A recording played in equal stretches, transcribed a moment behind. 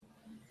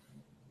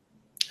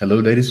Hello,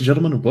 ladies and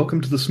gentlemen, and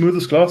welcome to the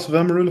smoothest glass of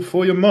Amarula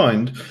for your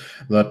mind,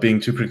 that being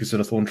two crickets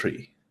in a thorn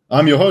tree.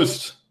 I'm your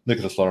host,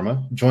 Nicholas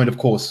Lorimer, joined, of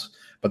course,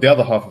 by the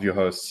other half of your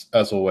hosts,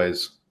 as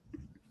always,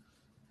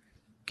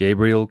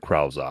 Gabriel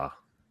Krauser.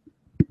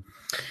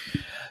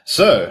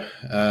 So,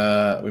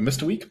 we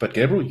missed a week, but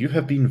Gabriel, you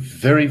have been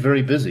very,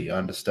 very busy, I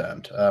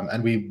understand.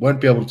 And we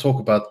won't be able to talk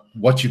about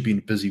what you've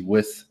been busy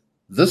with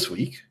this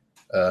week,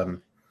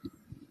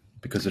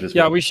 because it is...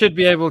 Yeah, we should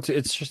be able to.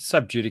 It's just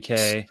sub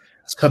judice.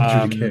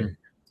 Sub judice.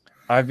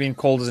 I've been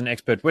called as an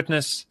expert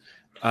witness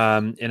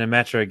in a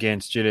matter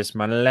against Julius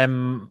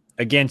Malem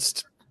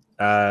against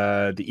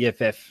the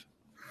EFF.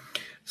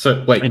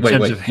 So, wait. In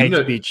terms of hate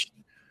speech.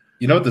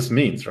 You know what this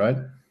means, right?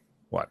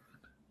 What?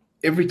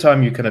 Every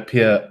time you can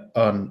appear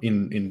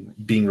in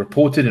being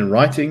reported in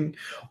writing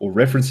or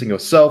referencing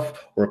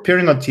yourself or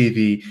appearing on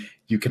TV,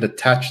 you can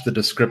attach the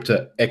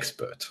descriptor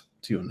expert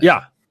to your name.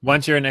 Yeah.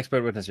 Once you're an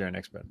expert witness, you're an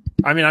expert.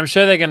 I mean, I'm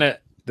sure they're going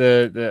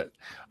to...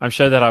 I'm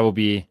sure that I will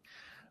be...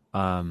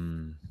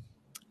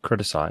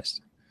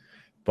 criticized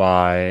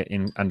by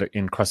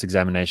in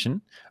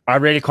cross-examination. I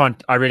really can't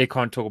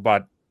talk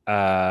about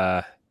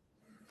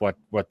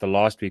what the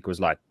last week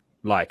was like,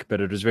 but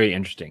it was very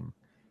interesting.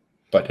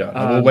 But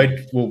yeah,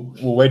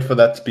 we'll wait for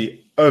that to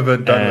be over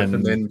and done with,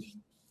 and then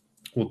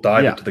we'll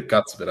dive into the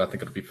guts of it. I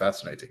think it'll be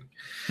fascinating.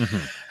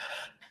 Mm-hmm.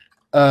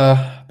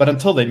 But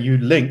until then, you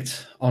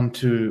linked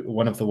onto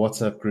one of the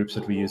WhatsApp groups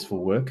that we use for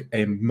work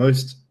a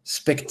most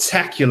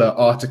spectacular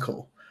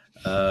article,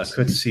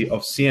 courtesy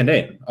of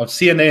CNN, of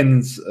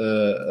CNN's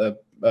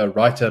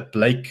writer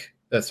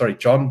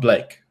John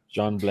Blake.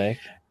 John Blake,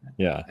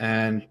 yeah.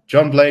 And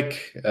John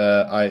Blake,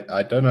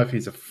 I don't know if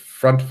he's a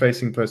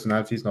front-facing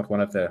personality. He's not one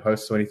of their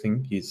hosts or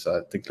anything. He's,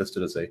 I think,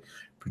 listed as a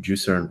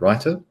producer and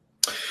writer.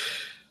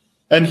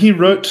 And he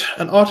wrote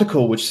an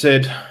article which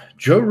said,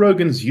 Joe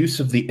Rogan's use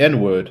of the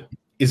N-word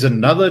is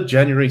another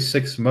January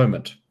 6th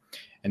moment.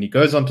 And he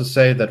goes on to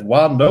say that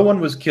while no one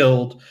was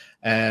killed...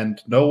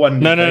 And no one...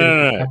 No.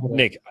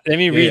 Nick, let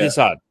me read this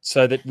out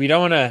so that we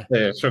don't want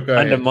to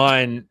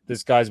undermine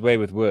this guy's way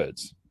with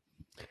words.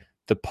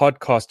 The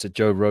podcaster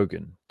Joe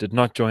Rogan did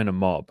not join a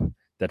mob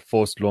that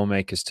forced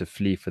lawmakers to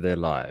flee for their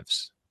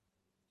lives.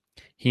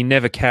 He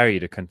never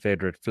carried a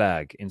Confederate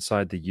flag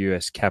inside the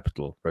U.S.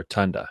 Capitol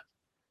rotunda.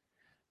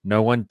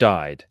 No one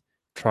died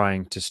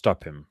trying to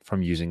stop him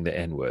from using the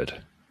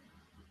N-word.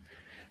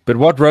 But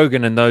what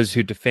Rogan and those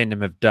who defend him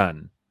have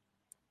done...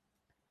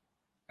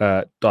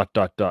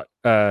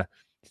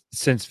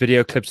 since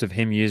video clips of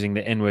him using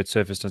the N-word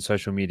surfaced on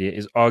social media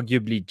is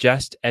arguably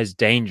just as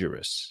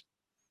dangerous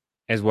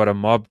as what a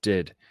mob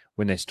did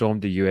when they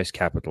stormed the U.S.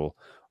 Capitol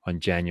on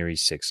January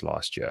 6th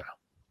last year.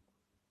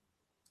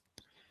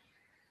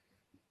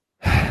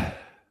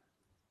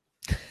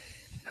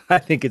 I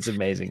think it's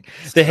amazing.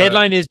 The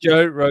headline is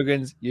Joe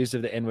Rogan's use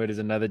of the N-word is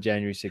another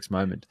January 6th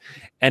moment.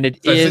 And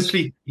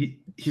essentially,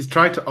 he's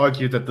trying to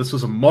argue that this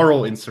was a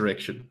moral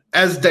insurrection,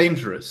 as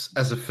dangerous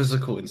as a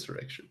physical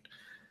insurrection.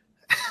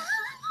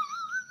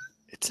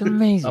 It's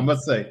amazing. I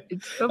must say.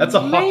 That's a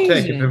hot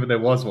take if ever there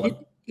was one. It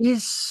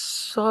is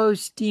so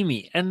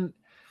steamy. And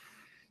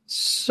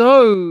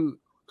so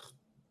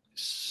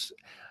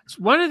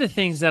one of the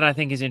things that I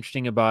think is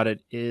interesting about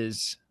it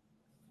is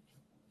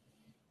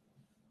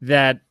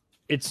that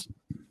it's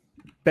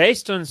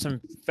based on some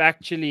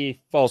factually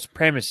false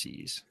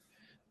premises.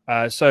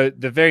 So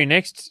the very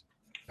next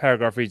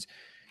paragraph reads,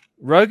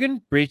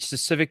 Rogan breached the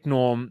civic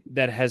norm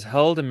that has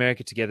held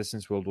America together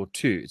since World War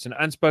II. It's an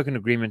unspoken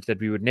agreement that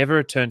we would never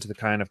return to the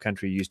kind of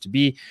country we used to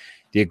be.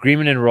 The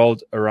agreement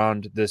enrolled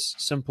around this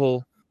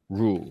simple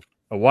rule.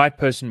 A white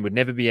person would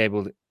never be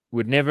able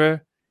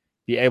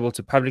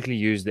to publicly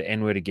use the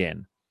N-word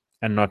again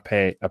and not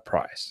pay a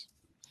price.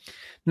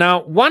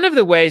 Now, one of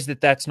the ways that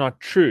that's not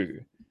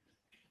true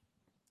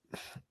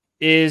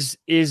is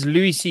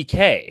Louis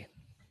C.K.,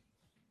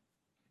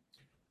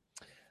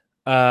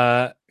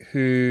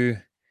 who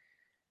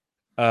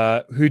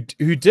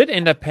did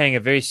end up paying a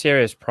very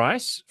serious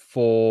price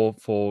for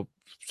sort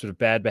of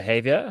bad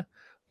behavior.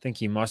 I think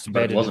he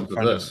masturbated in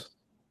front of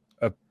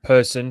a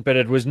person, but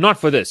it was not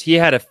for this. He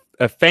had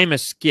a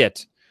famous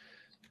skit,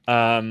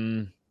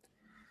 and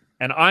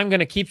I'm going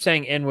to keep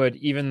saying N-word,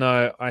 even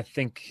though I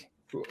think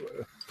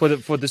for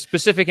the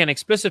specific and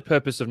explicit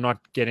purpose of not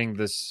getting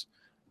this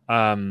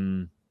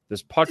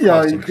this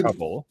podcast in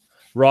trouble,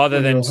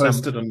 rather than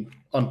hosted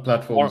on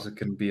platforms, it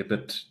can be a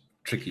bit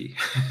tricky.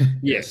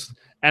 Yes,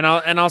 and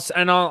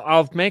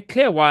I'll make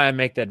clear why I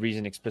make that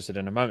reason explicit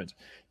in a moment.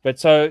 But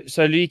so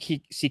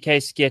Louis C.K.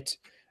 skit,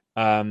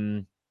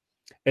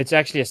 it's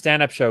actually a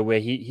stand-up show where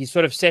he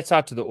sort of sets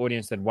out to the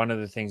audience that one of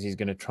the things he's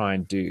going to try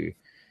and do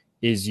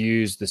is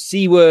use the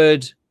C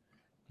word,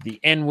 the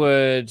N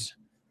word,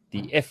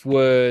 the F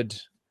word,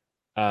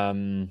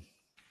 and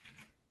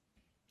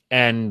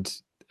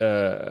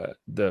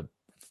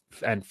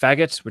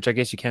faggot, which I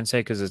guess you can say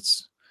because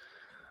it's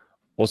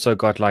also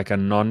got like a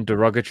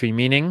non-derogatory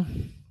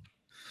meaning.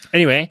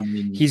 Anyway,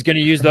 he's going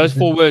to use those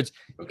four words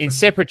in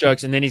separate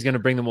jokes, and then he's going to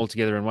bring them all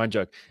together in one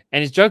joke.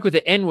 And his joke with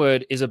the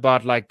N-word is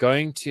about like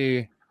going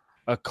to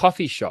a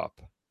coffee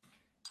shop,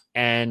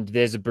 and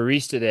there's a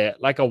barista there,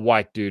 like a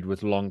white dude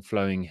with long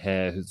flowing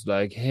hair, who's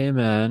like, "Hey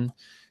man,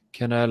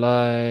 can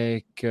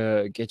I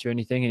get you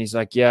anything?" And he's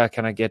like, "Yeah,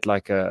 can I get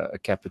like a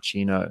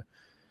cappuccino?"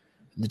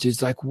 And the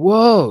dude's like,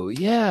 "Whoa,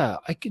 yeah,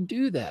 I can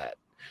do that."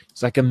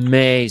 He's like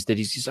amazed that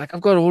he's like,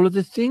 "I've got all of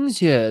the things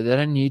here that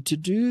I need to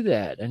do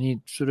that." And he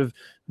sort of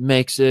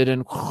makes it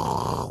and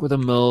with the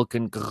milk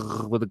and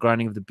with the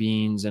grinding of the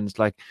beans, and it's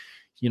like,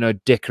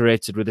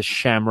 decorates it with a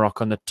shamrock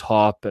on the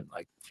top, and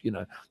like,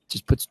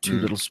 just puts two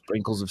little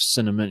sprinkles of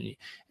cinnamon.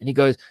 And he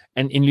goes,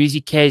 and in Louis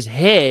C.K.'s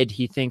head,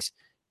 he thinks,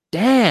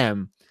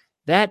 "Damn,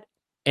 that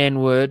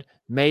N-word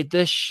made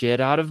the shit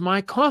out of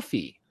my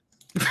coffee."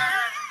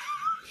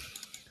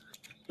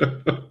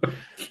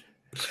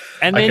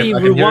 And then he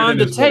rewound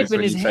the tape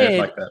in his head.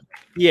 Like that.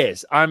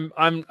 Yes, I'm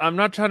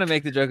not trying to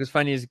make the joke as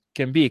funny as it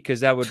can be, because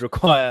that would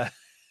require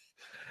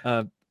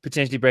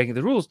potentially breaking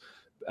the rules.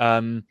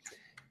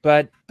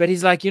 But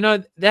he's like,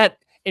 that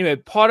anyway.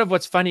 Part of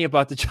what's funny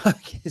about the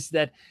joke is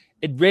that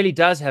it really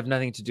does have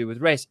nothing to do with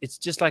race. It's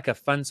just like a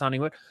fun sounding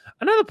word.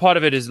 Another part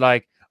of it is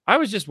like, I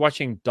was just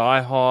watching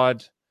Die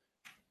Hard,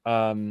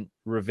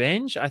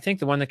 Revenge. I think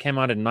the one that came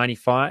out in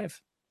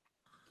 '95.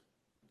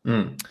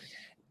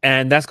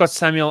 And that's got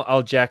Samuel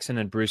L. Jackson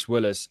and Bruce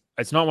Willis.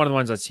 It's not one of the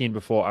ones I'd seen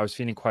before. I was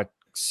feeling quite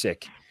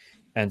sick,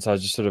 and so I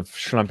was just sort of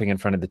schlumping in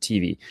front of the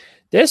TV.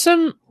 There's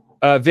some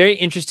very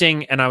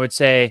interesting, and I would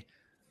say,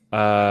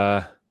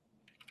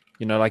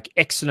 like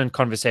excellent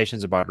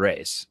conversations about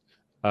race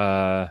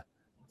that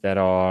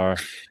are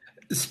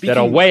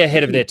way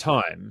ahead of their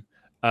time.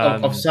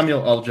 Of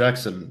Samuel L.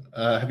 Jackson,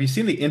 have you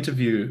seen the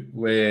interview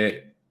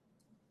where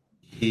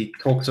he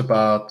talks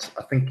about,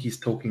 I think he's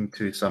talking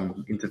to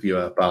some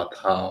interviewer about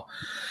how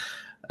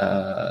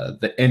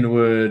the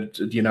N-word,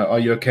 are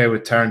you okay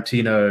with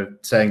Tarantino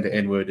saying the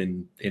N-word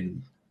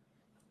in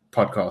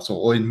podcasts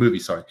or in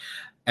movies, sorry.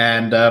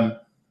 And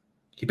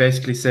he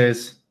basically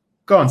says,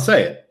 go on,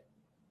 say it.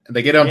 And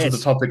they get onto the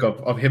topic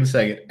of him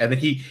saying it. And then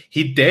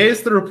he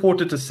dares the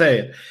reporter to say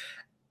it.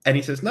 And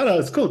he says, no,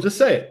 it's cool, just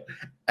say it.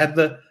 And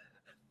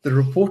the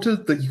reporter,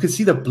 you can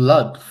see the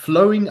blood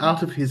flowing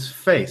out of his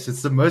face.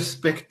 It's the most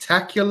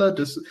spectacular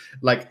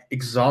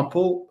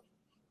example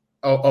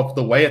of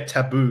the way a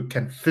taboo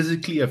can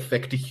physically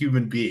affect a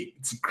human being.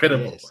 It's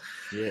incredible.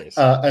 Yes.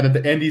 And at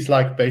the end, he's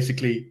like,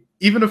 basically,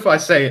 even if I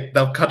say it,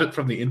 they'll cut it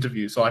from the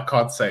interview, so I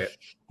can't say it.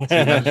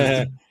 So just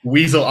to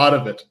weasel out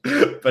of it.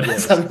 But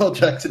Samuel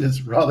Jackson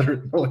is rather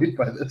annoyed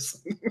by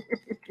this.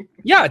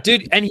 Yeah,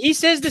 dude, and he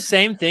says the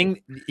same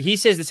thing. He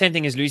says the same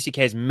thing as Louis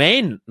C.K.'s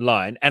main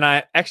line, and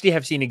I actually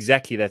have seen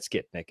exactly that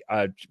skit, Nick,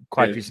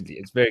 quite recently.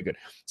 It's very good.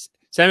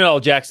 Samuel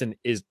L. Jackson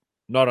is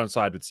not on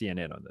side with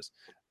CNN on this.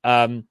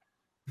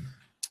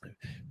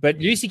 But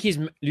Louis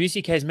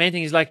C.K.'s main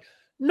thing is like,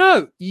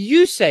 no,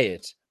 you say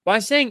it. By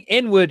saying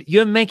N-word,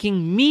 you're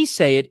making me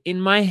say it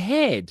in my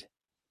head.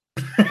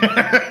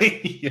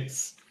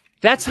 Yes.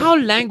 That's how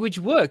language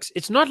works.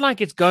 It's not like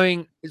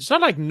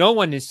no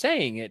one is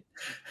saying it.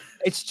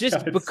 It's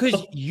just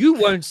because you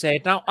won't say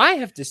it. Now I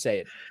have to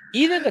say it.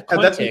 Either the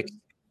context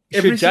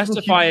should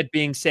justify it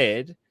being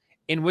said,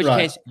 in which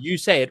case you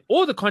say it,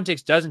 or the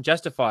context doesn't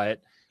justify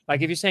it.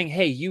 Like if you're saying,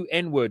 hey, you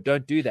N-word,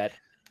 don't do that.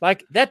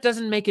 Like that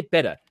doesn't make it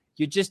better.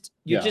 You're just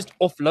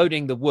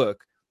offloading the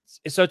work.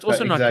 So it's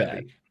also not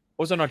bad.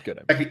 Also not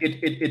good.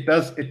 It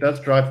does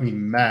drive me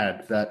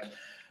mad that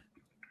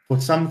for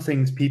some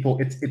things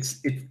people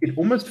it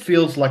almost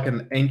feels like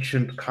an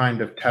ancient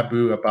kind of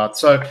taboo about.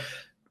 So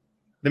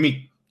let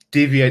me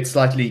deviate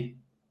slightly.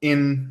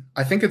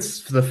 I think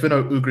it's the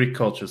Finno-Ugric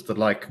cultures, the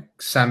like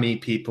Sami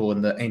people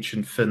and the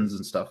ancient Finns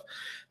and stuff.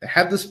 They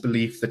had this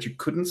belief that you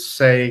couldn't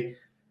say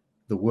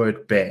the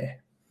word bear.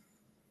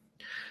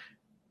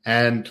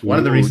 And one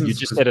of the reasons you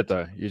just said it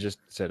though. You just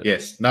said it.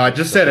 Yes. No, I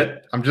just said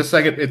it. I'm just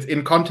saying it's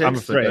in context. I'm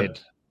afraid.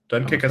 So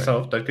don't kick us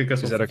off. Don't kick us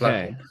off. Is that the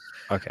okay?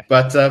 Platform. Okay.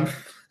 But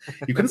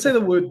you couldn't say the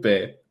word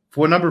bear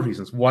for a number of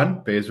reasons.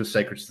 One, bears were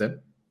sacred to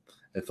them.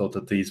 They thought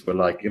that these were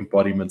like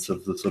embodiments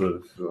of the sort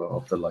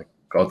of the like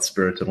God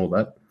spirit and all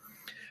that.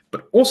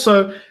 But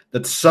also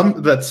that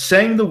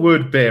saying the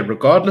word bear,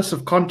 regardless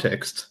of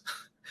context,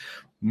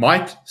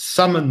 might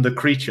summon the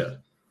creature.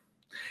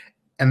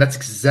 And that's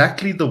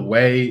exactly the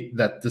way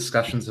that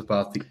discussions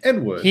about the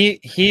N-word.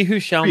 He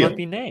who shall not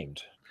be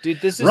named. Dude,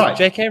 this is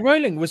J.K.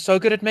 Rowling was so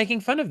good at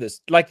making fun of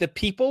this. Like the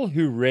people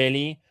who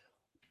really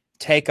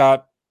take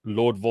out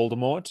Lord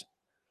Voldemort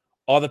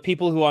are the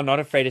people who are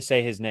not afraid to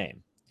say his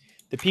name.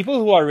 The people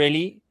who are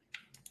really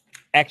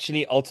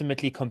actually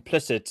ultimately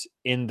complicit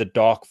in the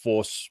dark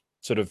force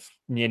sort of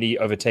nearly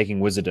overtaking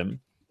wizardom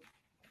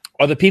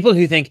are the people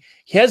who think,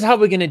 here's how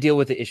we're going to deal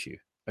with the issue.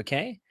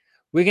 Okay?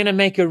 We're going to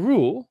make a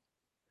rule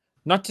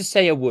not to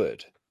say a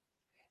word.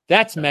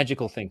 That's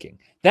magical thinking.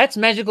 That's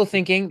magical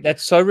thinking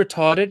that's so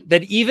retarded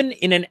that even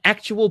in an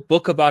actual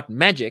book about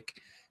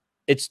magic,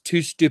 it's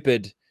too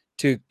stupid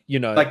to,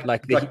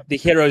 the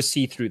heroes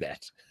see through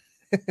that.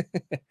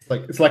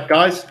 It's like,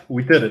 guys,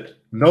 we did it.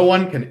 No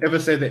one can ever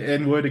say the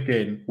N-word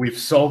again. We've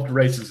solved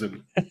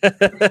racism.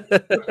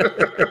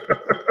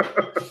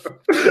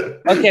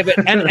 Okay,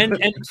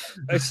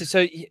 but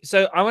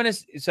so I want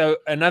to so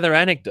another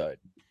anecdote,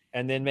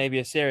 and then maybe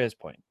a serious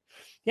point.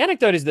 The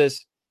anecdote is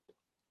this: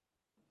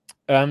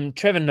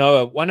 Trevor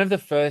Noah, one of the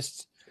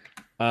first.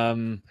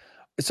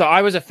 So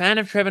I was a fan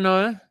of Trevor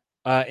Noah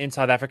in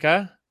South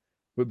Africa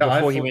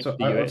before he went to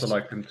the US. I also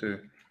liked him too.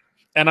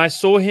 And I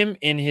saw him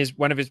in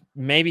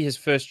maybe his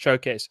first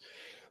showcase.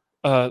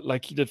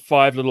 Like he did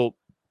 5 little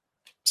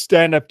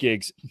stand-up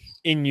gigs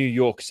in New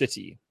York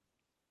City,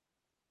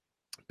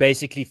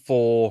 basically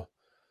for,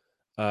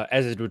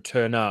 as it would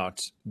turn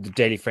out, the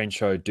Daily Friend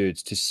Show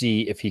dudes to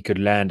see if he could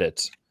land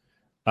it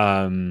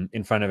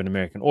in front of an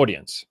American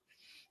audience.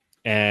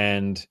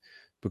 And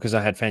because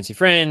I had fancy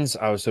friends,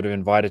 I was sort of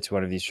invited to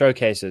one of these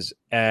showcases.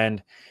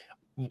 And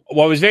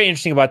what was very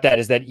interesting about that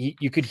is that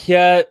you could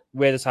hear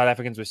where the South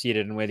Africans were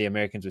seated and where the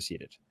Americans were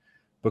seated,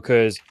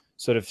 because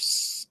sort of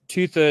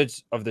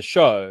 2/3 of the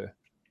show,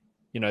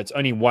 it's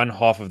only one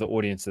half of the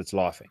audience that's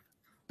laughing.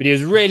 But he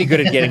was really good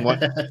at getting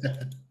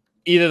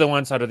either the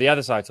one side or the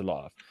other side to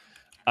laugh.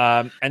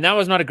 And that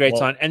was not a great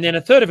sign. And then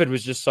 1/3 of it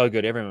was just so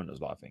good. Everyone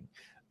was laughing.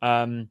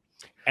 And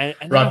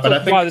right, but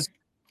I think this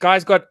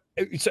guy's got...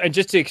 And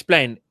just to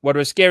explain, what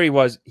was scary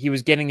was he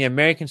was getting the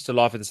Americans to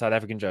laugh at the South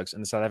African jokes and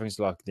the South Africans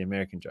to laugh at the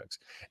American jokes.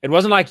 It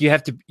wasn't like you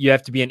have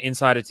to be an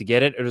insider to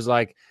get it. It was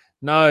like,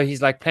 no,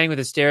 he's like playing with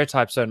the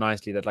stereotype so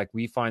nicely that like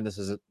we find this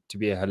to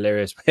be a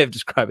hilarious way of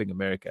describing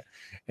America,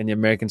 and the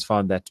Americans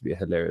found that to be a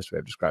hilarious way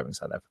of describing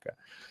South Africa,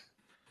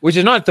 which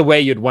is not the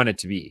way you'd want it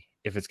to be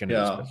if it's going to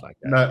be split like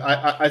that. No,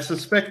 I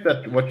suspect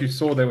that what you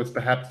saw there was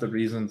perhaps the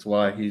reasons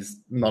why he's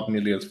not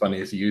nearly as funny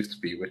as he used to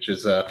be, which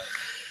is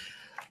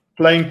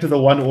playing to the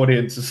one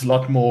audience is a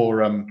lot more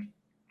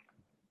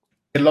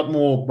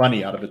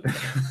money out of it than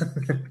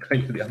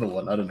going to the other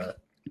one. I don't know.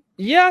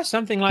 Yeah,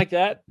 something like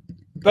that.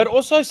 But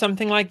also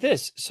something like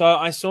this. So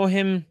I saw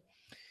him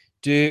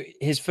do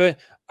his first...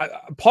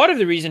 part of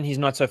the reason he's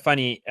not so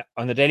funny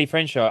on the Daily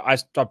Friend Show, I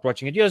stopped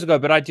watching it years ago,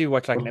 but I do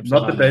watch like an episode.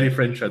 Not the Daily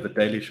Friend Show, the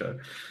Daily Show.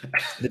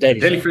 The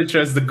Daily Friend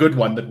Show is the good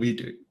one that we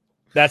do.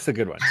 That's the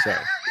good one.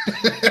 Sorry.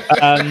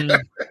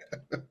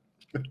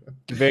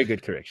 Very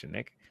good correction,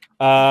 Nick.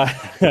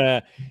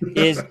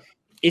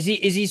 Is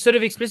he sort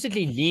of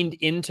explicitly leaned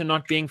into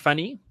not being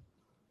funny?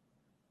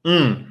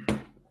 In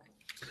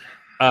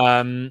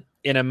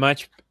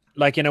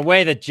a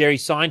way that Jerry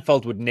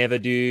Seinfeld would never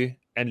do,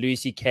 and Louis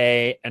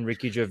C.K. and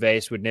Ricky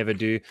Gervais would never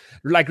do.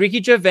 Like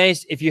Ricky Gervais,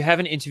 if you have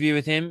an interview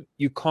with him,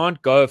 you can't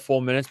go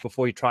 4 minutes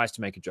before he tries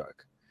to make a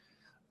joke.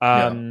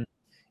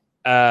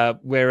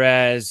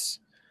 Whereas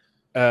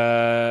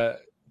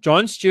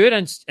Jon Stewart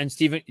and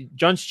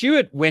Jon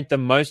Stewart went the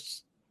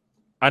most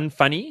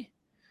unfunny.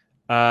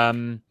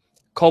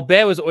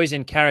 Colbert was always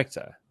in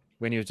character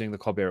when he was doing the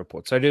Colbert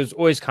Report, so it was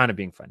always kind of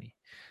being funny.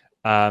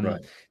 Right.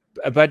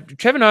 But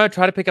Trevor Noah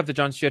tried to pick up the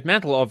Jon Stewart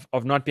mantle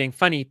of not being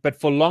funny,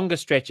 but for longer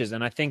stretches.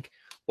 And I think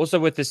also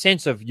with the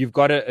sense of you've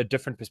got a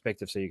different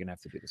perspective, so you're going to have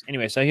to do this.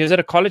 Anyway, so he was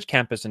at a college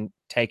campus and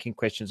taking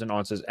questions and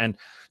answers and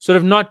sort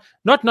of not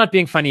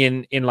being funny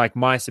in like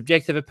my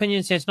subjective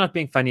opinion sense, not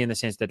being funny in the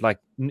sense that like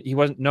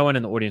no one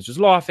in the audience was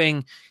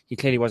laughing. He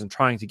clearly wasn't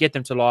trying to get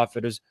them to laugh.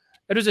 It was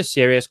a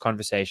serious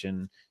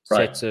conversation,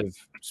 right. Sets of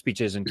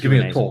speeches and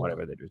Q&As and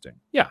whatever they were doing.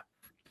 Yeah,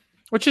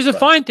 which is a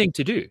fine thing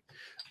to do.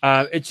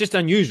 It's just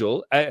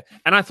unusual, and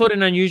I thought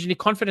an unusually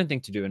confident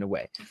thing to do in a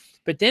way.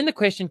 But then the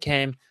question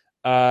came,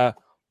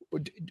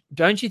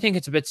 don't you think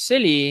it's a bit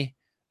silly?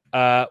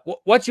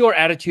 What's your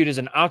attitude as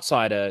an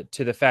outsider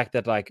to the fact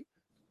that like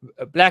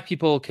black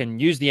people can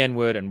use the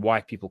N-word and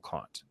white people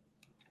can't?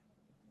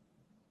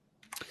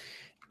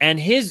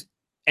 And his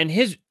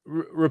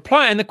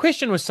reply, and the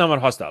question was somewhat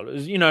hostile. It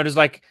was, it was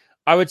like,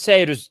 I would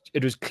say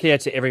it was clear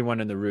to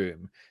everyone in the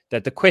room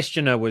that the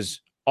questioner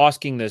was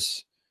asking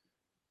this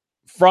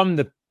from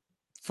the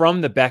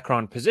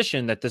background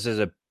position that this is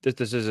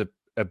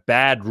a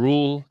bad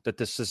rule, that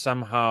this is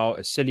somehow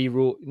a silly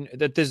rule,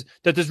 that this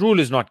rule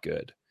is not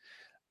good.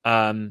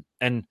 And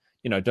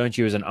don't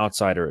you as an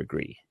outsider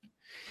agree?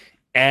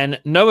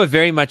 And Noah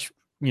very much,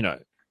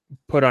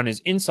 put on his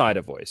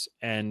insider voice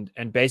and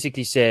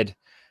basically said,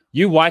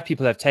 you white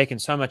people have taken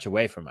so much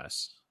away from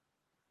us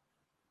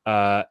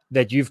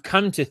that you've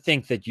come to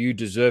think that you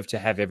deserve to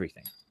have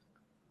everything.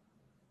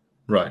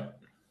 Right.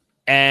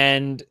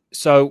 And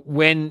so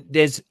when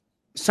there's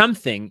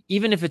something,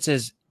 even if it's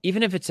as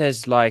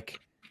like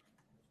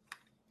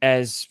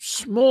as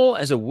small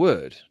as a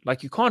word,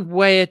 like you can't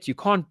weigh it, you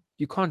can't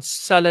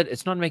sell it,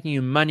 it's not making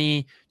you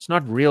money, it's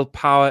not real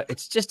power,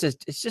 it's just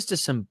a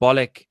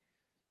symbolic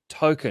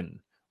token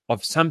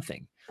of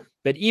something.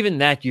 But even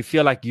that, you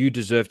feel like you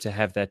deserve to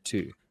have that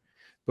too,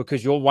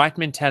 because your white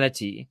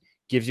mentality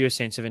gives you a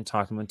sense of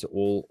entitlement to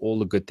all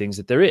the good things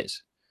that there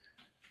is.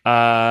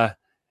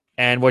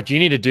 And what you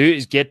need to do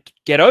is get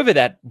over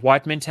that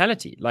white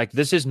mentality. Like,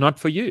 this is not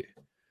for you.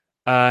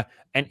 And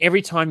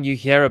every time you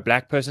hear a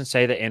black person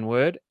say the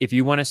N-word, if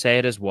you want to say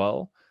it as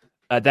well,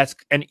 that's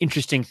an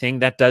interesting thing.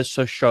 That does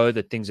so show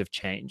that things have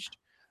changed.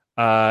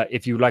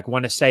 If you like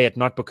want to say it,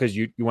 not because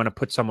you want to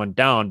put someone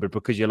down, but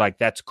because you're like,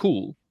 that's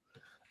cool.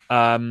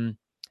 That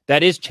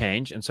that is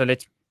change. And so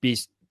let's be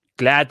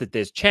glad that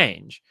there's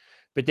change.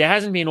 But there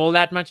hasn't been all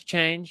that much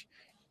change.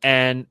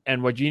 And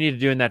what you need to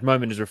do in that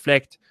moment is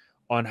reflect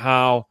on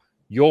how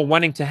you're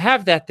wanting to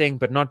have that thing,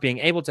 but not being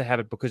able to have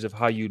it because of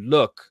how you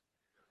look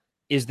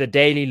is the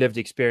daily lived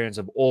experience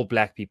of all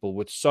Black people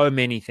with so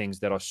many things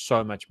that are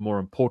so much more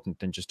important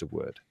than just a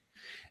word.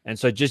 And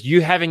so just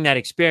you having that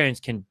experience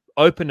can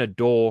open a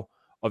door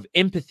of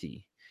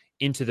empathy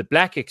into the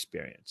Black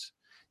experience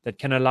that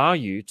can allow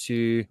you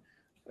to,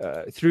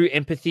 through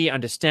empathy,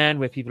 understand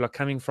where people are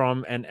coming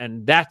from.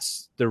 And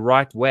that's the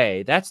right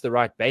way. That's the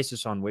right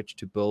basis on which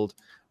to build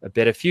a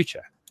better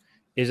future,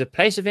 is a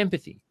place of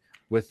empathy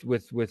with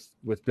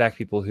Black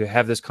people who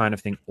have this kind of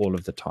thing all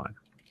of the time.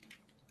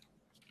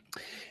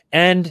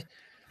 And,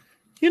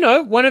 you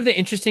know, one of the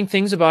interesting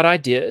things about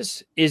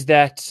ideas is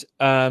that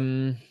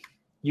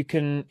you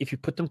can, if you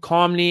put them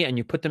calmly and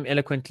you put them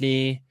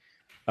eloquently,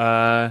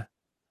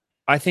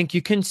 I think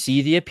you can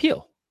see the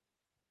appeal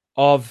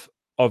of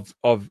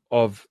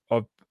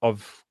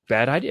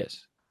bad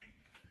ideas.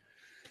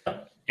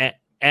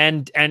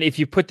 And if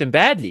you put them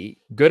badly,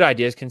 good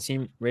ideas can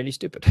seem really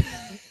stupid.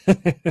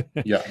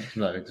 Yeah,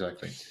 no,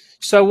 exactly.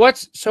 So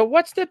what's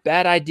the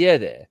bad idea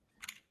there?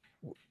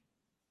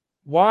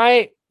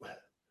 Why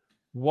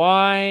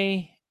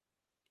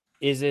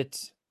is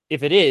it,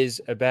 if it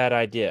is a bad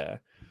idea,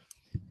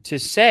 to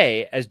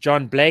say, as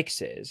John Blake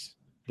says,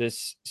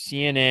 this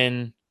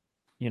CNN,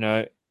 you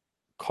know,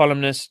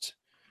 columnist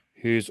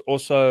who's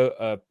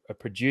also a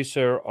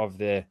producer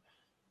of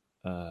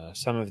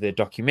some of their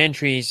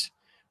documentaries,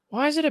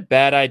 why is it a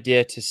bad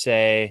idea to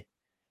say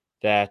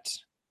that?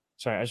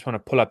 Sorry, I just want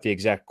to pull up the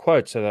exact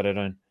quote so that I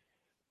don't.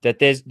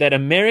 That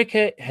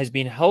America has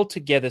been held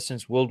together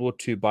since World War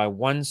II by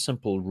one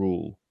simple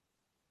rule,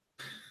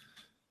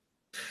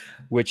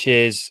 which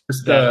is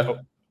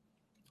that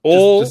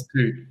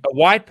a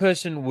white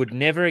person would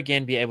never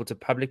again be able to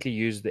publicly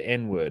use the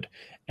N-word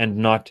and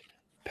not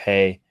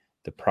pay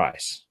the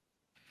price.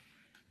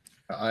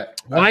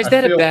 Why is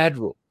that a bad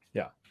rule?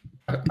 Yeah.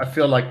 I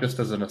feel like, just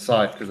as an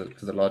aside,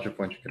 because the larger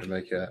point you're going to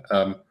make here,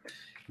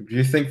 if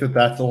you think that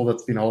that's all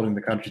that's been holding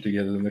the country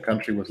together, then the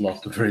country was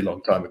lost a very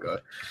long time ago.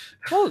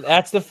 Well,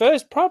 that's the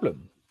first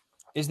problem,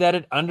 is that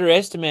it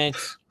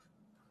overestimates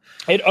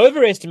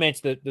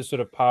the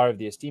sort of power of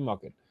the ST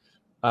market,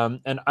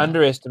 and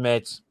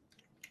underestimates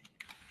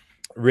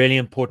really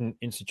important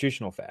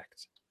institutional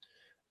facts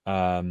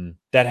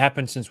that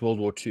happened since World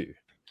War II,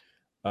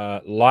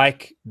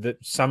 like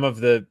some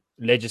of the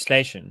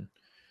legislation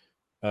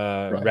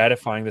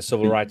ratifying the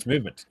civil rights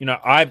movement. You know,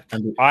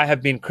 I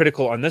have been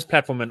critical on this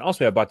platform and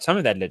elsewhere about some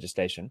of that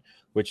legislation,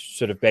 which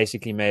sort of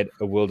basically made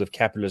a world of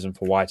capitalism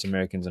for white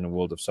Americans and a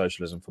world of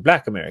socialism for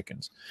Black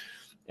Americans,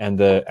 and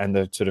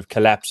the sort of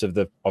collapse of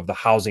the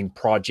housing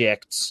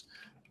projects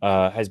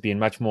has been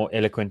much more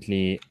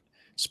eloquently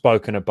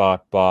spoken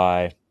about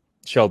by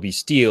Shelby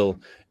Steele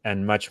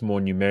and much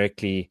more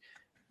numerically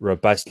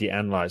robustly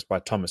analyzed by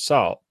Thomas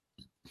Sowell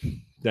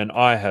than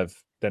I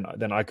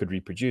could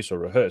reproduce or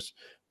rehearse.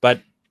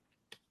 But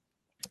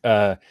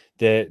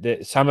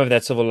some of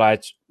that civil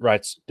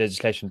rights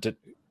legislation did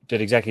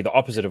exactly the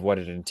opposite of what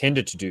it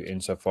intended to do,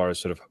 insofar as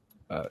sort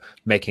of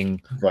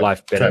making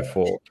life better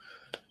for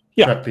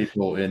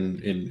people in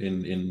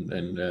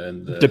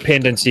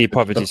dependency,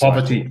 poverty,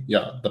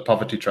 the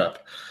poverty trap.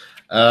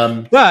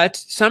 But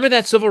some of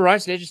that civil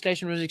rights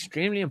legislation was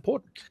extremely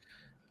important.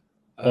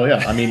 Well,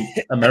 yeah, I mean,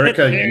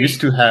 America used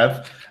to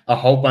have a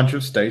whole bunch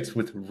of states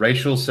with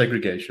racial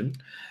segregation,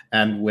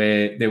 and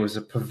where there was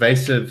a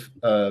pervasive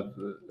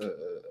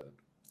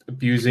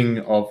abusing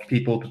of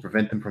people to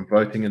prevent them from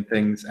voting and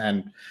things.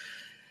 And,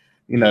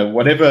 you know,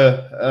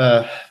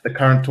 whatever the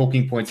current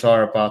talking points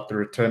are about the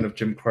return of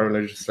Jim Crow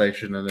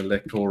legislation and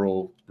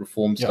electoral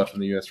reform stuff in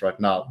the US right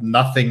now,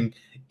 nothing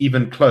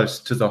even close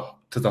to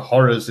the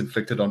horrors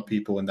inflicted on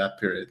people in that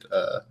period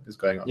is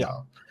going on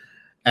now.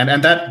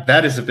 And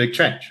that is a big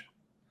change.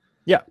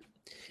 Yeah.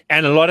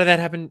 And a lot of that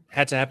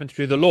had to happen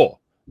through the law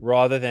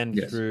rather than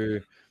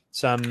through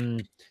some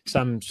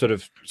sort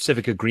of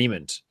civic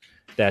agreement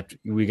that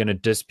we're going to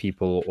diss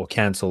people or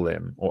cancel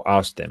them or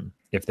oust them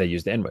if they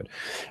use the N-word.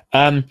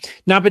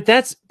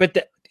 That's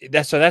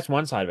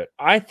one side of it.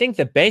 I think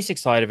the basic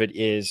side of it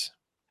is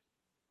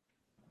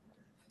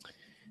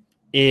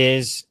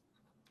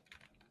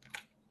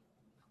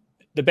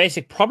the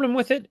basic problem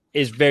with it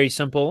is very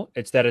simple.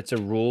 It's that it's a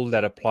rule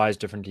that applies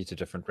differently to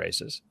different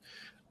races.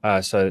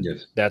 That's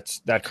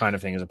that kind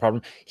of thing is a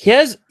problem.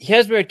 Here's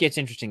where it gets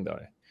interesting,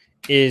 though.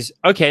 Is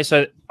okay.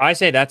 So I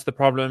say that's the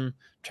problem.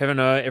 Trevor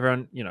Noah,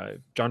 everyone, you know,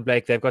 John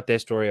Blake, they've got their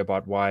story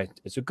about why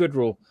it's a good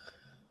rule.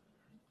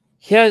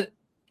 Here's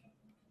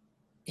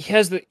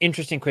the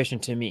interesting question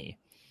to me.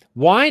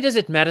 Why does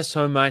it matter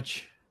so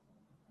much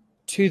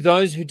to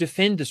those who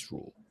defend this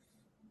rule?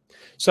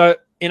 So,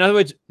 in other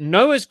words,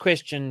 Noah's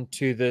question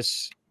to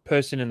this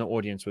person in the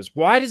audience was,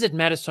 why does it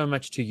matter so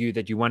much to you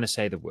that you want to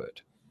say the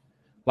word?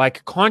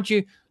 Can't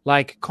you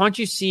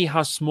see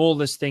how small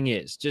this thing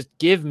is? Just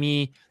give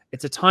me,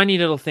 it's a tiny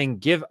little thing.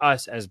 Give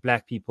us as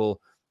Black people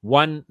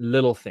one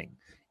little thing.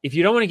 if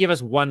you don't want to give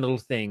us one little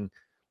thing,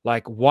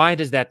 like, why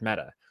does that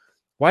matter?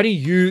 Why do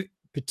you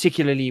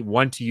particularly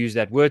want to use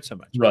that word so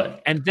much?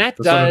 Right. And that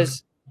The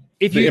does,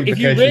 if you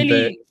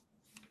really,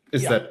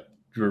 is that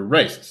you're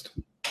racist.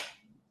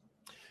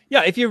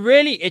 Yeah, if you're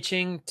really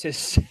itching to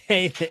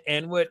say the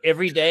N-word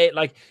every day,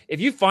 like if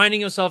you're finding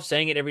yourself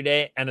saying it every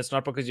day, and it's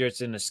not because you're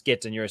in a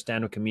skit and you're a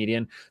stand-up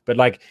comedian, but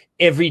like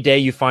every day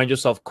you find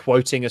yourself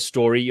quoting a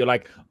story, you're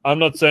like, I'm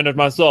not saying it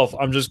myself,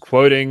 I'm just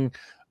quoting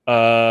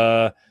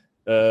that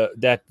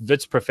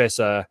Wits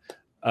professor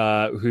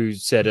who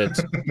said it.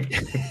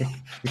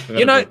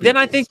 Then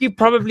I think you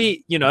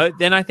probably,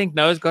 then I think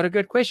Noah's got a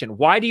good question.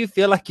 Why do you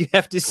feel like you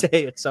have to say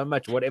it so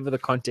much, whatever the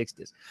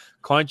context is?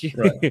 Can't you?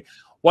 Right.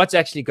 What's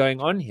actually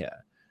going on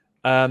here?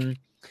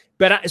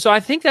 So I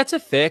think that's a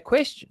fair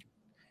question.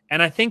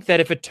 And I think that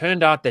if it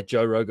turned out that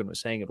Joe Rogan was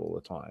saying it all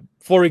the time,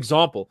 for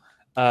example,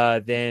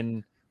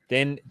 then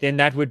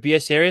that would be a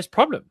serious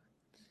problem.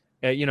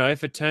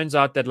 If it turns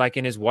out that like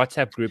in his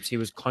WhatsApp groups, he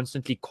was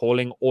constantly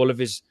calling all of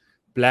his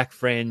black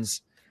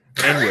friends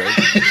N-word.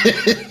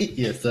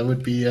 Yes, that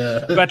would be.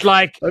 But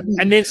like,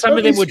 and then some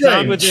of them were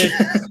done with it,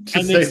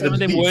 and then some of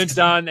them weren't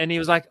done. And he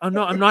was like, "Oh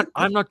no, I'm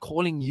not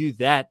calling you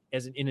that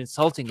as in an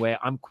insulting way.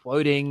 I'm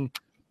quoting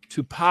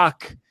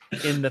Tupac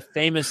in the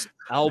famous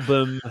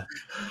album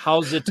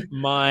 "How's It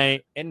My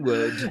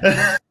N-Word."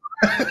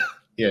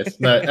 Yes.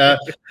 No.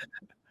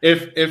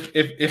 If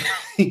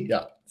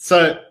yeah.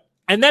 So.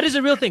 And that is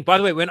a real thing. By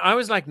the way, when I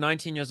was like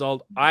 19 years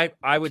old, I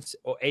would,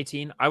 or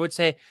 18, I would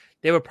say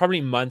there were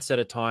probably months at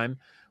a time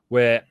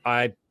where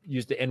I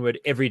used the N-word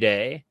every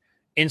day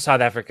in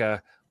South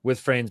Africa with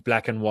friends,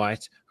 black and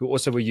white, who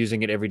also were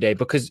using it every day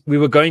because we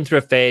were going through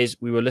a phase.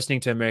 We were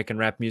listening to American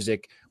rap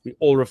music. We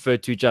all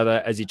referred to each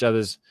other as each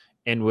other's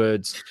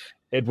N-words.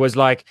 It was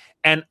like,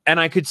 and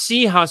I could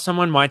see how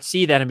someone might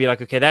see that and be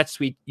like, okay, that's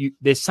sweet.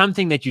 There's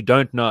something that you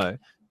don't know.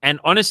 And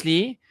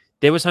honestly,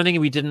 there was something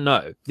we didn't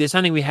know. There's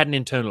something we hadn't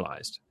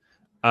internalized.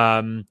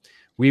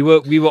 We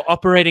were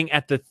operating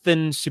at the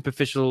thin,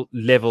 superficial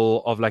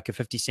level of like a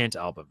 50 Cent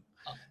album.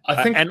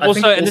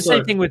 The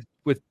same thing with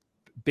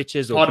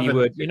bitches or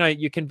B-word.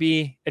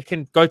 It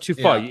can go too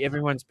far. Yeah.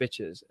 Everyone's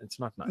bitches. It's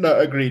not nice. No,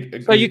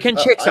 agreed. So you can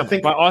check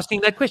something by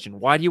asking that question.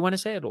 Why do you want to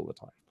say it all the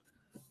time?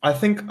 I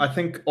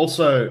think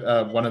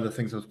also one of the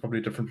things that's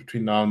probably different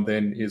between now and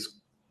then is,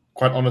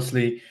 quite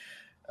honestly,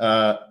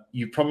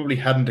 you probably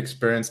hadn't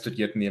experienced it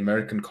yet in the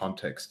American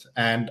context.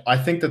 And I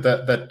think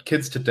that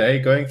kids today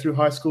going through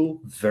high school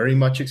very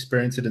much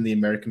experience it in the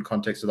American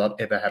context without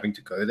ever having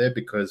to go there,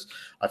 because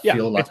I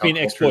feel like our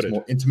culture is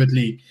more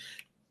intimately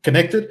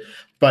connected.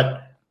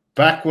 But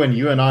back when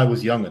you and I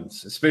was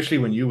youngins, especially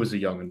when you was a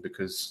youngin,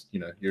 because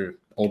you're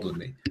older than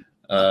me,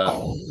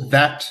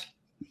 that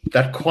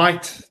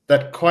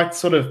quite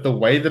sort of the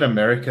way that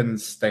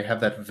Americans, they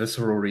have that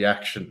visceral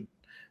reaction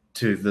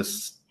to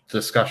this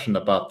discussion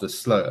about the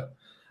slur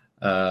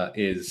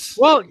is.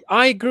 Well,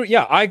 I grew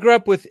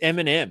up with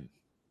Eminem.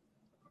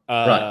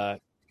 Right.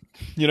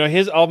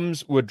 His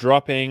albums were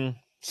dropping.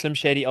 Slim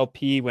Shady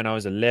LP when I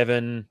was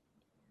 11.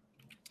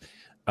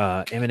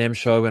 Eminem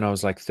Show when I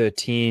was like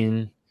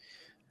 13.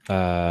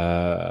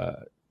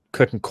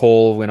 Curtain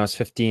Call when I was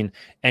 15.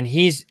 And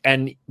he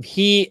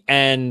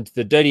and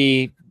the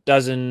Dirty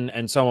Dozen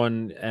and so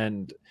on,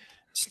 and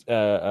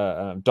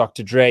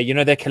Dr. Dre,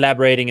 they're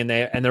collaborating and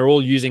they're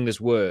all using this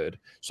word.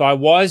 So I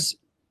was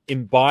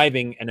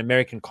imbibing an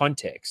American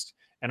context,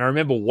 and I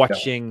remember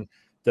watching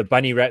the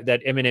Bunny Rap,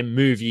 that Eminem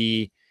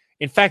movie.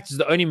 In fact, it's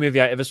the only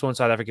movie I ever saw in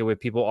South Africa where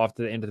people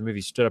after the end of the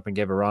movie stood up and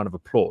gave a round of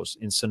applause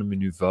in Cinema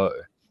Nouveau.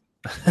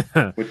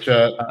 Which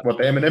what,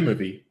 the Eminem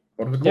movie?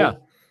 What was it called?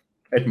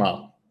 8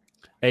 Mile.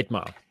 8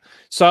 Mile.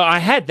 So I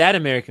had that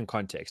American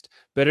context,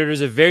 but it was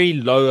a very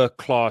lower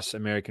class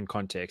American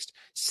context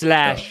 /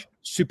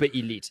 super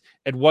elite.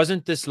 It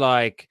wasn't this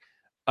like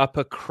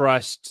upper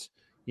crust,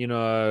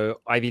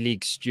 Ivy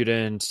League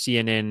student,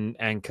 CNN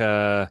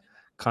anchor,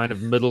 kind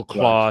of middle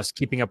class,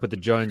 keeping up with the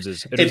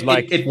Joneses. It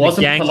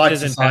wasn't polite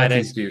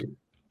society's view.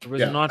 It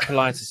was not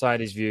polite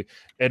society's view.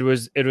 It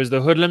was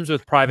the hoodlums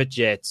with private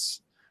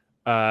jets.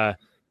 The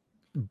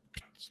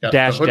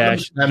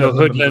hoodlums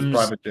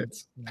private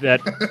jets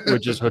that were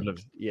just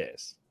hoodlums.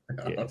 Yes.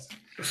 Yes.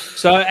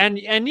 So and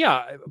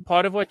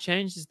part of what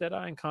changed is that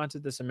I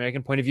encountered this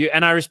American point of view,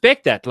 and I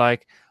respect that.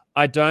 Like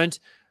I don't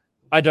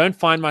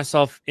find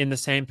myself in the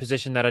same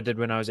position that I did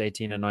when I was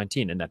 18 and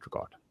 19 in that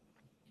regard.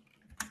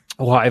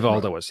 Or however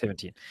old I was,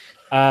 17.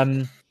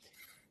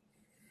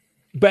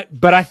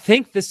 But I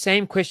think the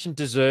same question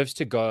deserves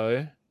to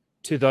go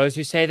to those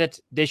who say that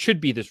there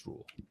should be this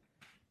rule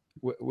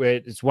where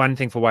it's one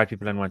thing for white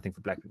people and one thing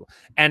for black people.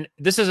 And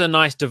this is a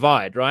nice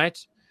divide, right?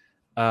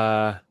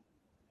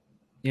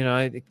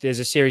 There's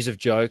a series of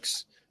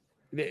jokes.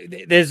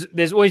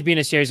 There's always been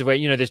a series of where,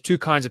 there's two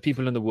kinds of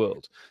people in the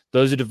world.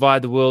 Those who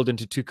divide the world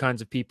into two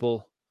kinds of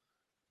people.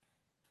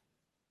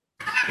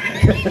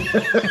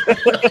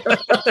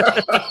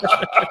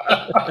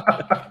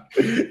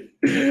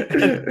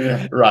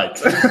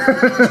 Right.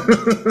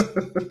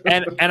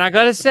 And I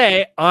gotta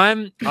say,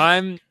 I'm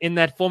in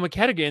that former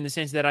category in the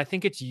sense that I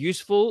think it's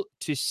useful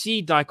to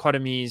see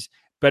dichotomies,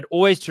 but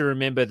always to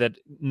remember that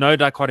no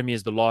dichotomy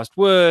is the last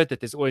word, that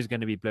there's always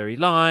going to be blurry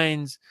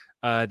lines,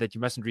 that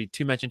you mustn't read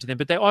too much into them,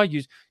 but they are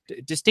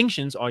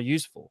distinctions are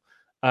useful.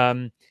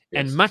 And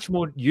Yes. much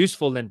more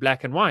useful than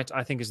black and white,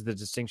 I think, is the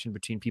distinction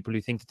between people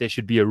who think that there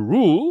should be a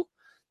rule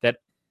that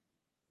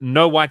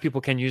no white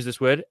people can use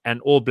this word and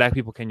all black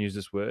people can use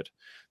this word,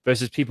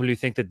 versus people who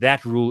think that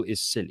that rule is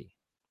silly,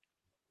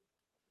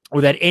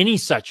 or that any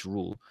such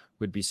rule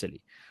would be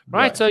silly,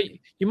 right? So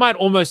you might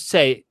almost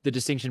say the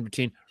distinction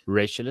between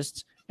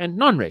racialists and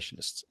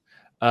non-racialists.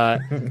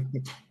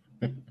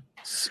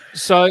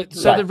 So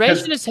the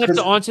racialists have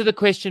to answer the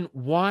question: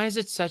 why is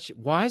it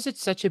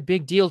such a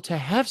big deal to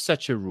have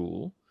such a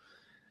rule?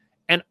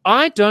 And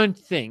I don't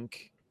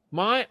think,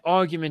 my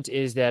argument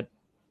is that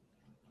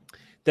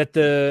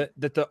the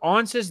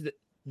answers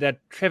that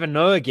Trevor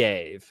Noah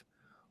gave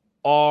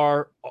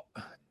are,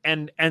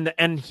 and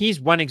he's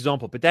one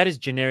example, but that is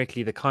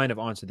generically the kind of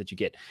answer that you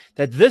get.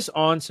 That this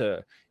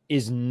answer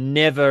is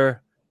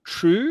never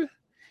true,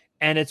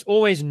 and it's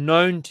always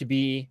known to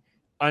be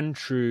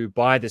untrue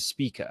by the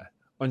speaker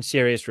on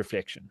serious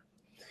reflection.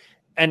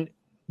 And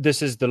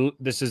this is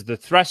the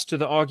thrust to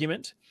the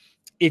argument.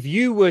 If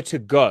you were to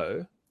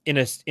go in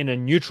a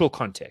neutral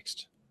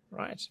context,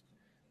 right?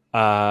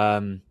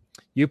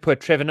 You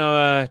put Trevor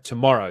Noah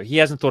tomorrow. He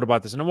hasn't thought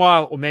about this in a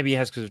while, or maybe he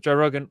has because of Joe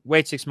Rogan.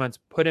 Wait 6 months,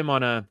 put him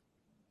on a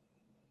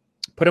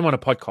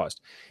podcast,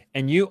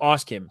 and you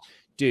ask him,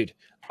 dude,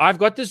 I've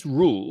got this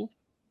rule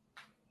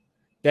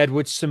that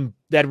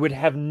would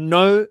have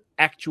no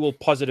actual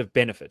positive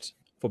benefit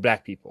for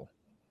black people,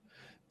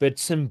 but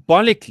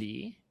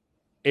symbolically,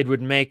 it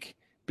would make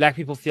black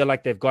people feel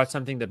like they've got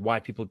something that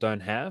white people don't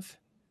have,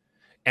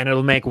 and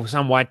it'll make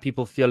some white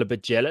people feel a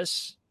bit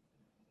jealous.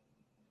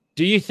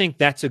 Do you think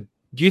that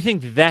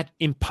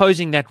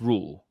imposing that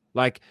rule,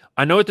 like,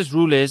 I know what this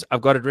rule is,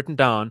 I've got it written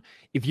down,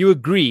 if you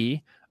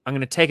agree, I'm going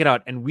to take it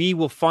out and we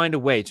will find a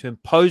way to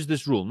impose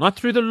this rule, not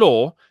through the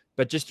law,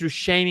 but just through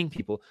shaming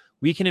people.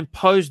 We can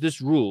impose this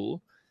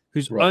rule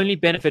whose only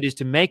benefit is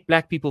to make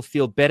black people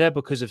feel better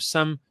because of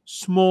some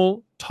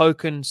small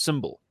token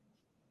symbol.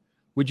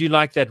 Would you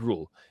like that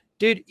rule?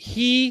 Dude,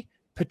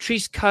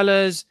 Patrisse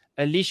Cullors,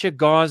 Alicia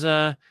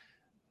Garza,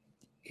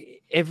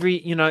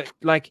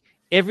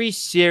 every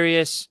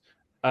serious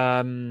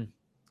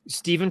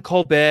Stephen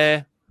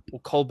Colbert or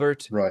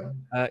Colbert, right?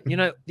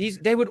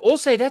 They would all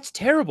say that's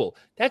terrible.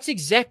 That's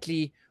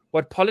exactly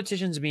what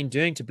politicians have been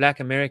doing to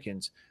black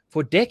Americans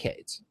for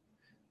decades.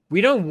 We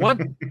don't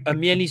want a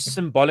merely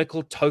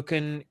symbolical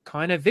token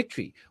kind of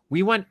victory.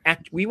 We want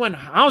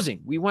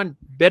housing. We want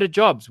better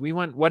jobs. We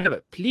want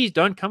whatever. Please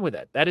don't come with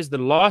that. That is the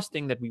last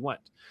thing that we want.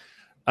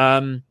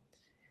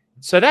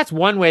 So that's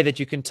one way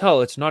that you can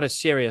tell it's not a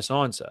serious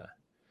answer.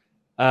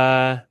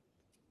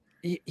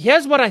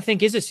 Here's what I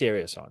think is a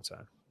serious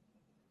answer.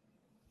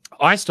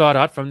 I start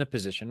out from the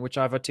position, which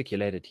I've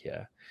articulated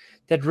here,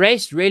 that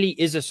race really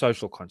is a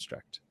social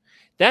construct.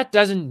 That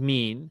doesn't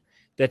mean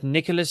that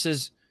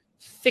Nicholas's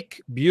thick,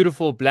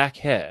 beautiful black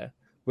hair,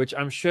 which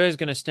I'm sure is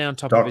going to stay on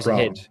top of his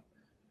head,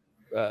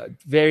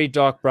 very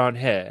dark brown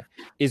hair,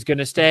 is going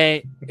to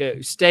stay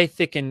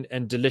thick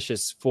and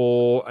delicious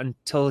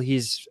until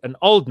he's an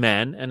old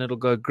man, and it'll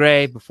go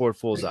gray before it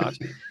falls out.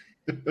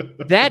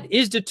 That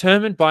is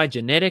determined by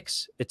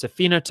genetics. It's a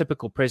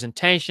phenotypical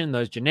presentation.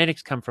 Those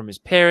genetics come from his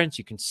parents.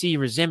 You can see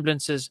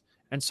resemblances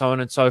and so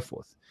on and so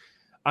forth.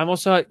 I'm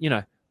also,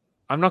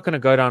 I'm not going to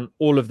go down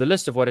all of the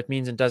list of what it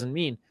means and doesn't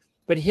mean,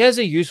 but here's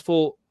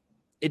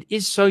it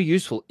is so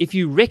useful if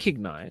you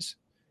recognize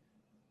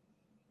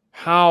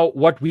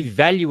what we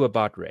value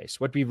about race,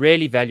 what we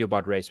really value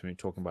about race when we're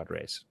talking about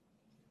race,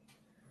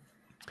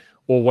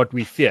 or what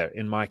we fear,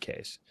 in my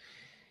case,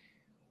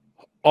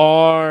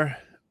 are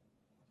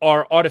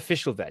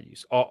artificial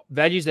values, are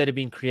values that have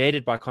been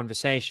created by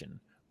conversation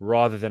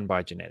rather than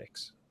by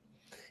genetics.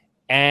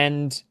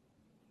 And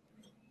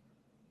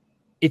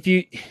if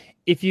you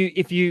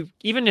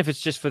even if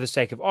it's just for the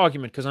sake of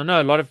argument, because I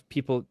know a lot of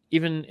people,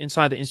 even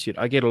inside the Institute,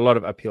 I get a lot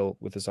of uphill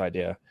with this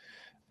idea.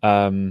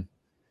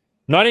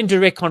 Not in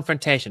direct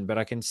confrontation, but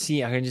I can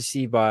just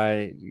see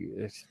by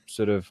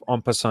sort of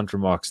en passant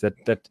remarks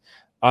that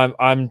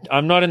I'm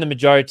not in the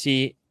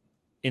majority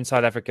in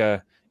South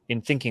Africa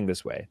in thinking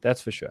this way.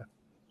 That's for sure.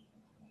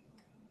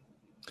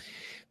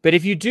 But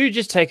if you do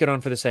just take it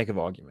on for the sake of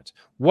argument,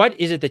 what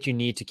is it that you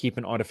need to keep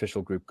an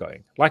artificial group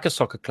going, like a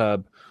soccer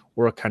club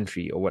or a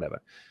country or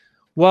whatever?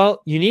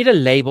 Well, you need a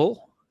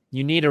label.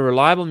 You need a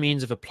reliable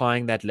means of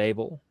applying that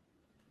label.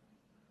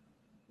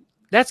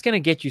 That's going to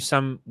get you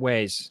some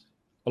ways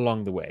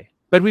along the way.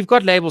 But we've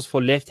got labels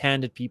for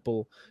left-handed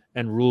people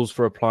and rules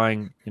for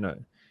applying,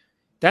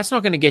 that's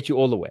not going to get you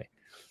all the way.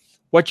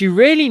 What you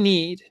really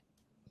need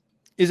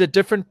is a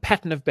different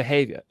pattern of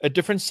behavior, a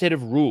different set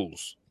of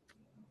rules.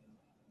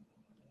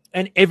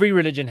 And every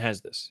religion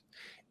has this.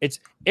 It's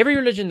every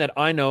religion that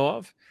I know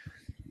of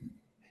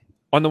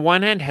on the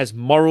one hand, has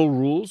moral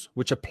rules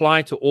which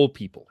apply to all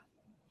people.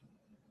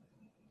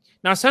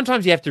 Now,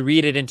 sometimes you have to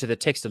read it into the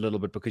text a little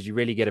bit because you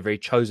really get a very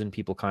chosen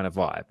people kind of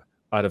vibe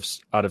out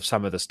of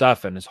some of the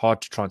stuff, and it's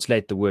hard to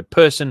translate the word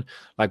person.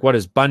 Like, what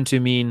does Bantu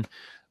mean?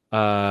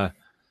 Does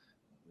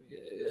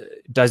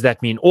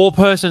that mean all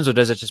persons, or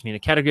does it just mean a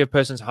category of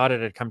persons? How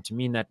did it come to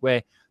mean that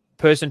way?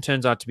 Person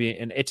turns out to be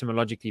an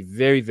etymologically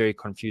very, very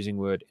confusing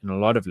word in a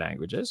lot of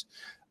languages.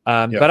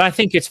 But I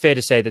think it's fair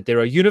to say that there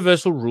are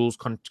universal rules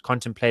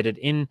contemplated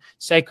in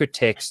sacred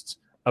texts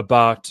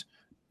about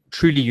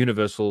truly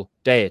universal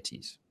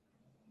deities.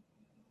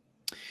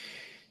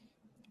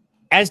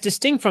 As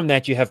distinct from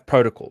that, you have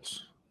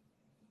protocols,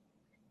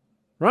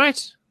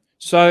 right?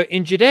 So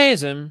in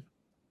Judaism,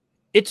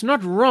 it's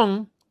not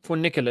wrong for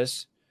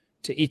Nicholas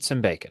to eat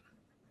some bacon.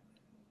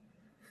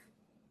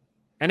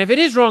 And if it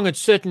is wrong, it's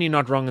certainly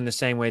not wrong in the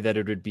same way that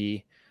it would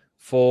be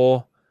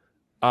for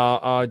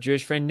our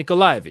Jewish friend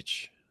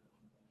Nikolaevich.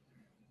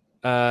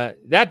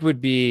 He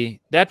would be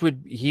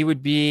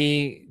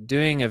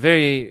doing a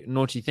very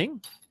naughty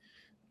thing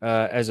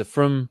as a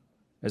frum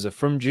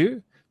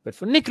Jew. But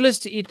for Nicholas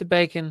to eat the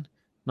bacon,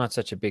 not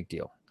such a big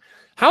deal.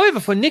 However,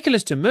 for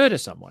Nicholas to murder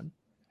someone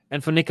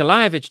and for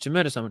Nikolaevich to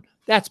murder someone,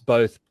 that's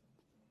both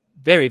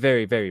very,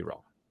 very, very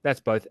wrong.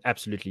 That's both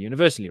absolutely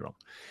universally wrong.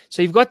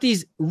 So you've got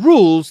these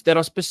rules that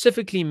are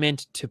specifically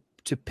meant to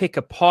pick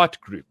apart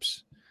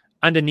groups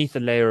underneath a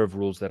layer of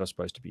rules that are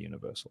supposed to be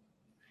universal.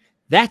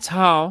 That's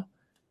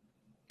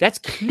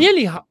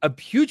clearly a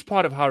huge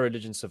part of how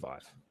religions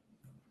survive.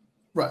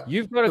 Right.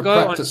 You've got to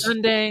go on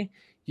Sunday.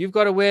 You've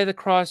got to wear the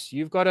cross.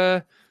 You've got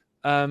to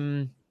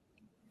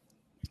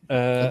do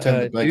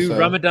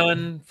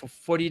Ramadan for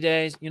 40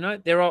 days.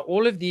 There are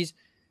all of these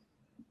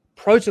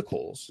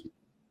protocols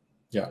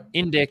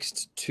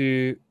indexed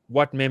to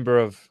what member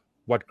of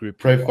what group.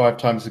 Pray 5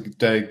 times a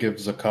day, give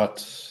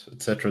zakat,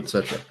 etc.,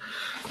 etc.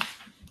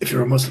 If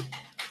you're a Muslim.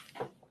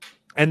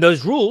 And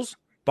those rules,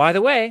 by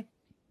the way,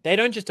 they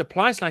don't just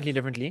apply slightly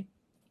differently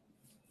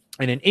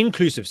in an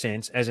inclusive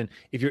sense, as in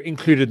if you're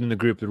included in the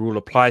group, the rule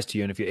applies to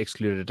you, and if you're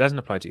excluded, it doesn't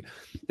apply to you.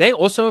 They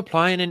also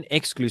apply in an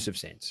exclusive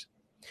sense,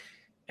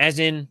 as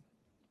in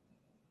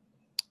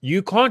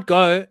you can't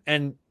go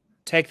and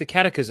take the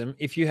catechism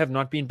if you have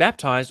not been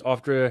baptized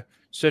after a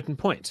certain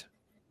point.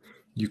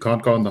 You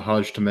can't go on the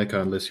Hajj to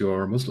Mecca unless you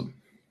are a Muslim.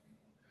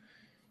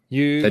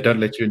 They don't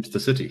let you into the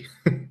city.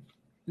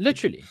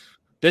 Literally.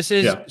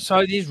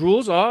 So these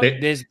rules are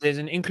there's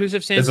an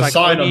inclusive sense. There's a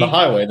sign on the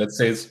highway that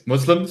says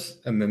Muslims,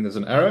 and then there's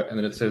an arrow, and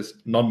then it says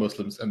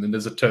non-Muslims, and then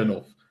there's a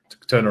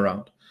turn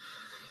around.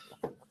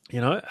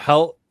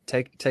 Hell,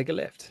 take a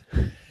left.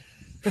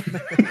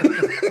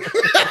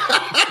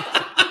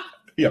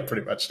 Yeah,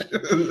 pretty much.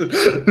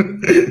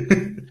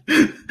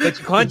 But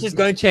you can't just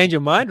go and change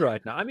your mind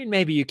right now. I mean,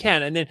 maybe you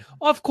can. And then,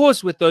 of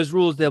course, with those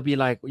rules, they'll be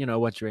like,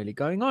 what's really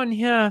going on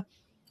here?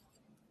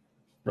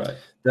 Right.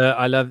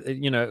 I love,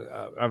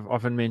 I've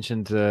often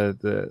mentioned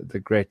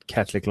the great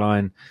Catholic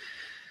line,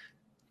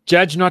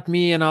 "Judge not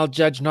me, and I'll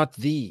judge not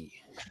thee.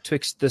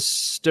 Twixt the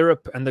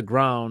stirrup and the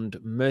ground,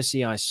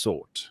 mercy I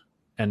sought,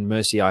 and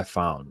mercy I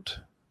found."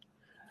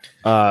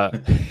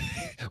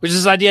 Which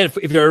is this idea,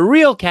 if you're a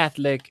real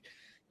Catholic,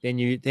 then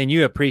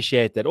you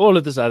appreciate that all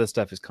of this other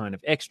stuff is kind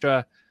of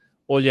extra.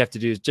 All you have to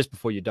do is just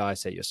before you die,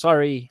 say you're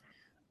sorry.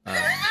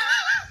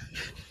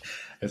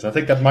 Yes, I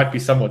think that might be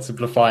somewhat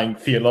simplifying the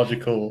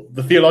theological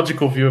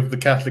view of the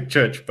Catholic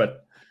Church,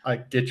 but I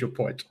get your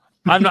point.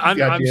 I'm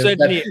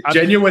certainly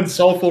genuine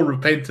soulful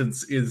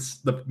repentance is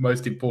the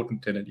most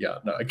important tenet. Yeah,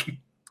 no.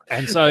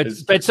 And so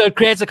it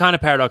creates a kind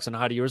of paradox. And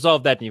how do you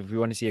resolve that? And if you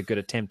want to see a good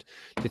attempt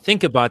to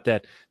think about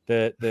that,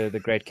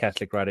 the great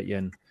Catholic writer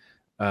Ian,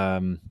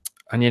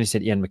 I nearly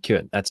said Ian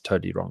McEwan. That's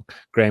totally wrong.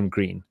 Graham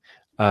Greene,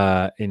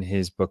 in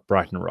his book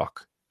Brighton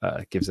Rock,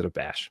 gives it a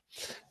bash.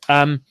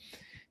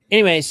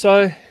 Anyway,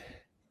 so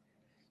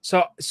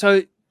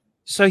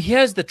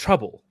here's the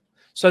trouble.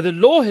 So the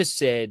law has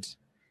said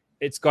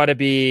it's got to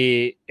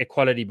be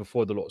equality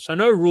before the law. So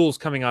no rules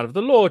coming out of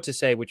the law to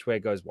say which way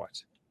goes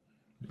what.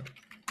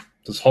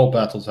 This whole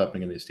battle's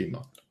happening in the esteem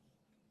market.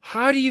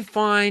 How do you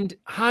find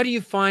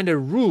a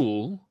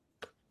rule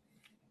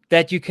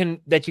that you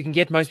can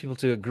get most people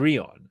to agree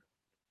on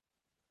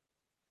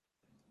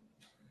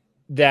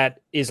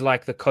that is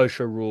like the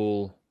kosher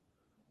rule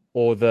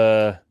or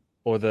the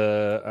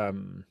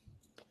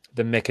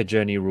Mecca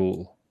journey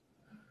rule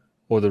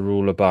or the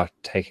rule about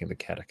taking the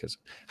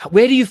catechism?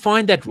 Where do you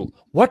find that rule?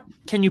 What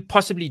can you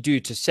possibly do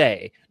to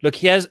say, look,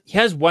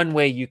 here's one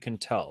way you can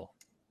tell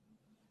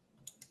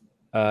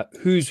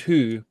who's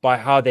who by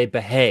how they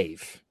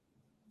behave?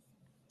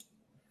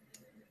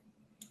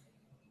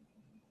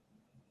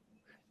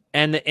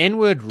 And the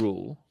N-word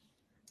rule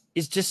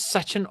is just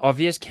such an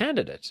obvious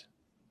candidate.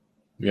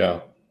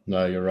 Yeah,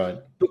 no, you're right.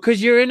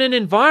 Because you're in an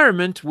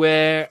environment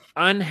where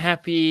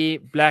unhappy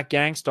black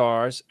gang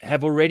stars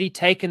have already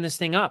taken this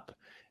thing up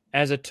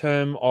as a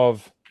term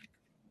of,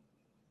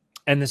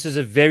 and this is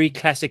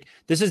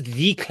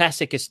the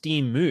classic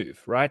esteem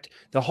move, right?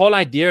 The whole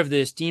idea of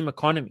the esteem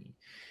economy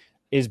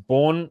is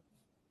born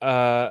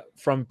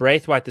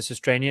Braithwaite, this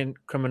Australian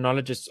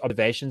criminologist's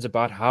observations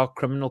about how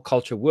criminal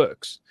culture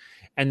works,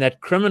 and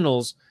that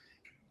criminals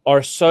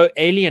are so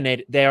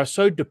alienated, they are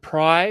so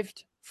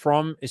deprived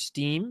from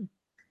esteem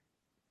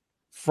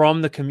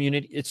from the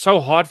community. It's so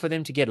hard for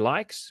them to get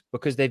likes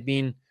because they've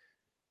been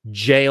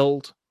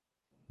jailed,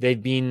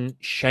 they've been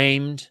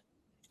shamed,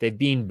 they've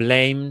been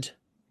blamed.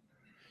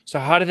 So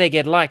how do they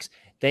get likes?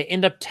 They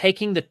end up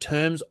taking the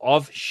terms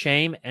of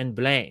shame and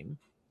blame,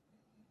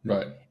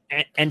 right,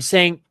 and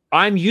saying,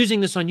 I'm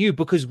using this on you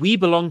because we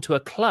belong to a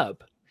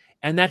club.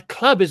 And that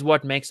club is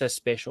what makes us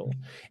special.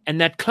 And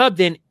that club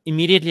then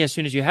immediately, as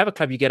soon as you have a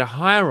club, you get a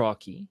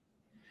hierarchy.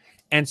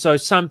 And so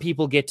some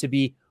people get to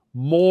be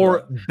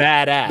more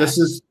badass. This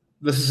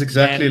is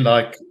exactly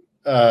like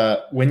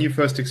when you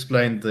first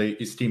explained the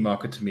esteem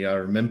market to me, I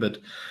remembered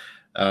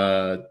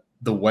the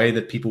way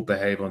that people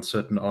behave on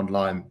certain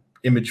online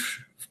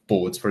image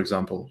boards, for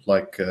example.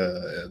 Like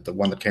the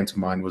one that came to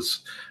mind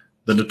was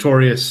the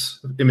notorious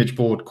image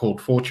board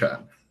called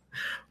 4chan,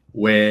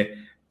 where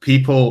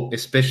people,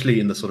 especially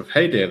in the sort of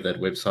heyday of that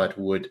website,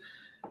 would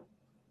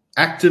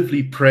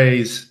actively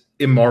praise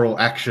immoral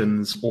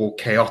actions or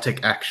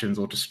chaotic actions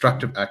or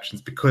destructive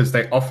actions because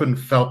they often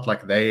felt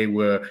like they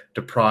were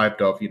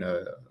deprived of,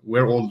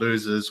 we're all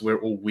losers, we're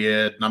all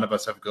weird, none of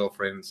us have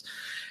girlfriends.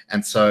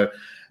 And so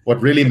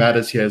what really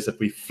matters here is that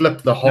we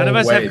flip the whole way. None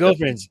of us have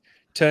girlfriends.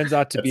 Turns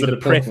out to be the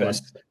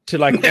preface to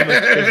like almost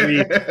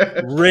every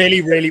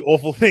really, really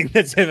awful thing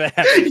that's ever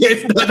happened.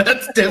 Yes, no,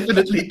 that's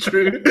definitely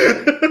true.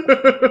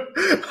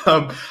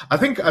 I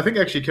think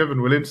actually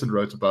Kevin Williamson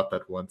wrote about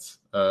that once.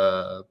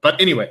 But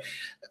anyway,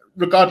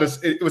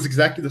 regardless, it was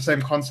exactly the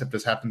same concept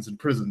as happens in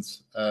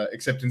prisons,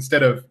 except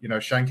instead of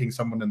shanking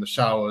someone in the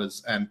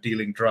showers and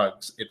dealing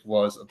drugs, it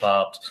was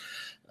about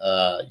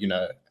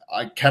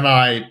can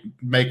I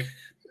make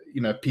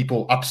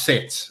people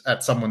upset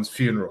at someone's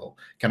funeral?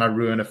 Can I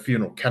ruin a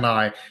funeral? Can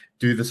I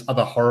do this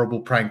other horrible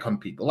prank on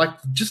people? Like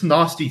just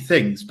nasty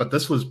things. But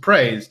this was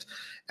praised,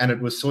 and it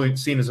was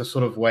seen as a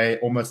sort of way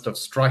almost of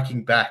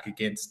striking back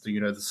against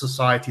the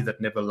society that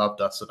never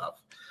loved us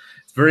enough.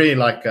 It's very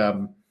like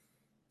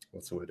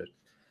what's the word?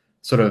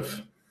 Sort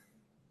of.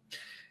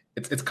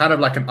 It's kind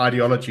of like an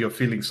ideology of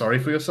feeling sorry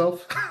for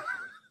yourself.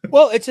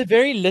 Well, it's a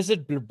very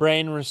lizard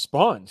brain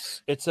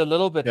response. It's a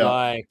little bit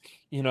like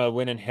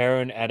when a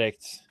heroin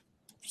addict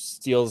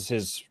steals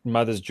his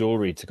mother's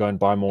jewelry to go and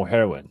buy more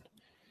heroin.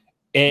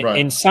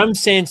 In some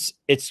sense,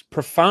 it's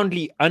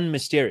profoundly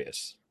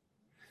unmysterious.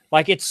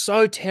 Like it's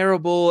so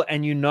terrible,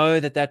 and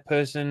that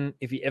person,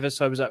 if he ever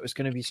sobers up, is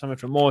going to be so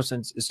much remorse,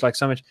 and it's like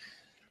so much.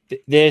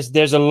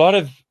 There's a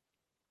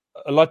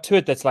lot to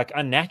it that's like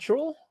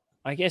unnatural,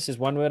 I guess is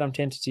one word I'm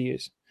tempted to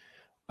use.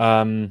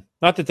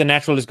 Not that the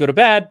natural is good or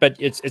bad, but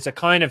it's a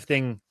kind of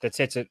thing that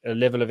sets a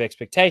level of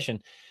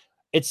expectation.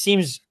 It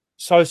seems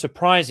so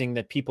surprising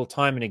that people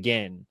time and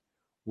again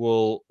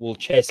will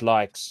chase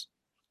likes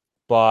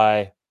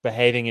by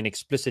behaving in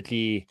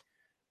explicitly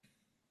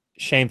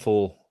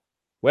shameful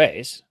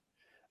ways,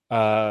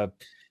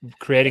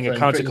 creating a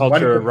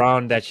counterculture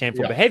around that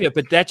shameful behavior.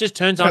 But that just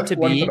turns out to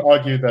be... One could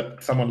argue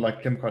that someone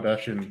like Kim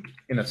Kardashian,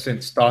 in a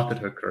sense, started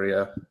her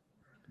career.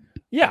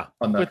 Yeah,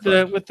 with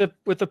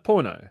the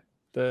porno.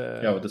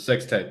 With the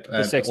sex tape.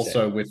 And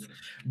also with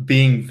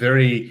being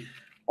very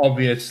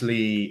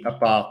obviously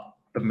about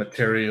the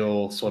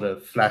material, sort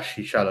of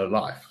flashy, shallow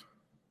life.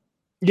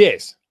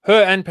 Yes,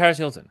 her and Paris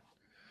Hilton.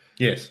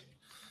 Yes.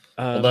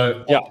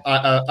 Although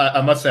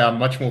I must say I'm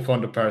much more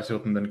fond of Paris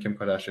Hilton than Kim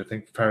Kardashian. I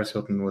think Paris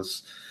Hilton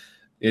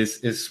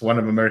is one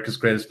of America's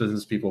greatest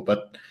business people,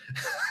 but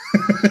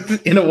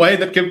in a way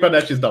that Kim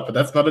Kardashian's not. But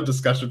that's not a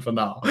discussion for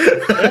now.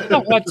 That's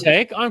a hot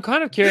take. I'm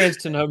kind of curious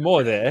to know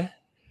more there.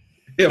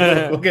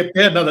 Yeah, we'll get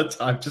there another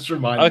time. Just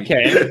remind me.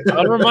 Okay,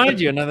 I'll remind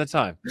you another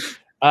time.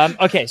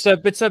 Okay, so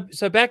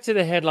back to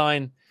the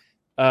headline,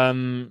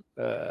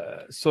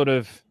 sort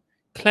of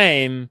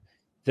claim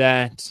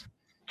that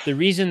the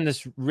reason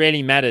this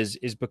really matters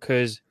is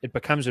because it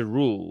becomes a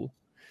rule.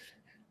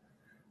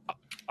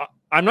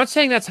 I'm not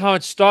saying that's how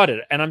it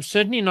started, and I'm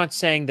certainly not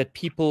saying that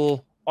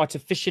people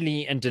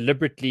artificially and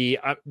deliberately.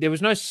 There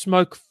was no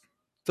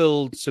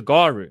smoke-filled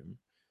cigar room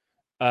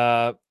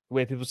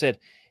where people said,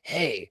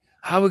 "Hey,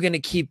 how are we going to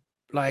keep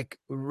like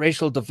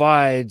racial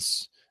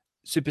divides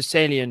super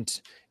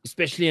salient,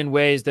 especially in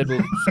ways that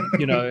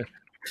will,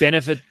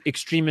 benefit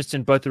extremists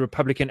in both the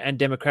Republican and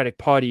Democratic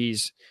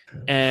parties,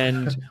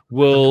 and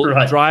will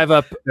drive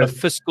up a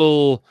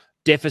fiscal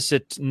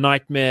deficit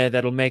nightmare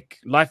that'll make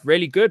life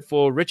really good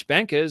for rich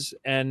bankers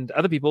and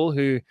other people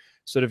who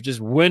sort of just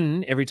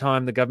win every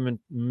time the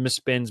government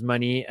misspends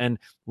money, and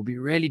will be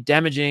really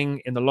damaging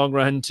in the long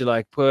run to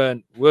like poor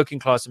and working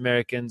class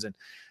Americans,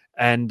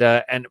 and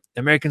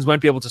Americans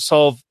won't be able to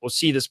solve or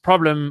see this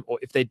problem, or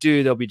if they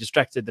do, they'll be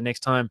distracted the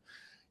next time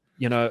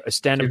a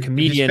stand-up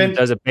comedian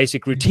does a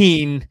basic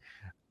routine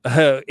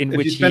in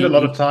which you spend a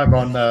lot of time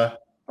on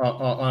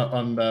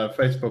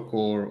Facebook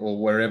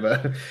or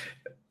wherever,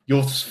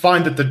 you'll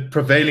find that the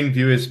prevailing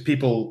view is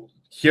people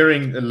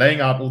laying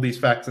out all these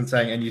facts and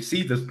saying, and you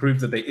see this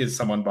proves that there is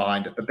someone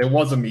behind it, that there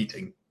was a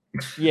meeting.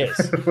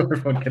 Yes. For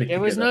everyone getting There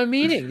was together. no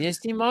meaning. The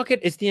esteem market,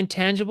 it's the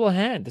intangible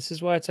hand. This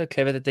is why it's so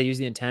clever that they use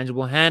the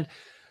intangible hand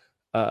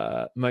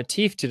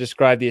motif to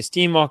describe the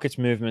esteem market's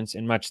movements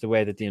in much the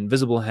way that the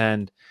invisible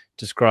hand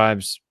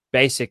describes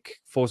basic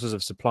forces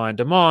of supply and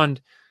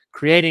demand,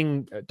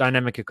 creating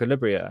dynamic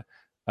equilibria,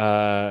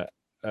 uh,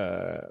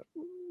 uh,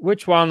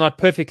 which, while not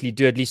perfectly,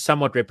 do at least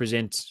somewhat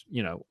represent,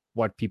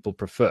 what people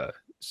prefer.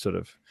 Sort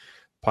of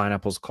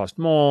pineapples cost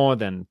more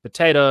than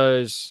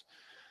potatoes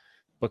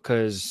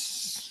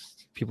because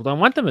people don't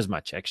want them as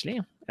much, actually,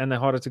 and they're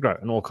harder to grow,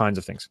 and all kinds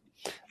of things.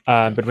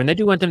 But when they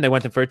do want them, they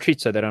want them for a treat,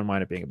 so they don't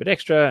mind it being a bit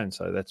extra, and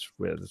so that's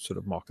where the sort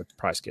of market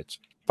price gets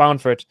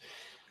found for it.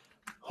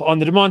 On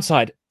the demand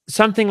side,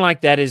 something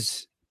like that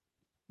is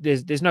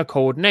there's no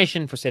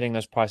coordination for setting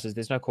those prices.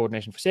 There's no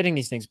coordination for setting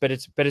these things, but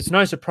it's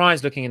no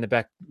surprise looking in the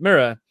back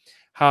mirror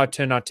how it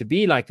turned out to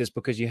be like this,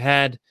 because you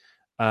had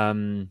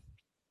a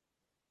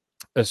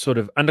sort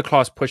of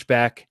underclass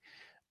pushback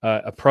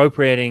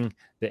appropriating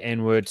the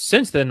N-word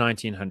since the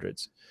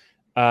 1900s.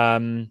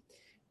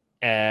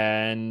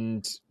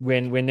 And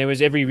when there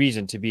was every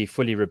reason to be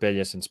fully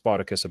rebellious and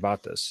Spartacus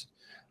about this.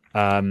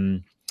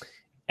 And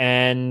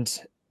then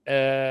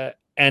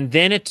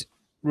it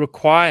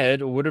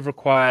required, or would have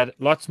required,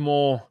 lots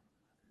more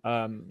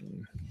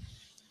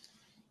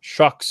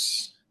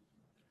shocks.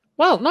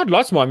 Well, not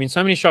lots more. I mean,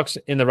 so many shocks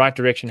in the right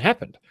direction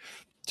happened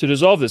to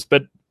dissolve this.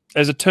 But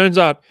as it turns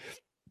out,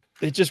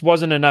 it just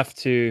wasn't enough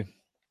to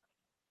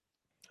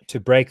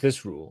break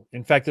this rule.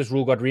 In fact, this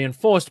rule got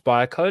reinforced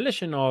by a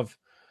coalition of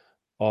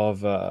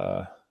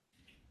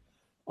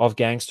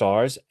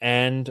gangsters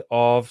and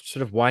of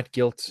sort of white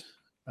guilt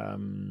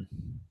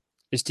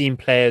esteemed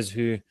players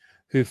who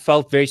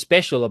felt very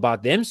special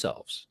about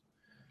themselves,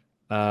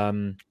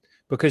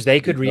 because they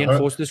could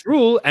reinforce this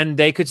rule, and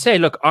they could say,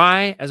 look,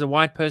 I, as a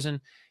white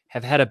person,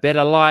 have had a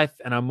better life,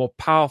 and I'm more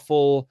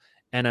powerful,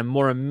 and I'm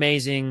more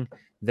amazing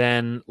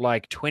than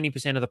like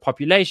 20% of the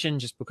population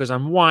just because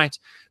I'm white,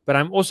 but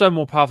I'm also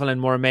more powerful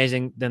and more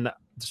amazing than the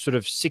sort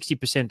of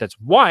 60% that's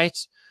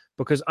white,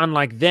 because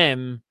unlike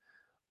them,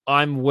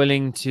 I'm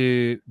willing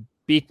to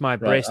beat my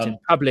breast in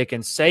public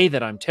and say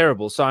that I'm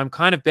terrible. So I'm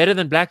kind of better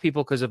than black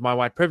people because of my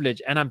white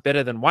privilege, and I'm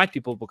better than white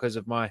people because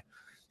of my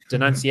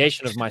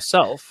denunciation of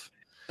myself.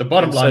 The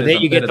bottom line is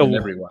I'm better than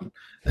everyone.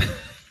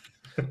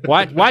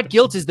 White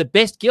guilt is the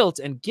best guilt,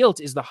 and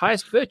guilt is the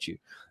highest virtue.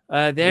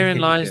 Therein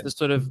lies the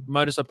sort of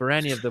modus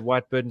operandi of the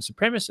white burden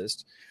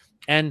supremacist,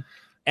 and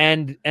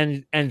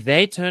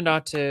they turned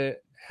out to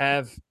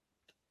have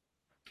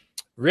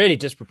really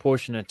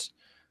disproportionate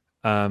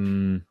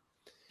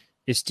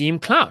esteem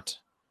clout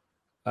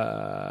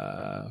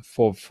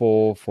for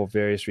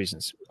various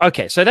reasons.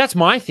 Okay, so that's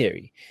my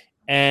theory,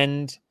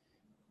 and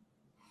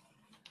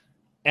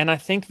I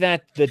think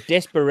that the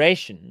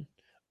desperation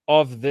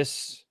of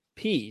this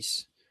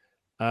piece,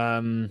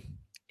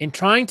 in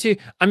trying to,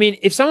 I mean,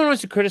 if someone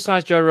wants to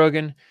criticize Joe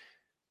Rogan,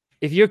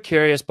 if you're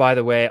curious, by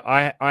the way,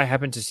 I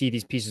happened to see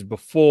these pieces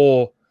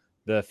before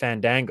the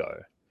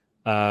Fandango,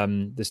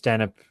 the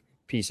stand-up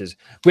pieces,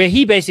 where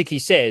he basically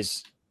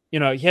says,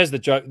 here's the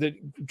joke.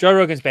 Joe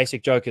Rogan's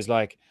basic joke is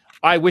like,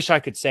 I wish I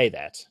could say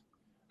that,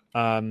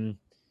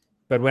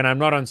 but when I'm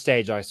not on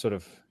stage, I sort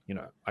of,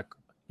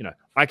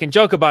 I can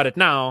joke about it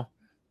now,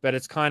 but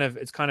it's kind of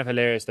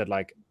hilarious that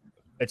like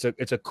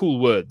it's a cool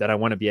word that I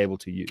want to be able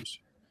to use.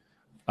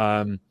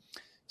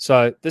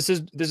 So this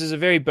is a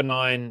very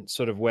benign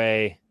sort of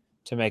way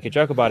to make a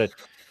joke about it.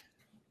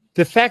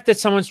 The fact that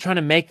someone's trying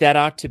to make that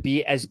out to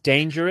be as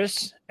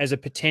dangerous as a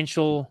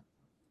potential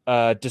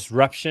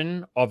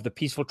disruption of the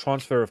peaceful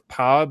transfer of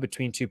power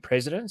between two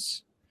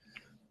presidents,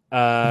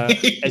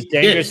 as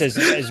dangerous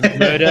as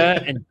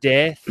murder and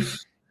death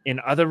in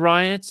other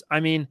riots. I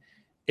mean,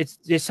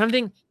 there's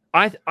something.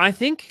 I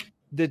think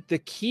that the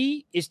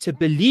key is to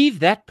believe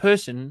that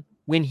person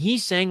when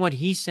he's saying what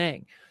he's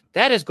saying.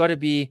 That has got to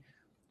be,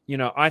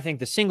 I think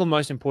the single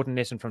most important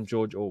lesson from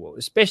George Orwell,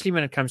 especially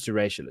when it comes to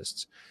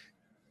racialists.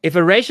 If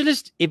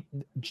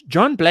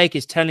John Blake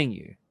is telling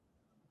you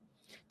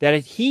that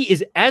he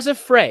is as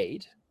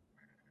afraid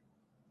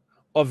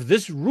of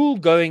this rule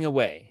going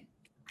away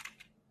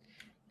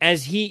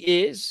as he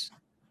is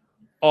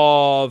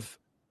of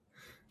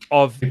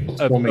a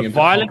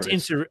violent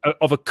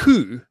of a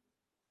coup,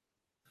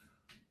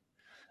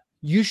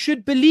 you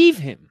should believe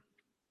him.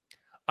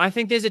 I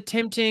think there's a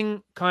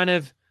tempting kind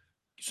of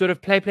sort of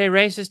play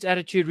racist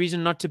attitude,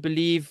 reason not to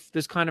believe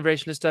this kind of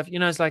racialist stuff.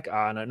 It's like,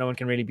 no one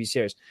can really be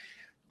serious.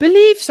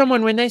 Believe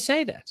someone when they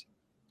say that.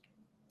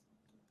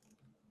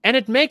 And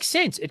it makes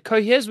sense. It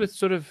coheres with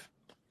sort of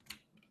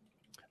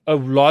a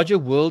larger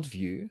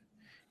worldview.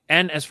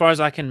 And as far as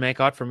I can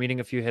make out from reading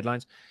a few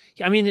headlines,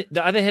 I mean,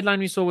 the other headline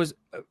we saw was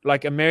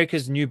like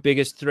America's new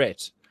biggest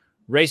threat.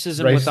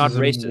 Racism without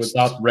racists.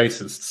 Without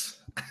racists.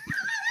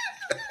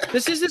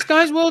 This is this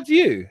guy's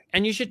worldview,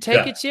 and you should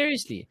take it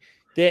seriously.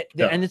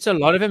 And it's a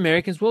lot of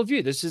Americans'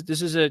 worldview. This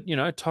is a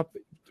top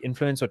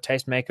influence or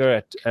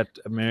tastemaker at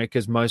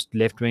America's most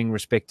left-wing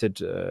respected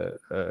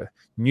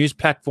news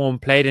platform,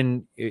 played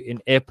in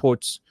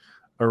airports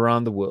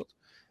around the world.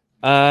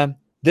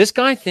 This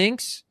guy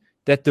thinks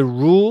that the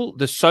rule,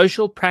 the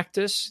social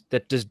practice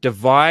that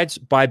divides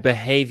by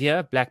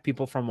behavior black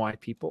people from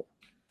white people,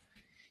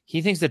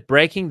 he thinks that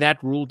breaking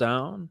that rule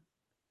down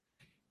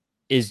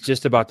is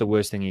just about the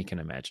worst thing he can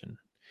imagine.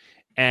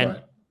 And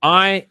Right.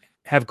 I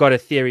have got a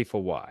theory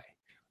for why.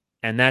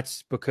 And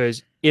that's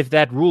because if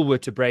that rule were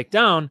to break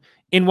down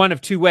in one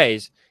of two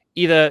ways,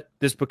 either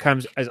this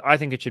becomes, as I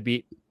think it should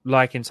be,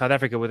 like in South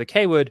Africa with a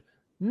K word,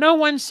 no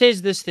one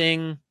says this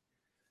thing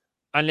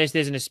unless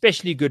there's an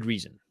especially good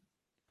reason.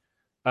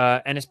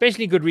 And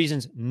especially good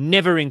reasons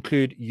never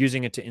include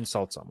using it to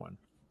insult someone.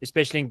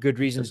 Especially good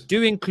reasons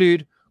do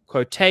include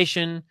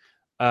quotation,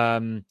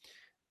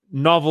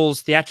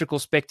 novels, theatrical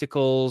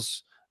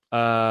spectacles,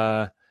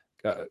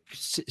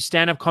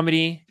 stand-up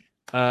comedy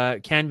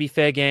can be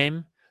fair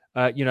game.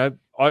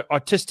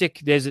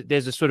 Artistic,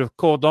 there's a sort of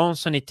cordon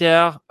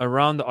sanitaire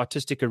around the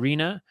artistic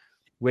arena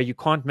where you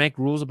can't make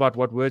rules about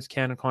what words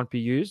can and can't be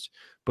used,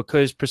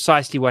 because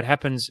precisely what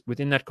happens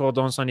within that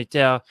cordon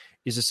sanitaire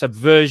is a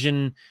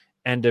subversion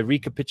and a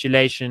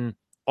recapitulation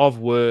of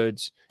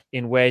words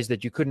in ways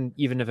that you couldn't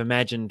even have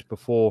imagined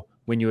before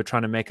when you were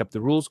trying to make up the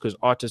rules, because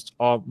artists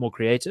are more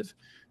creative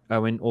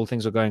when all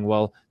things are going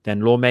well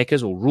than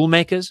lawmakers or rule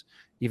makers,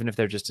 even if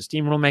they're just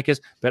esteemed rule makers.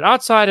 But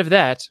outside of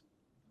that,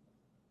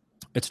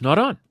 it's not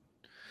on.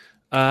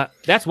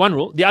 That's one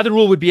rule. The other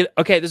rule would be,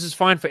 okay, this is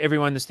fine for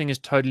everyone. This thing has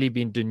totally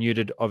been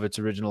denuded of its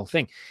original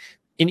thing.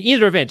 In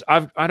either event,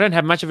 I don't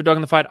have much of a dog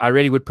in the fight. I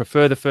really would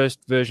prefer the first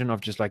version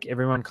of just like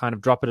everyone kind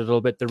of drop it a little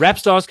bit. The rap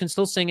stars can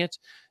still sing it.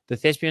 The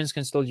thespians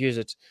can still use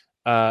it.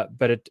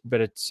 But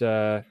it's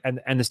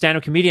and the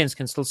stand-up comedians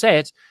can still say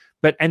it.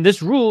 And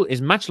this rule is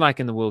much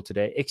like in the world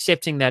today,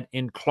 excepting that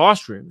in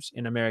classrooms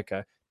in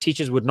America,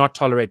 teachers would not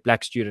tolerate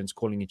black students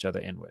calling each other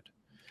N-word.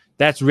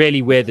 That's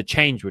really where the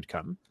change would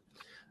come.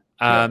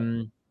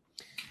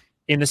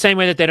 In the same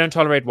way that they don't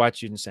tolerate white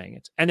students saying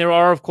it. And there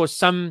are, of course,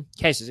 some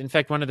cases. In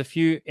fact, one of the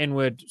few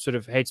N-word sort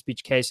of hate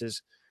speech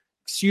cases,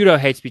 pseudo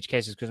hate speech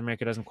cases, because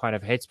America doesn't quite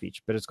have hate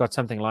speech, but it's got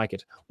something like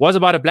it, was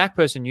about a black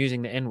person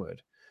using the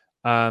N-word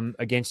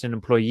against an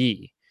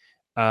employee.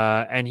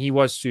 And he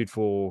was sued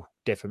for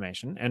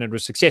defamation, and it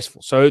was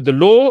successful. So the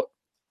law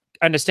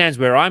understands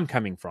where I'm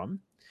coming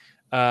from.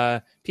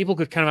 People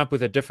could come up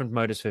with a different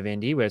modus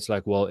vivendi where it's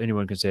like, well,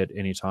 anyone can say it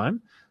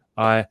anytime.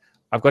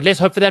 I've got less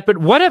hope for that, but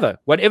whatever,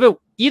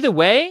 either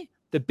way,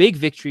 the big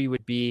victory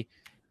would be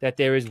that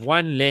there is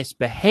one less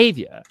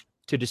behavior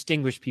to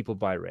distinguish people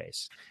by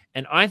race.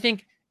 And I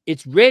think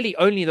it's really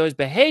only those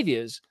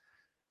behaviors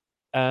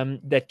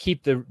that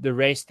keep the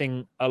race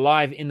thing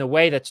alive in the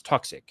way that's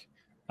toxic.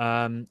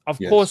 Of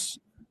course,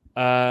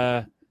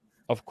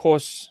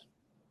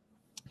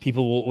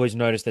 people will always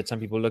notice that some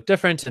people look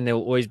different, and there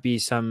will always be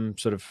some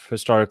sort of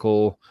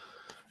historical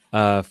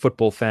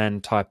football fan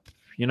type,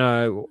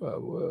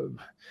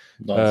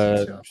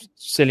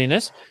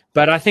 silliness.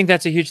 But I think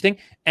that's a huge thing.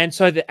 And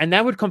so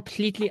that would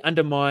completely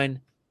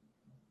undermine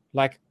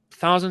like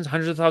thousands,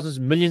 hundreds of thousands,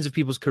 millions of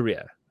people's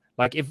career.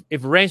 Like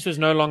if race was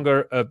no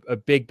longer a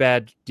big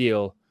bad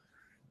deal,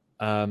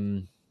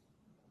 the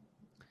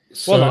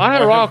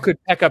IRR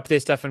could pack up their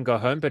stuff and go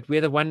home, but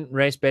we're the one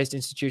race-based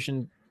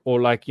institution or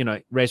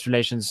race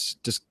relations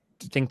just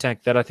think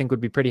tank that I think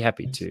would be pretty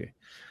happy to.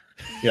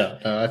 Yeah,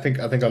 I think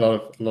a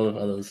lot of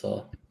others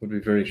would be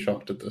very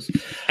shocked at this,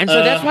 and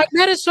so that's why it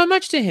matters so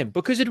much to him,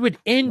 because it would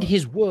end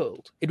his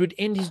world, it would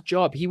end his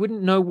job. He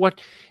wouldn't know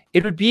what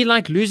it would be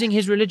like losing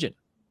his religion.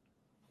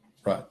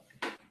 Right.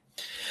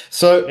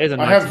 So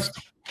I have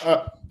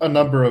a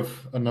number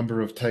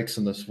of takes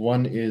on this.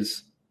 One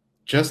is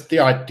just the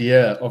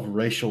idea of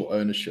racial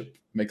ownership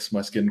makes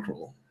my skin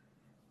crawl.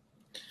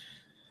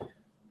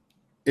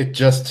 It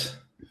just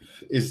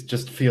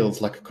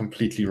feels like a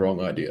completely wrong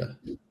idea.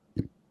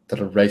 That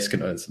a race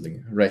can own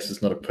something. A race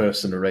is not a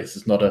person. A race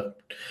is not a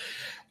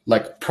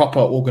proper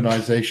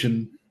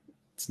organization.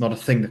 It's not a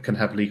thing that can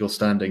have legal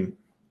standing.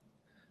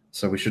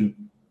 So we shouldn't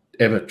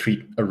ever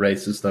treat a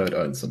race as though it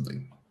owns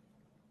something.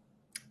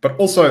 But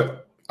also,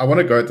 I want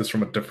to go at this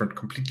from a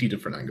completely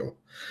different angle,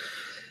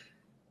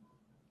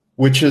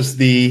 which is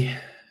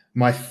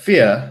my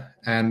fear,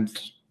 and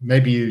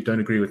maybe you don't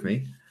agree with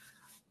me,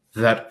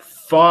 that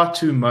far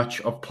too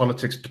much of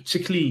politics,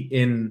 particularly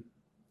in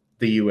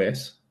the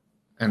US,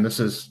 and this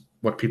is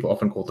what people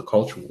often call the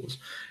culture wars,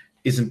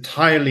 is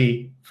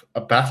entirely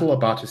a battle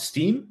about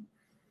esteem,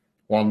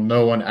 while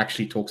no one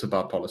actually talks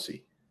about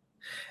policy.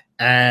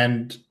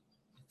 And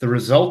the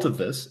result of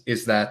this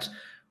is that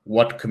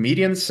what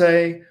comedians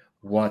say,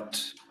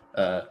 what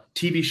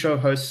TV show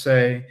hosts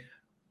say,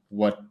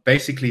 what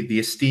basically the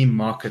esteem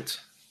market,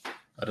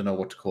 I don't know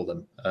what to call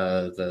them,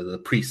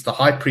 the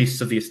high priests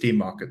of the esteem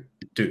market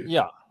do.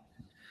 Yeah.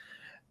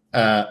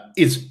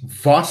 Is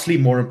vastly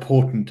more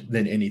important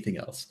than anything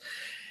else.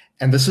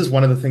 And this is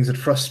one of the things that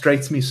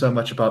frustrates me so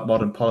much about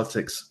modern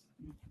politics,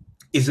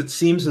 is it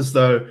seems as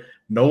though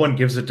no one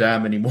gives a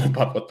damn anymore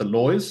about what the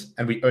law is,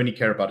 and we only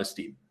care about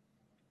esteem.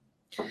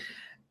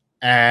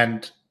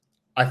 And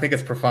I think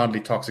it's profoundly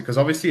toxic, because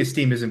obviously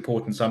esteem is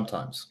important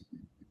sometimes.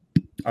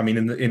 I mean,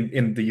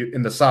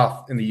 in the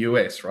South, in the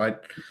US, right?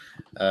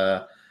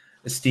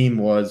 Esteem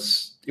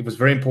was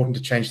very important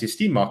to change the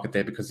esteem market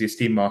there because the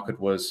esteem market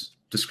was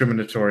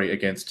discriminatory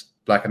against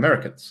Black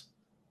Americans.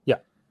 Yeah.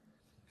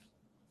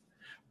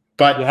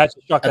 But You had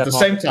to shock at that the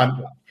market. same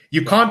time,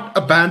 you can't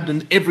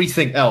abandon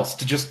everything else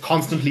to just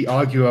constantly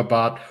argue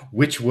about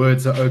which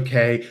words are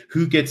okay,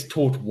 who gets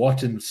taught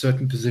what in a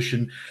certain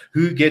position,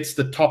 who gets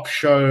the top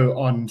show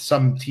on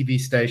some TV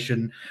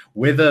station,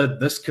 whether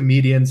this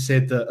comedian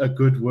said a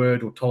good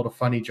word or told a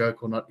funny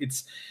joke or not.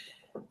 It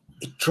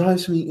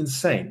drives me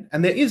insane.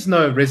 And there is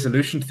no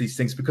resolution to these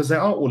things because they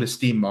are all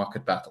esteem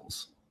market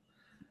battles.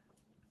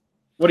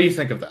 What do you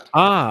think of that?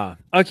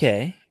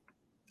 Okay.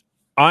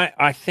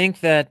 I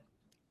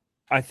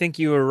think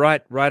you were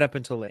right up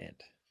until the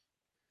end.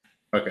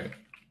 Okay.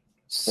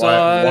 So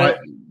why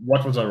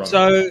what was I wrong?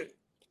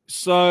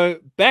 So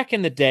back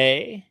in the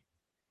day,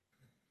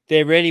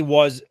 there really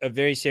was a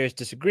very serious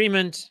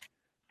disagreement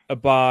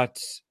about,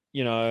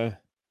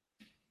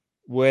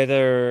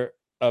 whether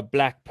a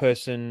Black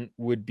person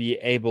would be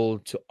able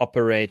to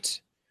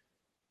operate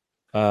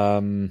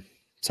something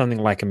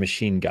like a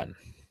machine gun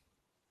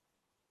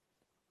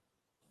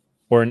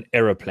or an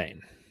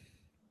aeroplane.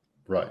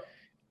 Right.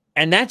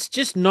 And that's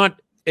just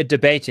not a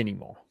debate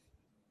anymore.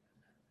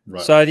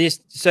 Right. So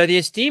the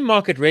esteem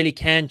market really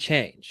can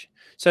change.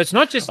 So it's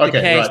not just the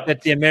case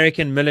that the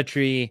American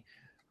military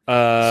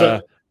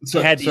had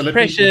these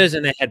pressures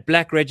and they had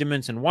Black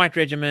regiments and white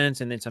regiments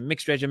and then some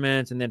mixed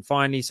regiments and then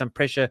finally some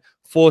pressure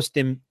forced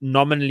them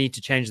nominally to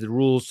change the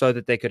rules so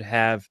that they could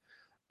have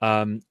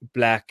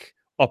Black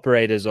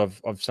operators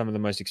of some of the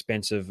most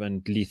expensive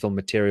and lethal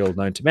material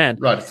known to man.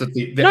 Right. So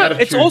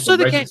it's also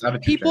the case.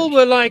 People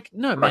were like,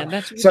 "No, man,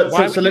 that's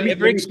why would you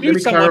ever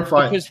exclude someone?"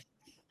 Because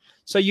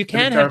so you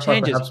can have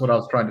changes. That's what I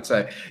was trying to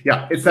say.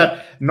 Yeah, it's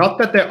that not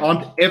that there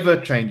aren't ever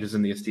changes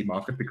in the esteem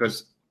market,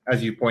 because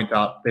as you point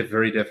out, there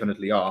very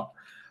definitely are,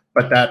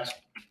 but that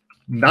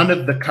none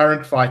of the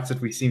current fights that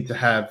we seem to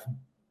have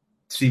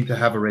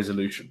a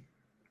resolution,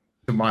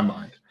 to my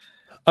mind.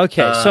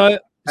 Okay, so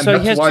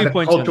here's why 2 the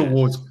points. Culture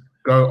wars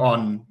go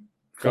on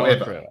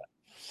forever.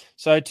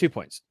 So 2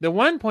 points. The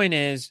one point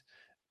is,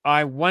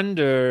 I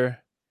wonder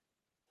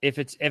if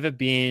it's ever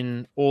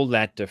been all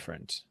that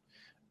different.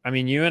 I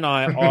mean, you and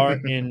I are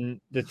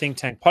in the think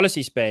tank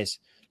policy space.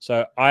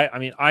 So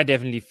I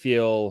definitely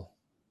feel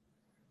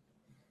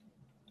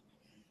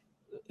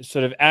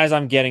sort of as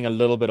I'm getting a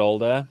little bit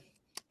older,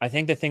 I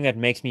think the thing that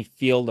makes me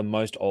feel the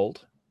most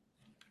old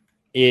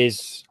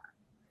is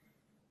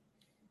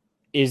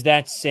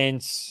that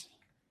sense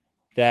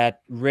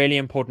that really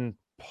important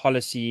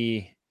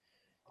policy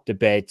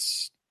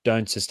debates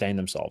don't sustain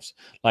themselves.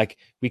 Like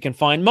we can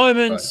find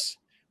moments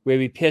where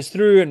we pierce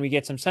through and we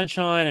get some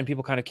sunshine and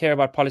people kind of care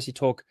about policy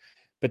talk,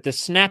 but the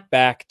snap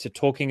back to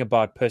talking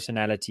about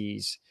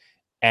personalities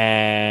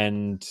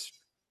and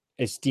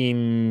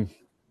esteem,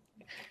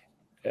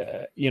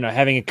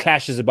 having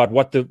clashes about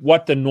what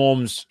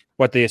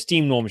the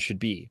esteem norms should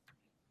be.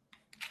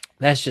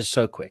 That's just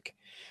so quick,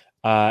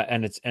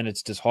 and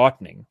it's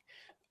disheartening.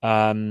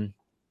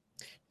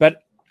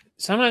 But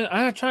sometimes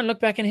I try and look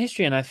back in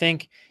history and I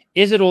think,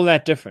 is it all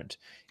that different?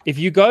 If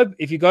you go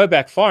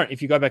back a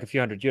few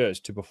hundred years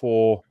to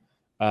before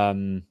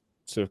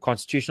sort of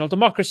constitutional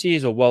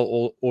democracies or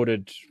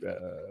well-ordered,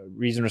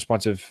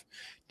 reason-responsive,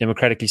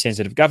 democratically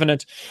sensitive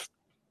governance,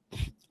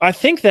 I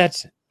think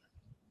that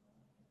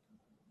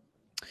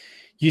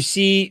you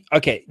see,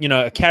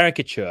 a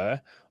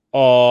caricature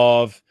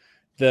of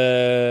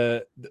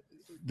the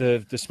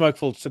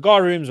smoke-filled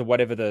cigar rooms or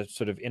whatever the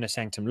sort of inner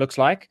sanctum looks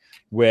like,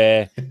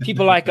 where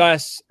people like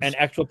us and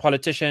actual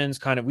politicians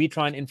we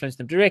try and influence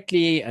them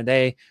directly and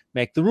they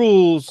make the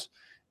rules,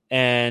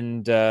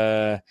 and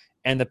the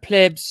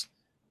plebs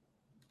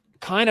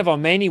kind of are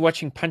mainly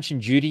watching Punch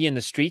and Judy in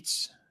the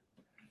streets.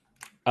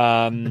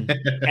 And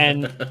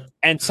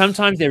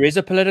sometimes there is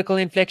a political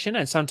inflection,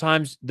 and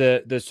sometimes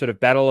the sort of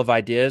battle of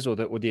ideas or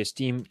the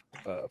esteem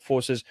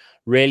forces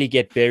really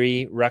get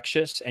very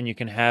ruckus, and you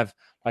can have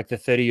like the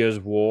 30 Years'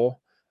 War.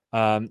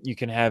 You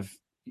can have,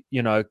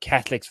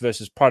 Catholics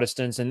versus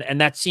Protestants,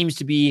 and that seems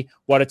to be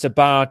what it's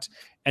about.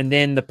 And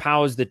then the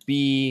powers that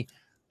be,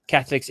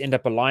 Catholics end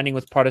up aligning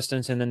with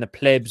Protestants, and then the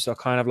plebs are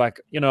kind of like,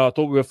 I thought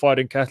we were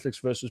fighting Catholics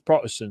versus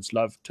Protestants,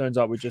 love. Turns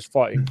out we're just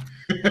fighting,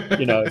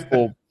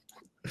 for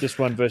this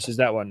one versus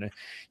that one.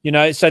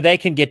 So they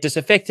can get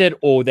disaffected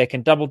or they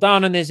can double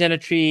down on their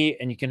zealotry,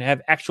 and you can have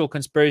actual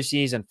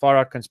conspiracies and far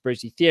out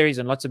conspiracy theories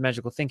and lots of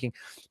magical thinking.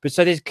 But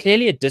so there's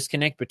clearly a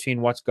disconnect between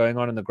what's going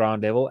on in the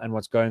ground level and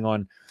what's going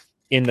on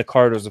in the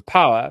corridors of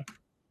power.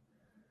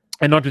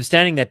 And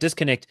notwithstanding that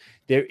disconnect,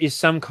 there is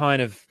some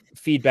kind of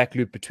feedback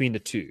loop between the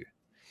two.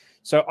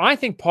 So I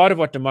think part of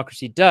what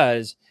democracy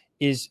does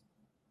is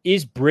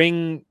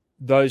bring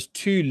those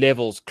two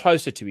levels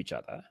closer to each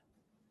other,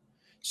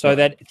 so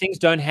that things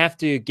don't have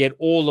to get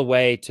all the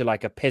way to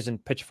like a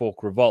peasant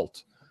pitchfork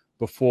revolt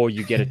before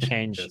you get a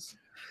change yes.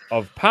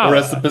 of power. Or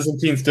as the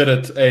Byzantines did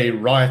it, a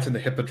riot in the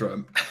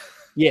Hippodrome.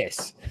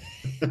 Yes.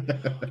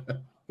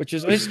 which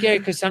was always scary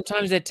because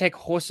sometimes they'd take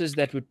horses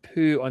that would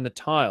poo on the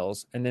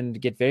tiles and then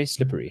get very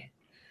slippery.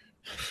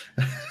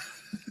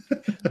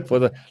 For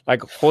the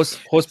like horse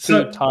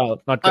poo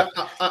tile, not good.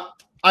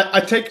 I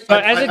take. So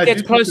as it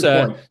gets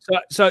closer,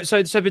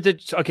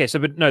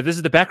 but no, this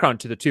is the background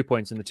to the 2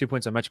 points, and the 2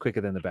 points are much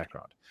quicker than the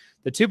background.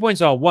 The 2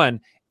 points are: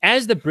 one,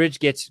 as the bridge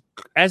gets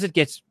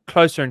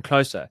closer and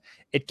closer,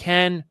 it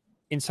can,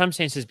 in some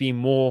senses, be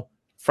more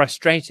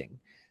frustrating.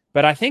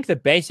 But I think the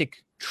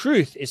basic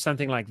truth is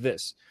something like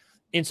this: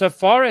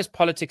 insofar as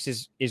politics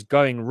is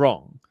going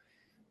wrong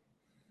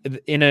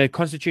in a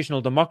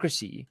constitutional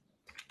democracy,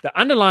 the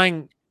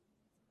underlying,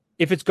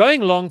 if it's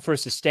going long for a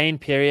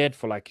sustained period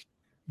for like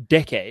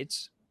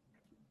decades,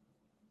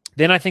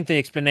 then I think the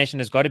explanation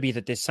has got to be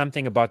that there's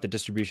something about the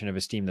distribution of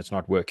esteem that's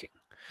not working.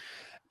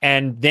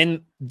 And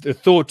then the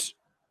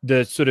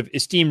sort of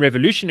esteem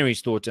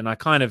revolutionaries thought, and I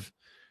kind of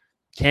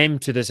came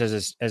to this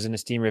as an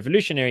esteem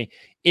revolutionary,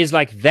 is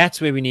like, that's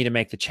where we need to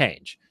make the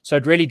change. So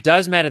it really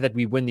does matter that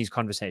we win these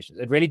conversations.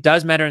 It really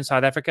does matter in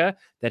South Africa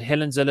that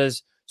Helen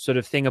Zille's sort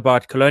of thing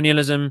about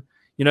colonialism,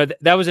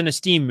 that was an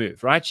esteem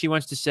move, right? She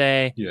wants to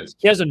say, yes,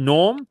 here's a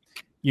norm.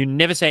 You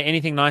never say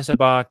anything nice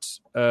about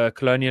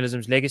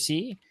colonialism's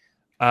legacy.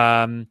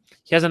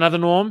 Here's another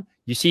norm.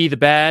 You see the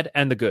bad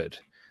and the good.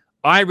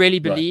 I really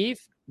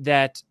believe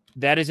that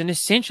is an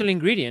essential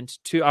ingredient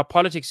to our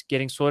politics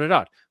getting sorted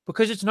out,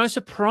 because it's no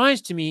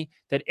surprise to me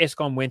that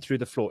Eskom went through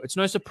the floor. It's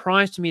no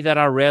surprise to me that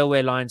our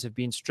railway lines have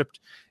been stripped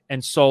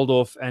and sold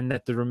off and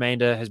that the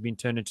remainder has been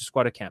turned into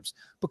squatter camps,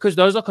 because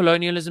those are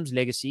colonialism's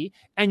legacy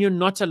and you're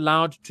not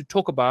allowed to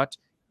talk about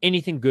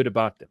anything good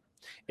about them.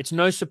 It's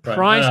no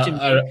surprise to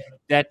me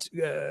that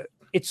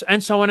it's,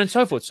 and so on and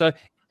so forth. So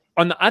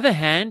on the other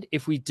hand,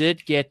 if we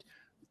did get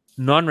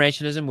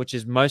non-racialism, which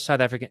is most South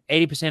African,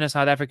 80% of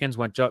South Africans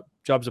want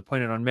jobs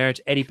appointed on merit,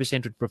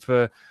 80% would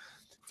prefer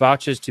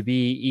vouchers to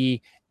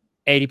BEE,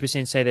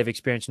 80% say they've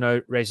experienced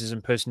no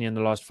racism personally in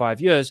the last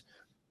 5 years.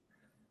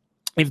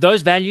 If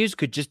those values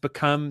could just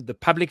become the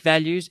public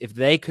values, if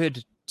they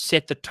could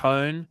set the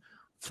tone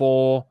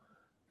for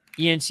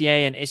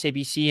ENCA and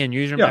SABC and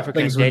Newsroom Africa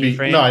and Daily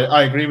Friend. No,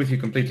 I agree with you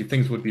completely.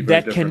 Things would be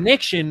very different. That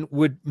connection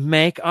would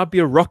make our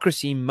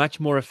bureaucracy much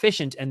more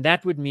efficient, and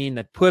that would mean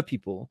that poor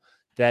people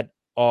that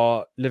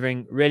are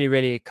living really,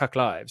 really cuck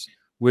lives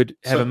would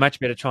have a much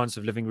better chance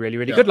of living really,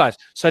 really good lives.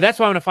 So that's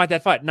why I want to fight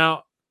that fight.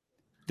 Now,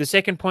 the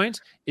second point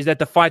is that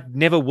the fight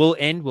never will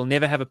end. We'll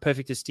never have a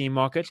perfect esteem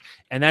market.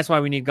 And that's why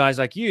we need guys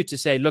like you to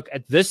say, look,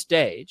 at this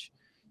stage,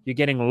 you're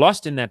getting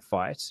lost in that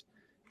fight.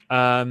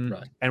 And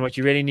what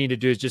you really need to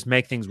do is just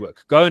make things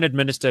work. Go and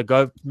administer,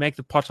 go make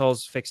the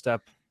potholes fixed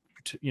up,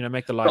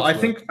 make the lights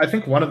work. I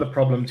think one of the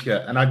problems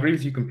here, and I agree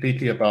with you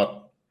completely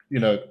about,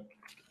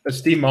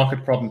 esteem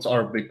market problems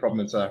are a big problem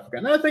in South Africa.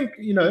 And I think,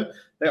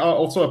 they are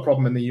also a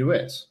problem in the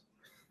US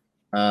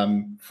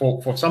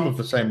for some of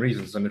the same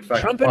reasons. And in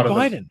fact, Trump and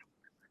Biden.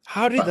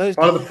 How did those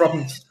part of the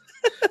problems?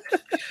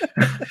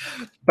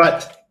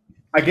 But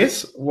I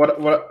guess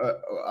what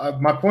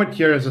my point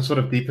here is a sort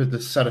of deeper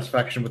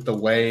dissatisfaction with the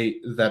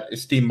way that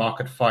esteem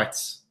market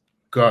fights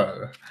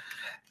go.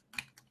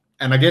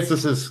 And I guess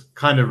this is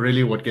kind of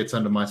really what gets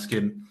under my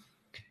skin.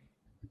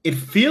 It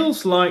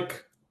feels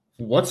like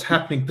what's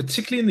happening,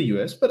 particularly in the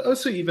US, but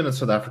also even in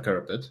South Africa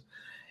a bit,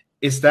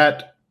 is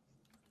that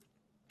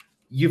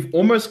you've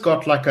almost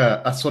got like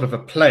a sort of a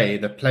play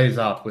that plays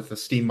out with the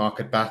esteem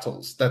market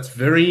battles. That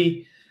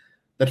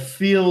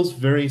feels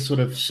very sort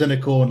of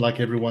cynical and like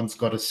everyone's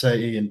got to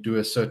say and do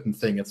a certain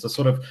thing. It's a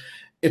sort of,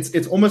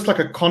 it's almost like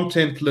a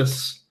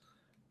contentless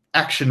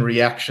action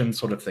reaction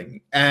sort of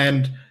thing.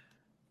 And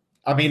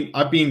I mean,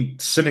 I've been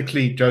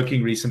cynically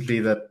joking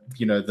recently that,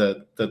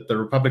 the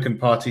Republican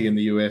Party in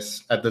the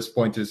US at this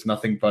point is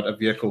nothing but a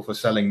vehicle for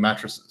selling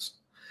mattresses.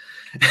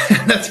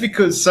 That's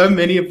because so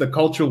many of the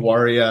culture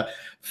warrior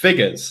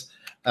figures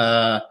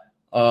are,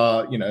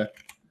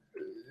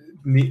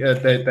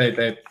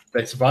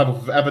 they survive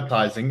off of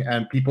advertising,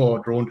 and people are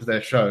drawn to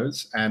their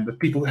shows, and the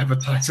people who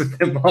advertise with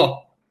them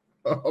are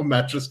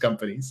mattress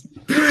companies.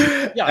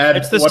 Yeah, and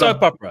it's the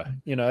soap opera.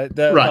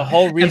 The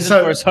whole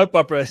reason for a soap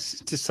opera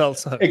is to sell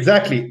soap.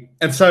 Exactly,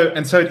 and so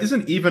it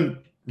isn't even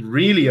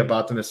really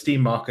about an esteem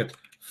market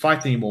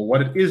fight anymore.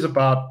 What it is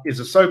about is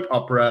a soap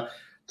opera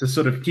to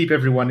sort of keep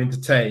everyone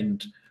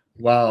entertained,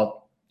 while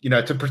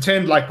to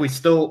pretend like we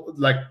still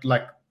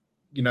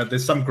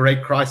there's some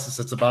great crisis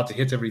that's about to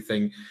hit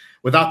everything,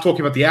 without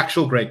talking about the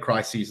actual great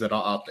crises that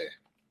are out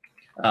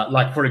there.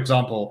 Like, for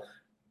example,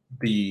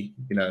 the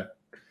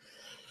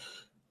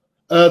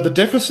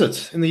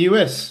deficit in the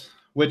US,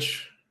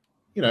 which,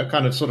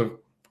 kind of sort of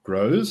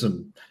grows,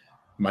 and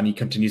money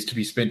continues to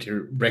be spent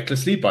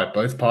recklessly by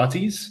both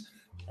parties.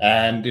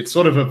 And it's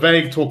sort of a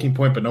vague talking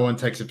point, but no one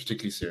takes it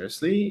particularly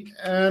seriously.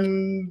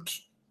 And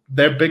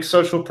their big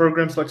social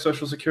programs like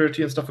Social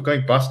Security and stuff are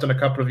going bust in a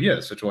couple of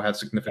years, which will have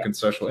significant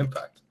social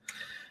impact.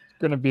 It's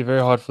going to be very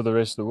hard for the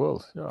rest of the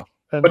world. Yeah.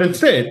 But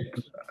instead,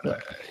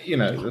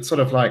 it's sort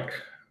of like,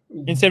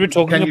 instead we're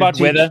talking about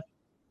whether.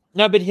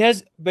 No, but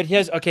here's the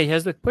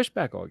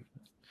pushback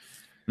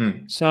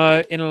argument.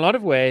 So in a lot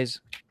of ways,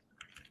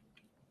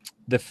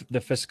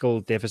 the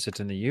fiscal deficit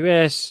in the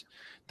US,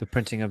 the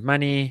printing of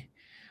money.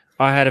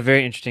 I had a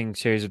very interesting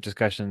series of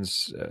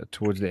discussions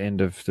towards the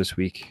end of this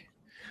week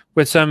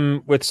with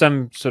some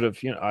sort of,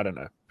 I don't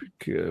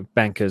know,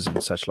 bankers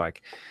and such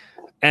like,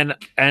 and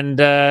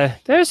they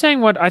were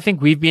saying what I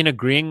think we've been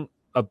agreeing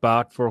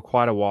about for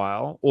quite a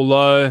while.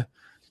 Although,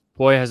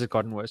 boy, has it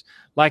gotten worse.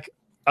 Like,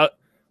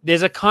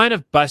 there's a kind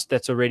of bust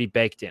that's already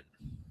baked in.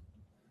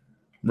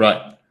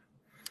 Right.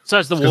 So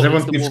it's the because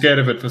everyone's been scared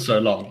of it for so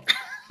long.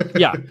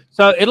 Yeah.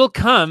 So it'll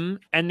come,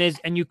 and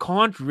you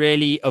can't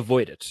really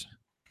avoid it.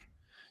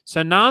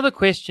 So now the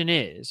question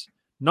is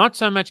not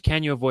so much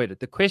can you avoid it.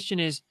 The question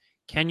is,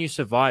 can you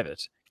survive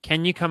it?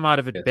 Can you come out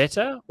of it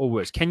better or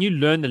worse? Can you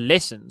learn the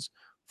lessons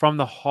from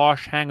the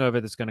harsh hangover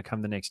that's going to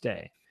come the next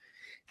day,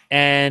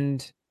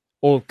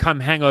 or come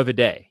hangover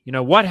day?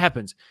 What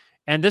happens?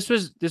 And this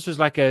was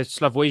like a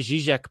Slavoj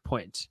Žižek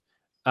point.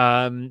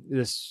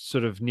 This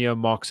sort of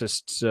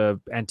neo-Marxist,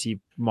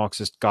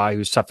 anti-Marxist guy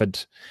who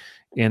suffered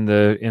in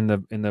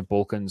the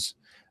Balkans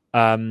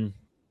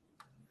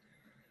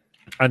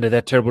under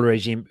that terrible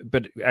regime,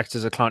 but acts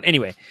as a clown.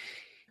 Anyway,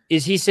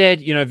 he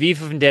said, V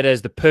for Vendetta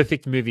is the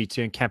perfect movie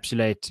to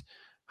encapsulate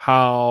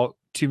how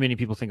too many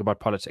people think about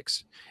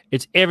politics.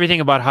 It's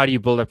everything about how do you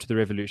build up to the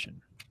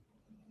revolution.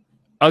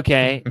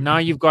 Okay, now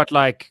you've got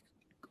like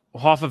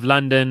half of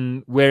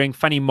London wearing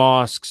funny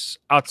masks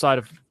outside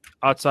of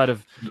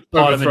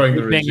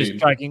Parliament,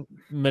 striking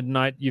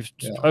midnight. You've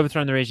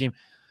overthrown the regime.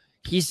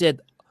 He said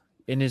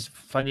in his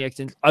funny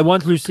accent, "I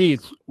want to see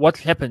what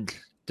happened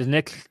the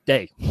next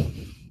day."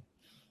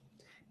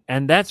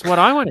 And that's what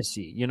I want to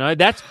see.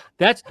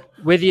 That's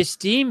where the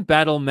esteem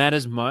battle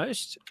matters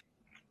most,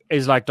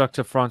 is like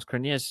Dr. Franz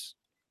Kranier's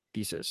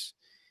thesis,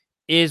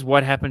 is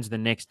what happens the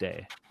next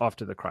day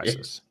after the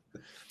crisis.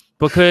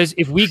 Because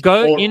if we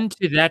go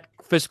into that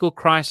fiscal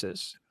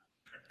crisis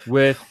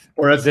with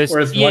this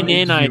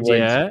CNN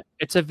idea,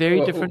 it's a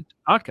very different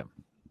outcome.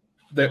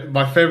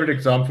 My favorite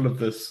example of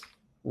this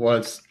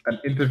was an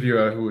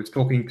interviewer who was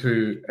talking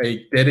to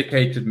a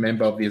dedicated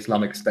member of the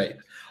Islamic State,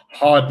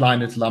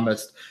 hardline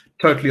Islamist,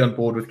 totally on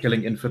board with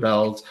killing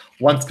infidels,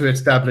 wants to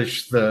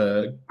establish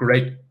the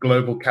great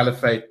global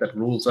caliphate that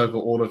rules over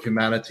all of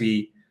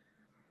humanity.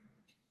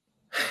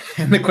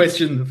 And the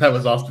question that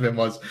was asked of him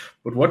was,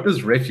 but what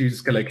does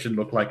refuse collection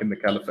look like in the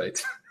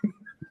caliphate?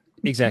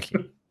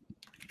 Exactly.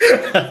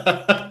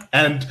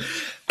 And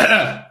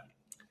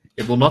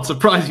it will not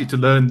surprise you to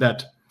learn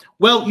that,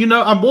 well,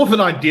 I'm more of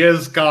an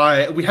ideas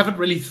guy. We haven't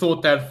really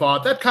thought that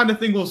far. That kind of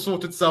thing will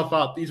sort itself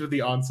out. These were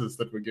the answers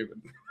that were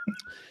given.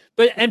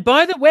 And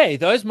by the way,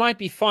 those might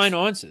be fine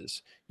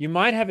answers. You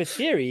might have a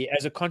theory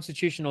as a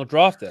constitutional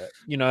drafter.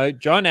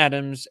 John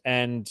Adams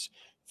and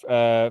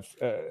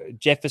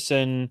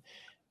Jefferson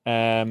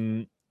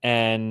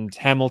and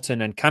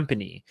Hamilton and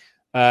company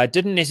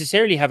didn't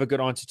necessarily have a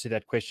good answer to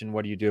that question.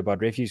 What do you do about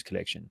refuse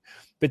collection?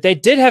 But they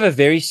did have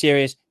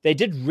they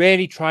did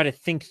really try to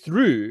think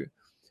through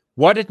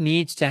what it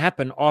needs to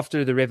happen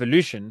after the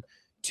revolution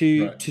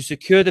to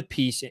secure the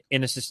peace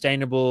in a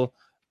sustainable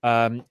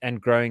and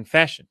growing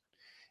fashion.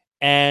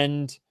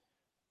 And,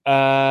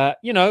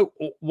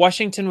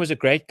 Washington was a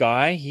great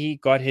guy. He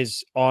got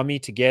his army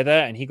together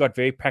and he got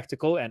very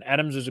practical. And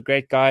Adams was a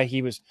great guy.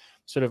 He was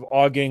sort of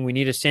arguing we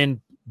need to send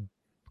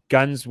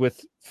guns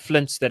with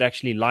flints that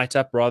actually light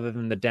up rather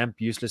than the damp,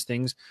 useless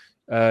things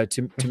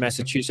to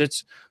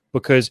Massachusetts.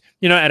 Because,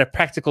 at a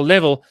practical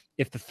level,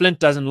 if the flint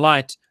doesn't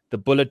light, the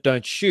bullet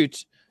don't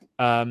shoot.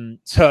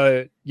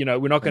 So,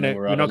 we're not going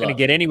to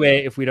get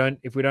anywhere if we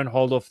don't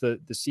hold off the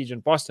siege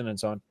in Boston and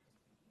so on.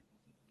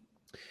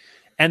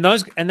 And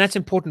that's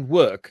important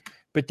work,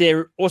 but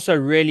there also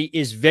really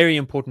is very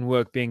important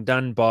work being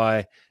done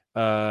by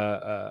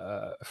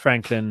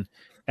Franklin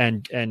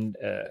and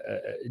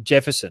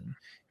Jefferson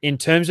in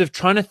terms of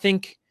trying to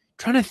think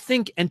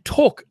and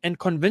talk and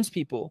convince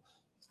people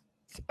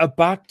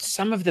about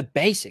some of the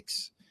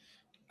basics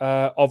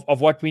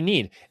of what we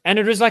need. And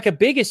it was like a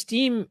big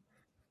esteem,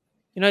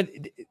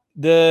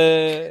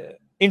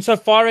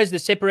 insofar as the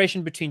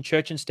separation between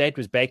church and state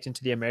was baked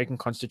into the American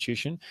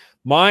Constitution.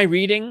 My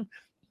reading,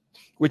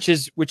 which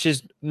is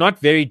not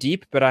very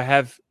deep, but I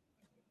have,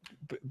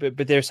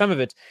 but there's some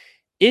of it,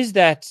 is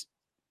that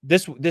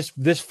this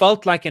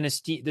felt like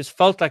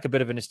a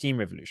bit of an esteem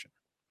revolution,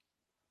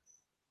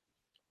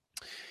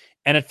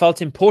 and it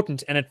felt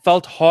important, and it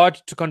felt hard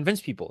to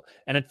convince people,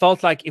 and it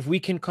felt like if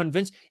we can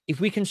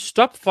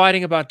stop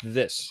fighting about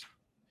this,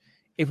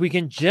 if we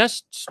can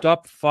just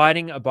stop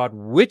fighting about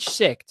which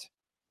sect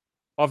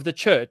of the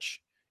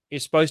church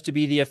is supposed to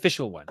be the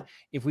official one,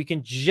 if we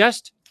can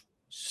just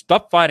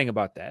stop fighting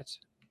about that,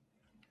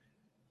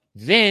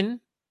 then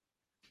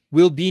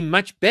we'll be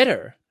much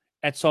better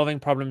at solving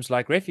problems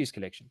like refuse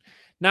collection.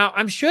 Now,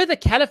 I'm sure the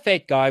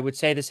caliphate guy would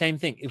say the same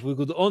thing. If we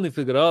could only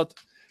figure out,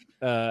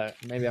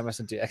 maybe I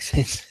mustn't do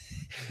accents.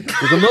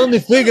 We can only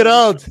figure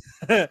out.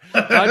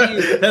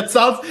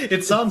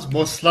 It sounds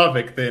more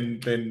Slavic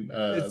than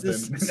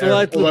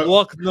slightly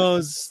block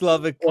nose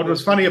Slavic. What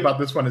was funny about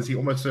this one is he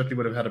almost certainly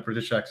would have had a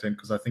British accent,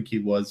 because I think he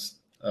was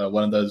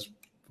one of those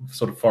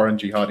sort of foreign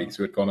jihadis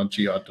who had gone on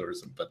jihad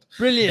tourism. But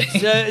brilliant.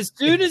 So as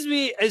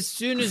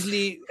soon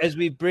as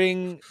we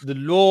bring the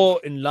law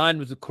in line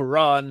with the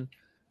Quran,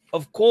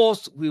 of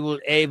course we will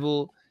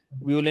enable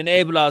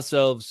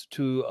ourselves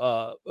to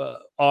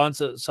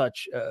answer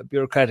such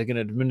bureaucratic and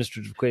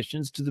administrative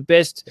questions to the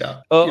best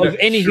of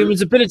any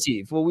human's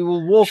ability. For we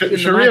will walk in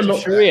the light of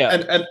Sharia.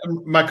 And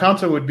my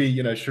counter would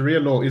be, Sharia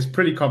law is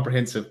pretty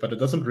comprehensive, but it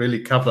doesn't really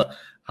cover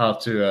how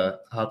to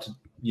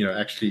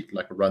actually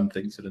like run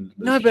things.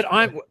 No, but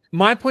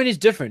my point is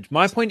different.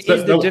 My point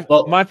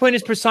my point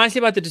is precisely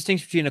about the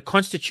distinction between a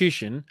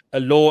constitution, a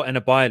law, and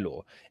a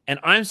bylaw. And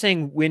I'm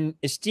saying when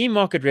esteem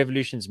market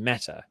revolutions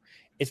matter,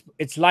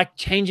 it's like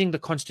changing the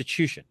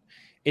constitution.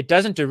 It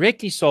doesn't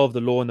directly solve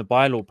the law and the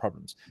bylaw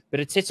problems, but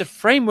it sets a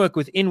framework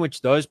within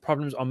which those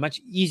problems are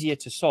much easier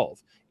to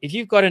solve. If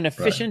you've got an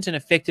efficient and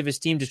effective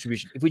esteem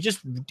distribution, if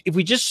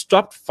we just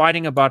stopped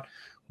fighting about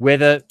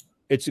whether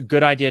it's a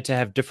good idea to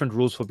have different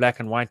rules for black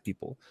and white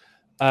people,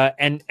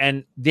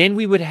 and then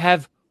we would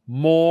have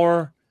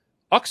more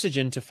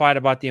oxygen to fight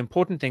about the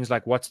important things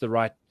like what's the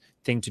right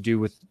thing to do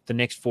with the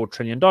next $4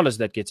 trillion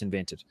that gets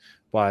invented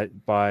by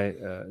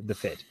the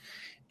Fed.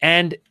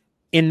 And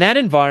in that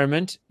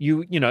environment,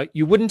 you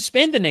wouldn't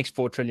spend the next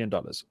 $4 trillion.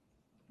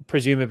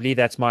 Presumably,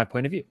 that's my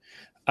point of view.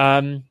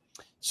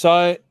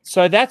 So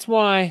that's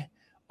why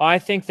I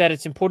think that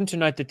it's important to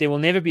note that there will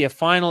never be a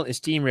final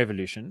esteem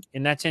revolution.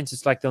 In that sense,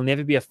 it's like there'll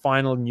never be a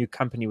final new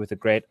company with a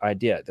great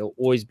idea. There'll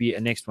always be a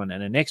next one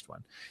and a next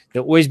one.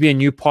 There'll always be a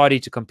new party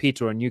to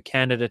compete or a new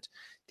candidate.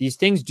 These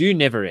things do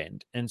never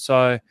end. And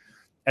so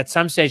at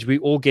some stage, we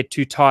all get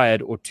too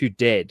tired or too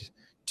dead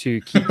to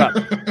keep up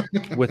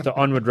with the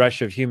onward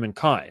rush of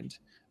humankind.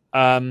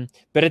 But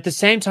at the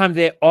same time,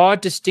 there are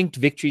distinct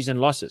victories and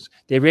losses.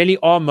 There really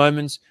are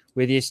moments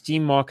where the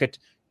esteem market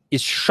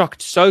is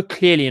shocked so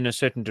clearly in a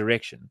certain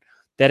direction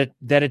that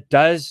it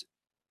does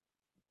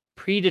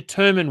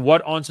predetermine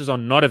what answers are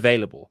not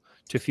available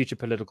to future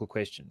political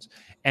questions.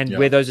 And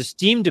where those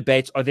esteem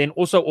debates are then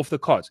also off the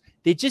cards.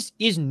 There just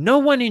is no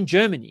one in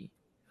Germany.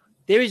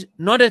 There's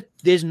not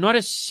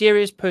a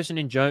serious person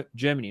in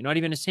Germany, not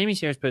even a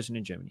semi-serious person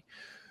in Germany,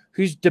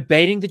 who's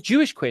debating the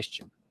Jewish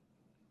question.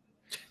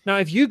 Now,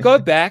 if you go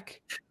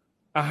back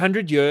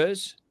 100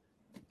 years,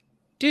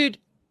 dude,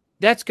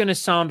 that's going to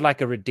sound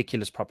like a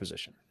ridiculous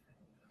proposition.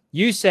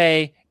 You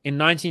say in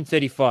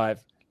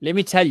 1935, let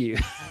me tell you,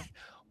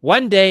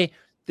 one day,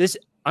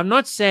 I'm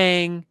not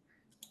saying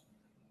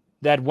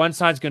that one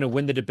side's going to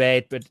win the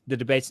debate, but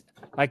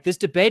this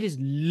debate is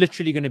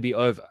literally going to be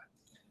over.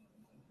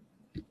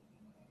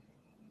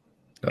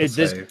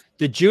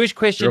 The Jewish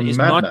question is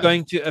not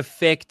going to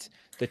affect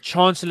the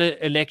chancellor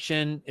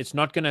election. It's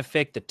not going to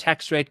affect the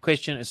tax rate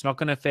question. It's not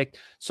going to affect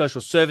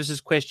social services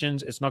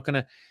questions. It's not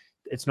going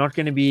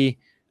to be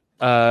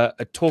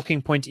a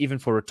talking point even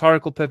for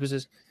rhetorical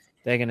purposes.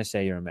 They're going to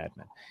say you're a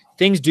madman.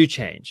 Things do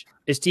change.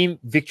 Esteem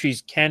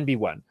victories can be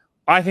won.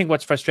 I think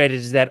what's frustrated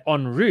is that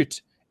en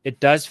route, it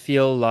does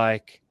feel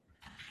like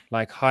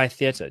high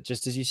theater,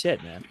 just as you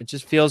said, man. It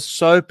just feels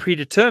so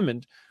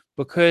predetermined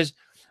because,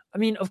 I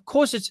mean, of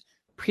course it's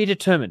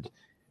predetermined.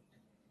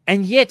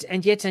 And yet,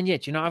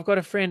 I've got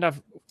a friend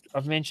I've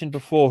mentioned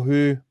before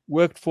who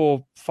worked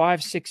for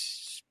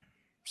 6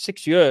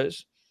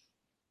 years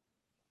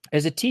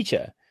as a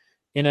teacher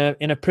in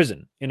a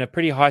prison, in a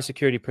pretty high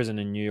security prison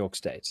in New York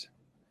State.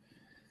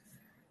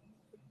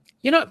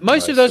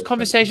 Most of those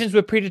conversations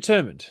were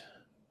predetermined.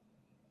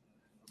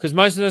 Because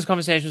most of those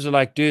conversations are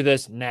like, do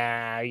this.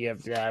 Nah, you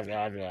blah,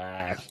 blah,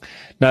 blah.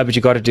 No, but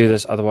you got to do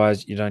this.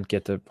 Otherwise, you don't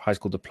get the high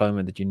school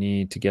diploma that you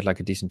need to get like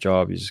a decent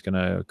job. You're just going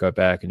to go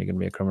back and you're going to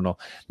be a criminal.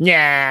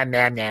 Nah.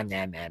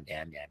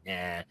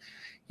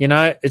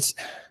 It's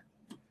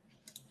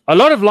a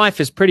lot of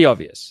life is pretty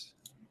obvious.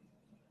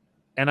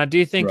 And I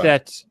do think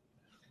that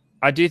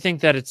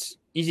it's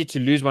easy to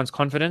lose one's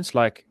confidence,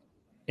 like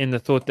in the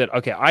thought that,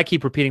 okay, I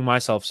keep repeating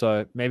myself,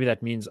 so maybe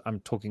that means I'm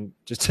talking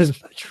just as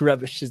much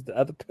rubbish as the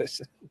other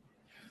person.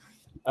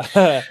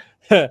 But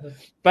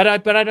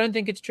I don't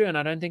think it's true, and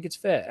I don't think it's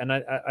fair. And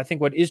I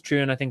think what is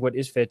true, and I think what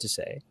is fair to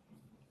say,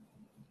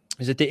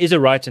 is that there is a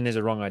right and there's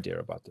a wrong idea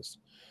about this.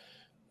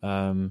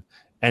 And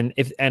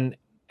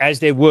as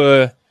there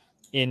were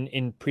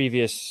in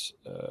previous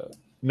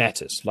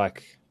matters,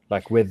 like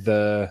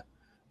whether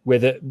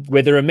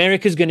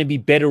America's going to be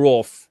better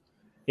off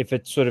if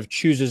it sort of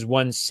chooses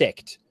one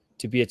sect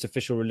to be its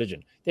official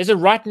religion. There's a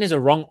right and there's a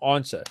wrong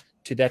answer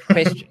to that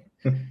question.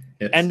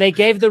 Yes. And they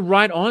gave the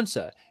right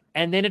answer.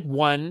 And then it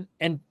won.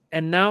 And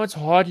now it's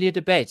hardly a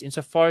debate.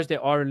 Insofar as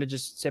there are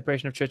religious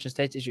separation of church and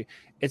state issue,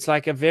 it's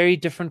like a very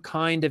different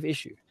kind of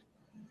issue.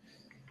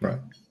 Right.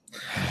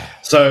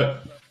 So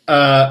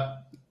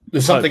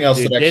there's something else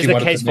that actually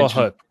wanted to mention. There's a case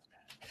for hope.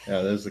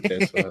 Yeah, there's the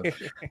case for hope.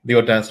 The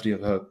audacity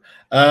of hope.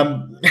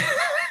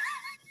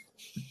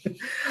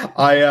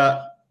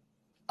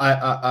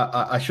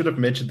 I should have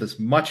mentioned this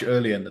much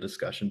earlier in the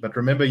discussion, but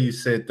remember you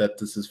said that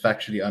this is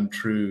factually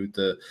untrue.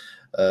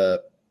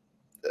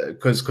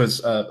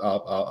 Because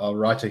our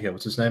writer here,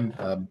 what's his name?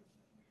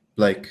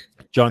 Blake.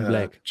 John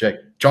Blake.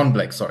 John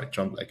Blake. Sorry,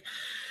 John Blake.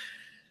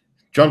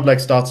 John Blake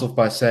starts off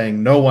by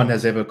saying no one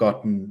has ever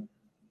gotten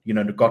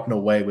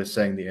away with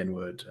saying the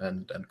N-word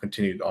and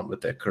continued on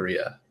with their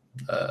career,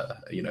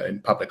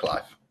 in public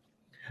life.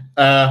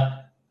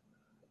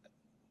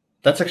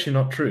 That's actually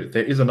not true.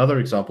 There is another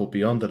example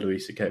beyond the Louis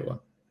C.K. one,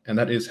 and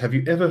that is, have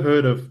you ever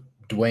heard of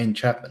Dwayne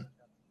Chapman?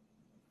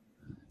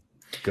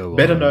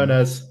 Better known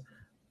as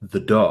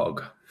the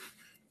Dog.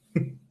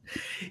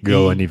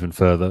 Go on even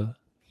further.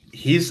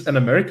 He's an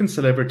American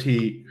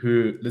celebrity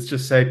who, let's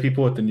just say,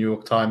 people at the New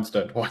York Times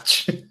don't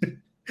watch.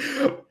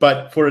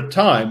 But for a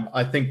time,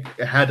 I think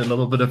it had a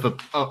little bit of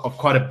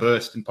quite a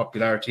burst in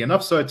popularity,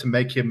 enough so to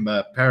make him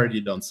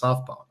parodied on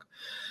South Park.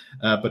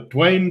 But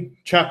Dwayne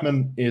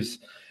Chapman is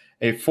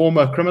a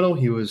former criminal.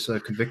 He was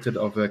convicted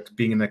of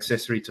being an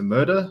accessory to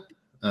murder.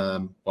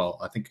 Well,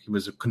 I think he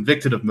was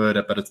convicted of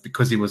murder, but it's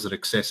because he was an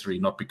accessory,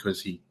 not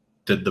because he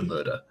did the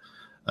murder.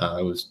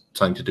 It was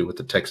something to do with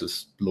the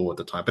Texas law at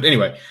the time. But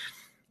anyway,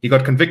 he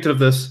got convicted of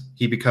this.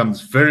 He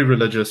becomes very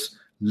religious,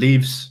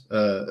 leaves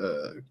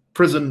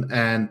prison,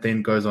 and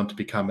then goes on to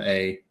become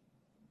a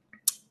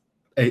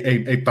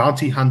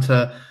bounty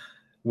hunter,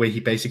 where he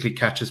basically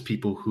catches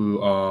people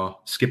who are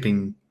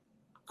skipping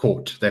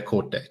their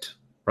court date.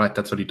 Right,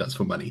 that's what he does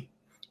for money.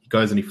 He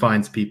goes and he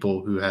finds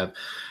people who have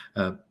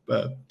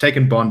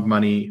taken bond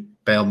money,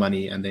 bail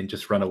money, and then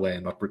just run away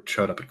and not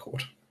showed up at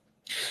court.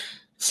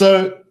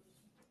 So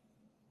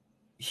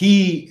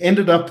he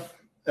ended up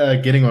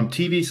getting on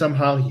TV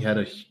somehow. He had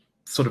a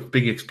sort of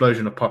big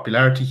explosion of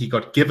popularity. He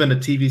got given a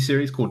TV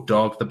series called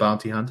Dog the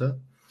Bounty Hunter,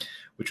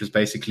 which was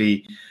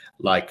basically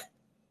like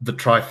the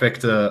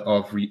trifecta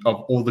of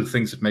all the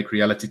things that make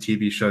reality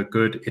TV show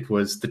good. It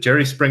was the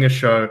Jerry Springer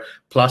Show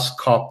plus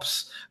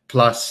Cops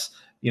plus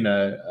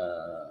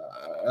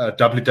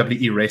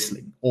WWE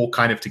wrestling, all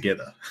kind of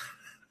together.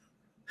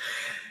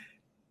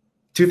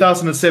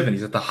 2007,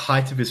 he's at the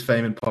height of his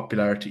fame and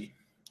popularity.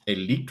 A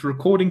leaked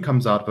recording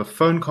comes out of a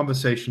phone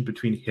conversation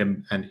between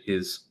him and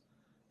his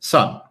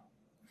son,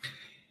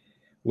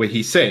 where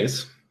he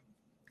says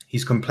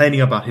he's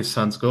complaining about his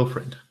son's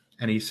girlfriend.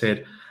 And he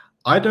said,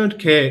 "I don't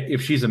care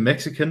if she's a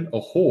Mexican, a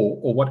whore,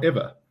 or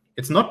whatever.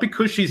 It's not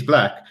because she's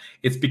black.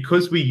 It's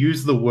because we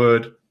use the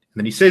word," and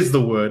then he says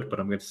the word, but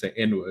I'm going to say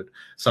N-word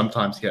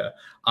sometimes here.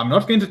 "I'm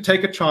not going to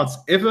take a chance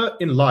ever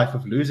in life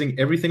of losing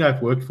everything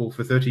I've worked for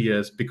 30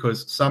 years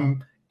because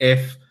some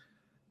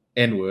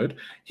N-word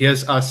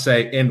hears us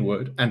say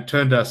N-word and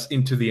turned us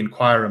into the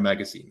Inquirer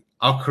magazine.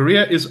 Our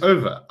career is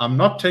over. I'm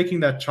not taking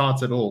that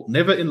chance at all.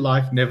 Never in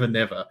life, never,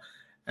 never."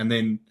 And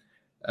then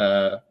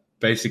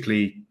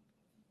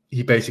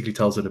he basically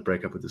tells her to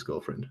break up with his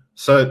girlfriend.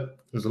 So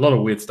there's a lot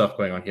of weird stuff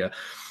going on here.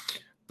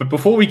 But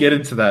before we get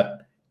into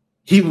that,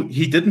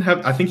 he didn't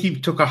have, I think he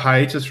took a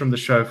hiatus from the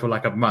show for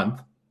like a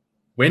month,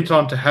 went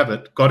on to have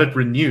it, got it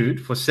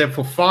renewed for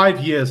 5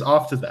 years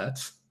after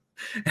that,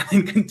 and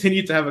then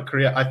continued to have a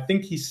career. I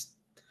think his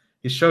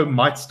show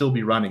might still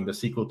be running, the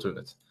sequel to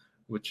it,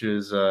 which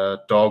is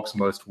Dogs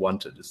Most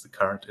Wanted, is the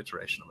current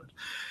iteration of it.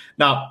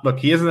 Now, look,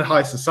 he is in the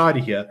high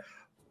society here,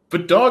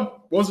 but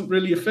Dog wasn't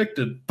really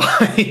affected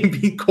by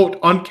being caught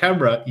on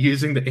camera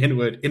using the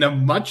N-word in a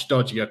much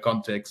dodgier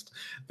context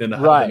than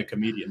a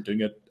comedian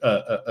doing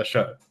a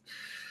show.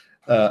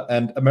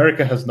 And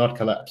America has not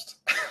collapsed.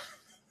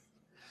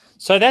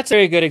 So that's a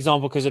very good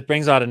example because it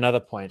brings out another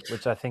point,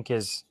 which I think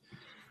is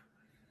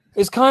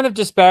kind of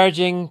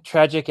disparaging,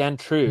 tragic, and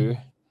true.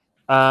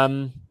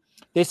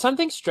 There's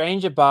something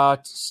strange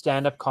about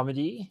stand-up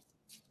comedy,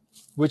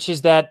 which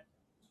is that,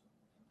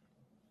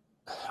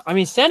 I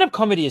mean, stand-up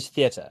comedy is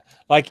theater.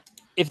 Like,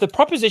 if the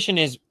proposition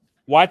is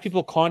white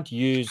people can't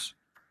use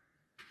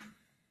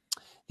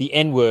the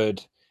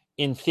N-word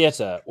in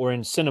theater or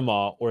in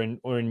cinema or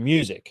in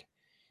music,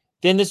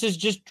 then this is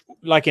just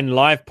like in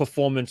live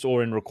performance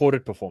or in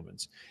recorded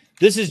performance.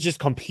 This is just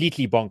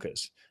completely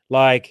bonkers.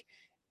 Like,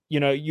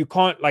 you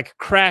can't, like,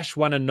 Crash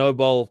won a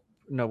Nobel,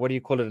 what do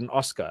you call it, an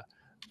Oscar.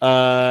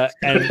 And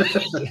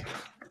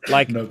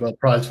like Nobel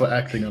Prize for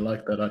acting. I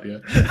like that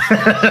idea.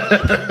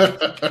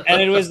 And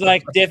it was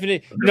like,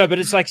 definitely, but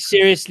it's like,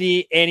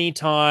 seriously,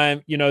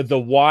 anytime, The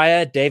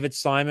Wire, David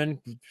Simon,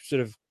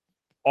 sort of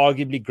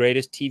arguably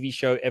greatest TV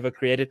show ever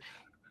created.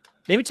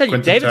 Let me tell you,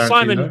 Quentin David Tarantino.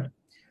 Simon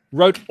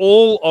wrote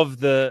all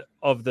of the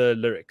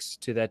lyrics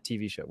to that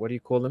TV show. What do you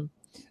call them?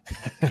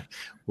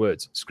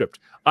 Words, script.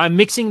 I'm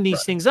mixing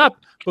these things up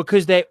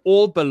because they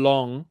all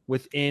belong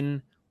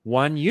within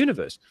one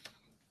universe,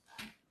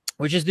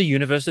 which is the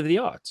universe of the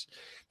arts.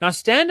 Now,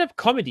 stand-up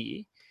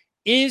comedy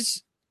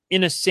is,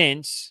 in a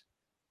sense,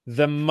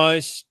 the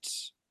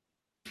most.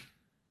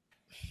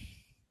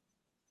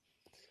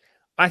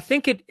 I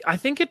think it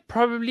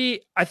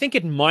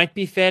might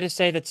be fair to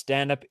say that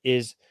stand-up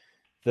is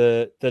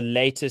the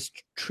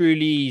latest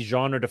truly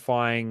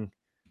genre-defying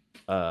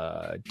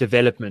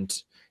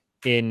development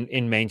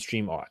in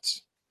mainstream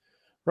arts.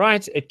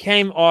 Right? It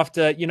came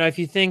after, if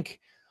you think,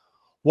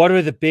 what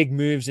were the big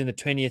moves in the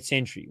 20th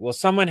century? Well,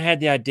 someone had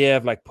the idea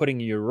of like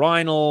putting a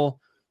urinal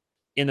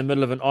in the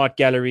middle of an art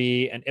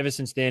gallery, and ever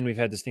since then we've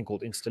had this thing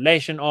called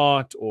installation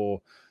art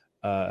or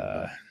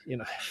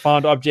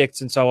found objects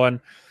and so on.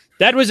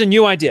 That was a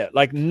new idea.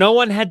 Like no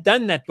one had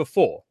done that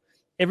before.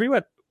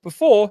 Everyone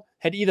before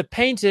had either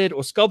painted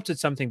or sculpted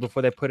something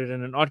before they put it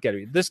in an art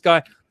gallery. This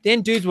guy,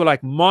 then dudes were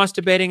like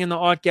masturbating in the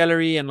art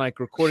gallery and like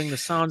recording the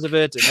sounds of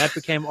it, and that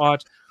became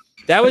art.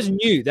 That was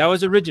new. That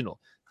was original.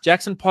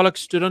 Jackson Pollock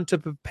stood on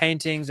top of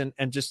paintings and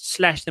just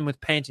slashed them with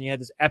paint, and you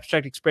had this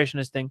abstract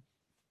expressionist thing.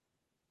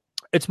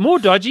 It's more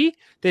dodgy.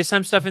 There's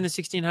some stuff in the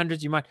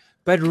 1600s you might,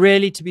 but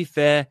really, to be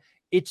fair,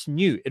 it's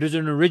new. It was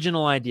an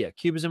original idea.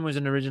 Cubism was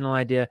an original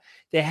idea.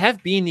 There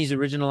have been these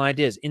original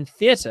ideas. In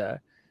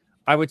theater,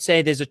 I would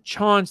say there's a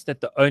chance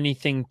that the only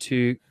thing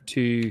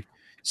to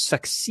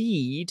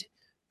succeed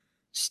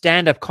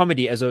stand-up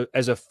comedy as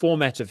a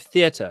format of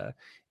theater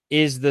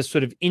is the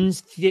sort of in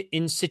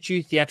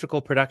situ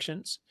theatrical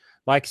productions.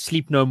 Like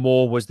Sleep No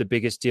More was the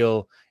biggest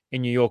deal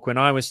in New York when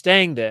I was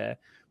staying there,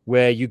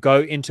 where you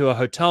go into a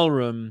hotel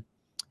room.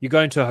 You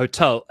go into a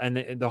hotel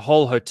and the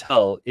whole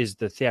hotel is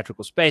the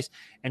theatrical space.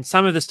 And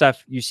some of the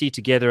stuff you see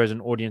together as an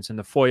audience in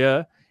the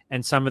foyer,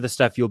 and some of the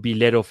stuff you'll be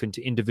led off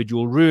into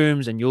individual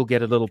rooms and you'll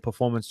get a little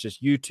performance,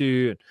 just you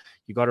two. And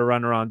you got to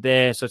run around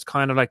there. So it's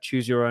kind of like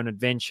choose your own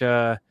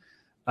adventure.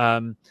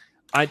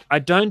 I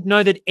don't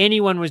know that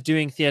anyone was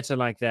doing theater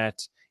like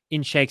that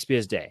in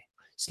Shakespeare's day.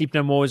 Sleep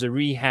No More is a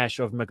rehash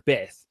of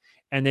Macbeth.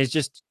 And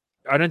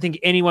I don't think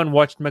anyone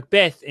watched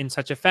Macbeth in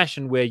such a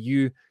fashion where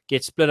you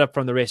get split up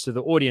from the rest of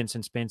the audience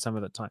and spend some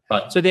of the time.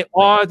 Right. So there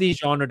are these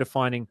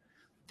genre-defining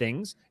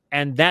things,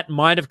 and that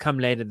might have come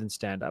later than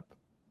stand-up.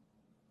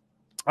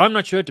 I'm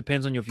not sure. It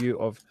depends on your view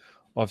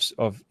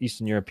of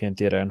Eastern European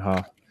theater and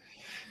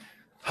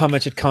how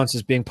much it counts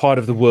as being part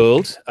of the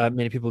world.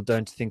 Many people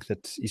don't think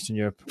that Eastern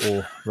Europe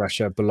or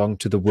Russia belong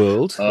to the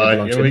world. They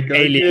belong to an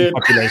alien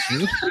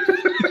population.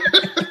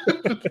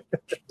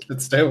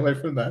 Let's stay away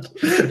from that.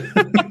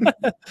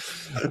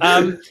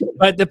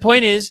 But the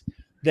point is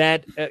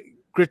that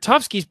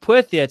Grotowski's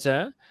Poor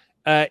Theatre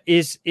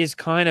is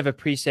kind of a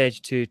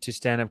presage to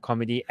stand-up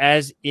comedy,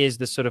 as is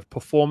the sort of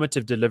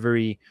performative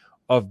delivery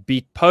of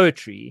beat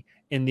poetry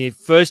in the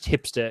first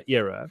hipster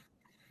era,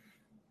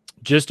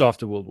 just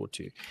after World War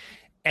II.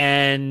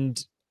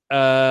 And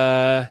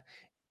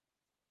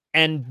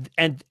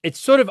it's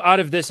sort of out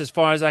of this, as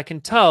far as I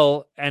can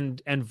tell,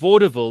 and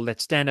vaudeville,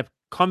 that stand-up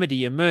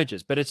comedy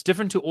emerges. But it's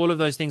different to all of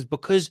those things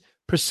because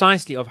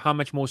precisely of how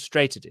much more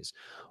straight it is.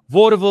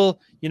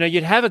 Vaudeville,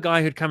 you'd have a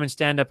guy who'd come and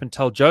stand up and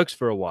tell jokes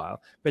for a while,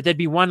 but there'd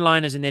be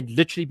one-liners and there'd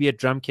literally be a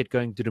drum kit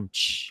going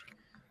dum-ch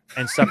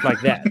and stuff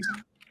like that.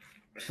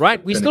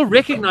 Right? We still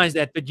recognize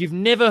that, but you've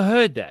never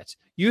heard that.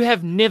 You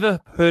have never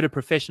heard a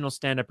professional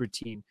stand-up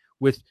routine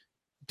with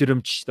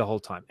dum-ch the whole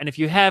time. And if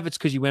you have, it's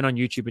because you went on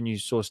YouTube and you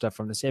saw stuff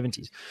from the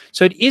 70s.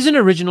 So it is an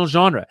original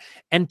genre.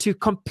 And to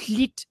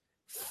complete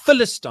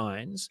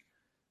Philistines,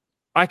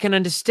 I can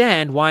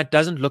understand why it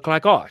doesn't look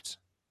like art.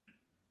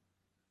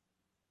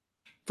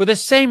 For the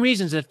same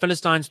reasons that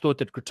Philistines thought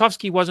that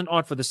Grotowski wasn't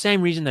art, for the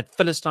same reason that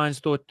Philistines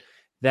thought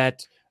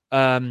that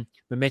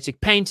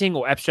mimetic painting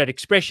or abstract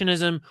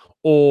expressionism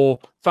or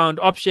found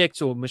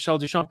objects or Michel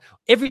Duchamp,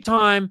 every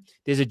time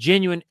there's a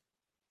genuine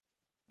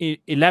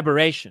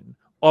elaboration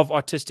of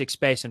artistic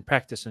space and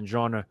practice and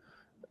genre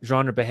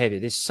behavior,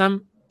 there's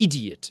some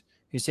idiot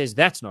who says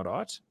that's not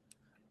art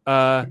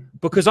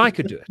because I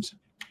could do it.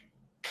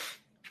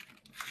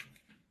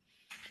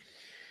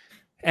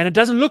 And it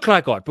doesn't look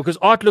like art because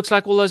art looks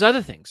like all those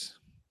other things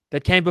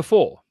that came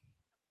before.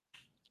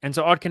 And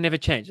so art can never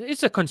change.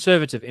 It's a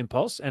conservative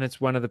impulse, and it's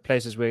one of the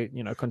places where,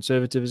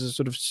 conservative is a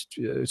sort of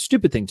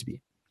stupid thing to be.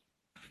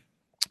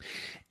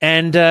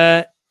 And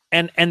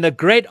the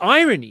great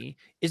irony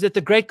is that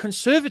the great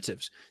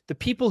conservatives, the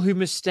people who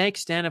mistake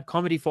stand-up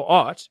comedy for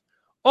art,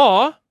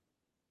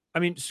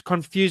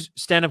 confuse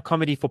stand-up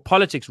comedy for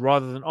politics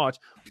rather than art,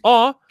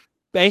 are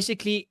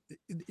basically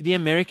the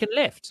American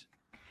left.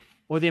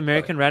 Or the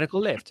American radical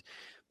left,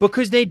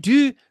 because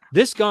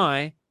this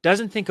guy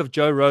doesn't think of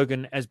Joe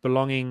Rogan's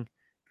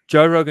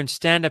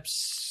stand-up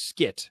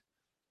skit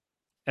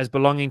as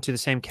belonging to the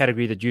same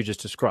category that you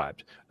just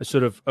described, a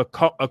sort of a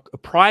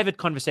private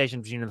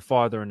conversation between a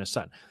father and a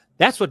son.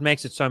 That's what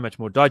makes it so much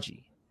more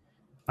dodgy.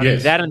 I mean,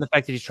 that and the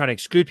fact that he's trying to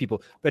exclude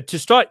people. But to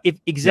start, if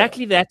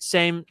exactly that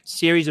same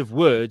series of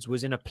words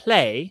was in a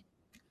play,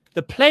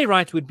 the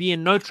playwright would be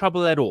in no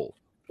trouble at all,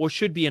 or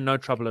should be in no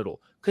trouble at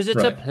all. Because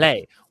it's a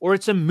play or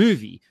it's a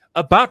movie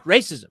about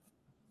racism.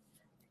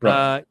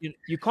 Right.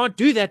 You can't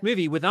do that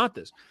movie without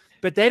this.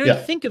 But they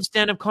don't think of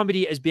stand-up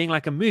comedy as being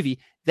like a movie.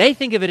 They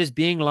think of it as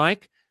being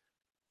like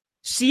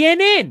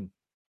CNN.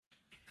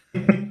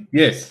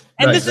 Yes.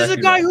 And this is a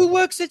guy who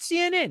works at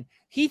CNN.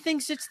 He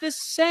thinks it's the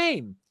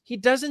same. He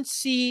doesn't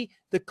see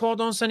the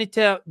cordon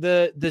sanitaire,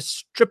 the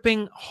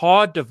stripping,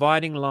 hard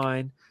dividing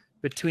line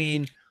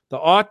between the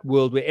art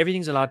world where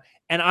everything's allowed.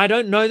 And I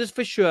don't know this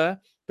for sure,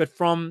 but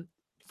from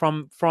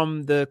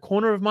the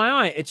corner of my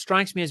eye, it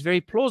strikes me as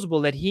very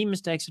plausible that he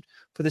mistakes it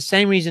for the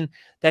same reason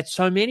that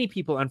so many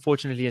people,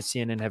 unfortunately, at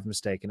CNN have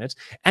mistaken it.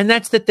 And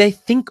that's that they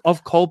think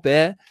of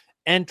Colbert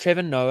and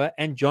Trevor Noah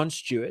and Jon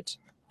Stewart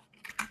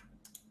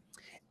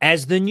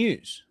as the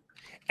news.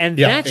 And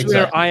that's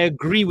where I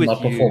agree with you.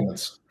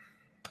 Performance.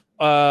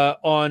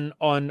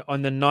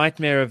 on the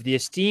nightmare of the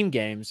Esteem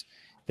games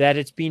that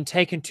it's been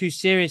taken too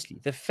seriously.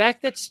 The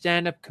fact that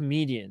stand-up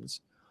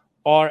comedians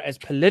are as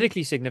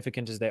politically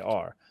significant as they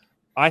are,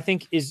 I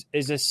think is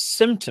a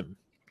symptom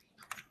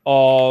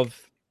of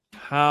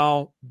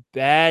how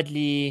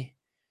badly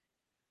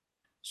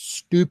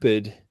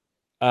stupid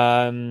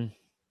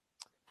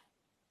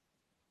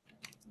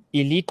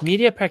elite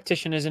media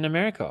practitioners in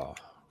America are.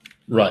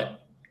 Right.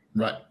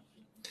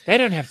 They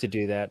don't have to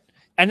do that.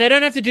 And they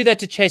don't have to do that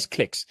to chase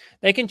clicks.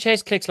 They can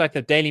chase clicks like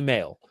the Daily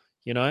Mail,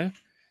 you know?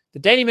 The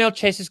Daily Mail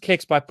chases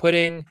clicks by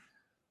putting,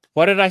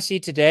 what did I see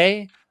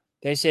today?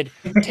 They said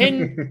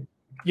 10,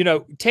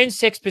 10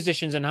 sex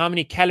positions and how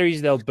many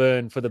calories they'll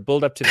burn for the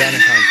build-up to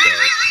Valentine's Day.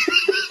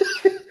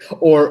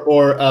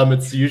 or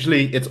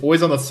it's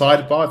always on the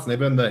sidebar. It's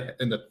never in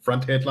the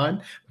front headline,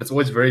 but it's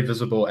always very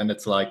visible, and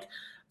it's like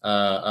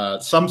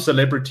some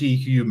celebrity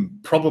who you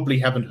probably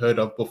haven't heard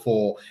of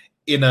before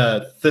in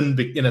a thong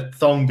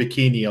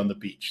bikini on the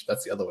beach.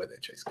 That's the other way they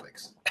chase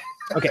clicks.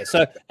 Okay,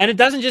 so, and it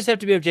doesn't just have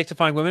to be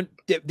objectifying women.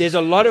 There's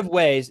a lot of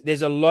ways.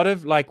 There's a lot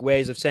of like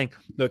ways of saying,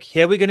 look,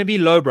 here we're going to be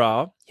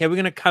lowbrow. Here we're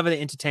going to cover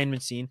the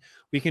entertainment scene.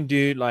 We can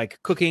do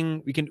like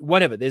cooking. We can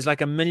whatever. There's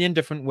like a million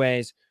different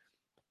ways.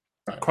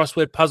 Right.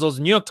 Crossword puzzles.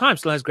 New York Times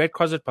still has great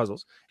crossword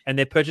puzzles, and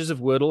their purchase of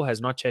Wordle has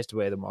not chased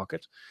away the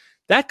market.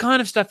 That kind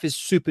of stuff is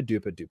super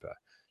duper duper.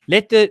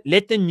 Let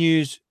the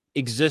news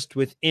exist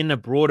within a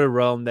broader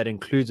realm that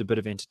includes a bit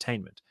of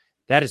entertainment.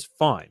 That is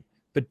fine.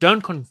 But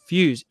don't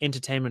confuse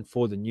entertainment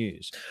for the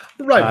news.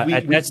 Right.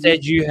 At that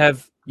stage,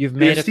 you've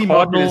made a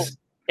cardinal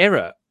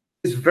error.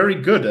 It's very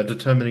good at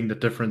determining the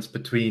difference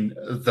between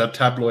the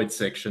tabloid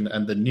section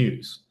and the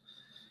news.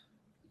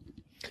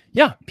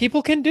 Yeah,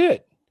 people can do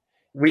it.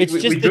 It's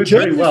just we do it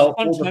very well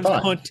all the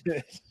time. Can't do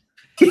it.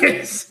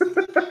 Yes.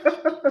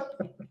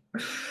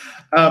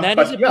 That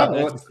is a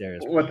problem.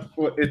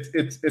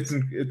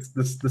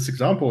 This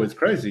example is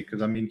crazy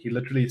because I mean he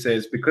literally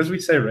says, because we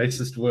say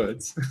racist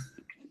words,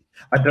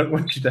 I don't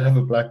want you to have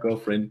a black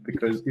girlfriend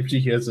because if she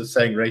hears us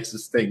saying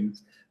racist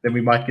things, then we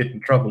might get in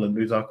trouble and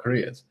lose our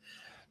careers.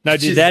 No,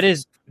 dude, that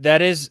is.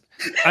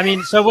 I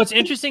mean, so what's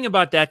interesting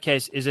about that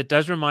case is it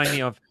does remind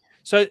me of.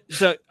 So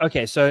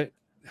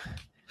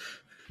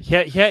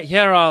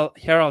here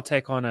I'll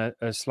take on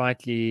a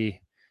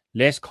slightly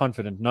less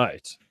confident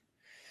note.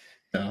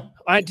 Yeah.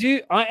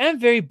 I'm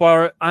very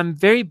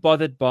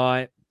bothered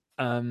by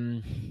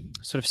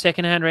sort of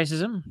secondhand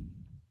racism.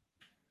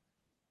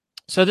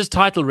 So this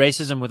title,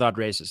 Racism Without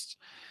Racists,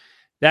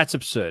 that's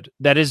absurd.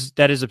 That is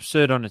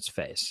absurd on its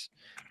face.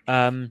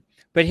 But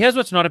here's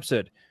what's not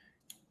absurd.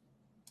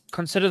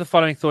 Consider the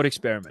following thought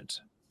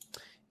experiment.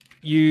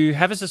 You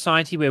have a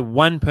society where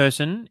one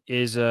person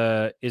is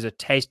a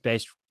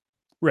taste-based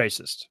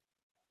racist.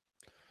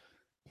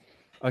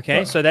 Okay,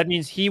 right. So that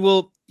means he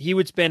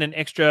would spend an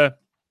extra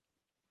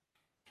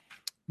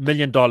 $1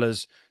 million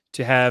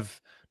to have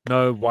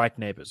no white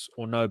neighbors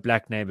or no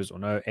black neighbors or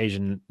no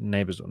Asian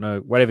neighbors or no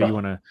whatever you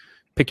want to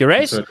pick your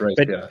race.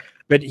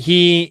 But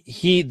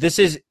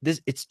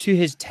it's to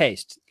his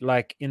taste.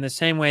 Like in the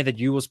same way that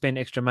you will spend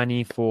extra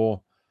money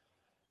for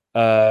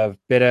a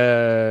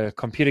better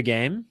computer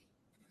game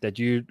that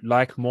you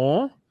like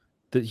more,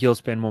 that he'll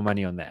spend more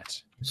money on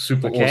that.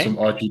 Super awesome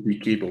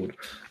RGB keyboard.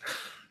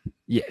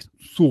 Yes,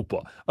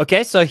 super.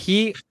 Okay, so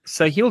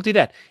he'll do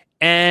that.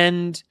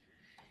 And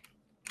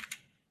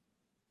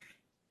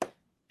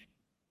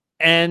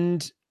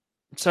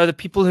so the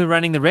people who are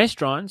running the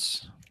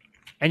restaurants,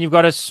 and you've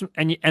got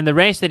and the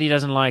race that he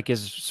doesn't like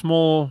is a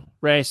small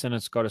race, and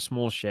it's got a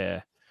small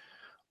share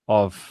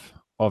of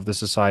the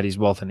society's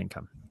wealth and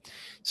income.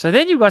 So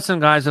then you've got some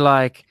guys who are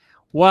like,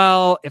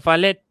 well, if I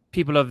let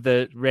people of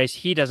the race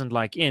he doesn't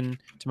like in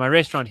to my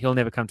restaurant, he'll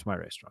never come to my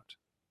restaurant.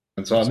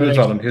 And so I lose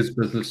out on his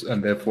business,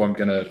 and therefore I'm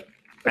going to...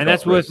 And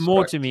that's worth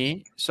more to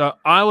me. So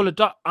I will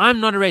adopt... I'm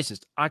not a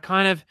racist. I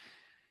kind of...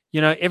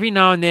 every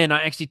now and then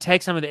I actually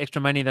take some of the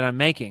extra money that I'm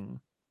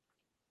making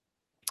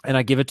and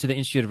I give it to the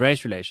Institute of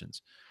Race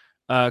Relations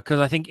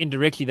because I think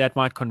indirectly that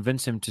might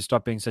convince him to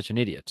stop being such an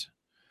idiot.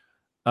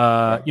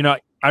 I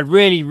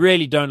really,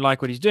 really don't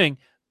like what he's doing,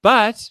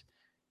 but,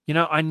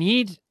 I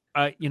need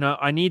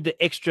the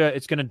extra.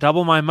 It's going to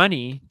double my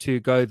money to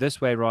go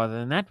this way rather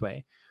than that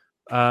way.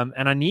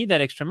 And I need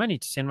that extra money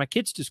to send my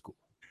kids to school.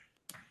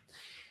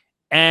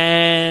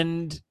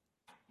 And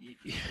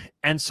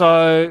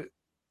so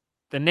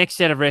the next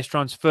set of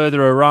restaurants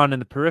further around in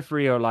the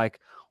periphery are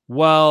like,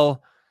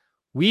 well,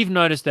 we've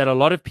noticed that a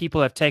lot of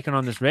people have taken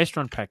on this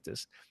restaurant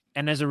practice.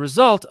 And as a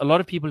result, a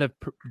lot of people have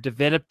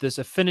developed this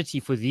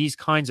affinity for these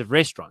kinds of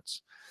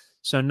restaurants.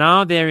 So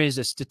now there is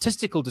a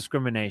statistical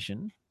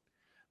discrimination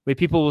where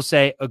people will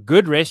say a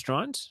good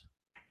restaurant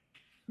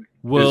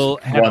will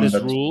have this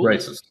rule.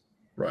 Racist.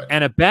 Right.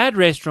 And a bad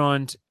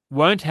restaurant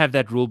won't have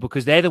that rule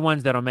because they're the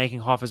ones that are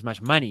making half as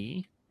much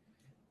money.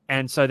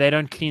 And so they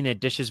don't clean their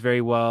dishes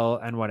very well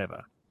and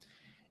whatever.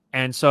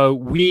 And so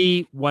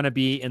we want to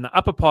be in the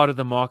upper part of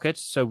the market.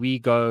 So we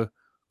go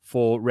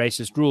for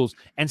racist rules.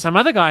 And some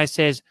other guy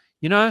says,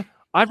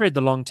 I've read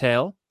The Long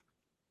Tail.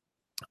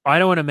 I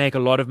don't want to make a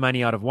lot of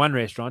money out of one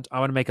restaurant. I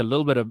want to make a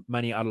little bit of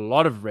money out of a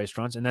lot of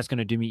restaurants, and that's going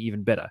to do me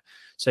even better.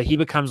 So he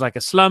becomes like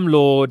a slum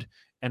lord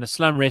and a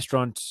slum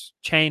restaurant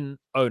chain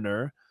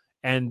owner,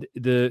 and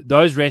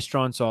those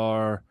restaurants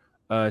are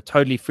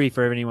totally free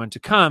for anyone to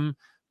come,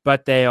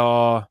 but they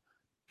are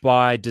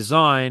by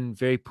design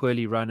very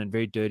poorly run and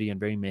very dirty and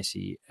very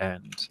messy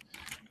and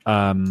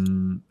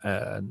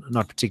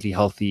not particularly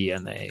healthy,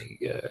 and they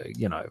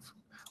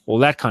all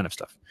that kind of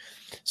stuff.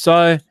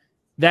 So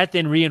that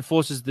then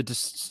reinforces the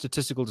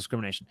statistical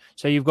discrimination.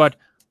 So you've got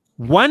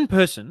one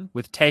person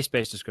with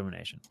taste-based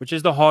discrimination, which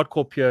is the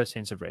hardcore pure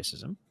sense of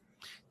racism.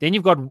 Then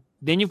you've got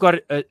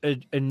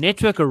a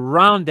network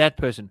around that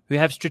person who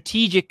have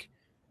strategic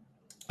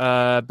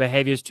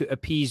behaviors to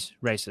appease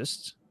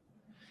racists.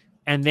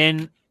 And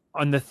then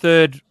on the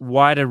third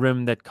wider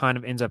rim that kind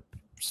of ends up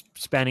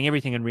spanning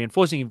everything and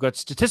reinforcing, you've got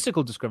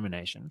statistical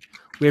discrimination,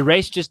 where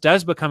race just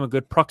does become a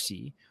good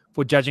proxy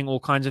for judging all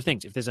kinds of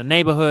things. If there's a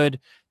neighborhood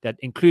that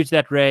includes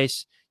that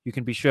race, you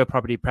can be sure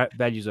property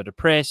values are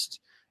depressed.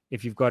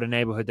 If you've got a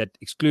neighborhood that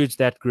excludes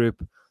that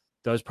group,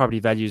 those property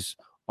values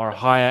are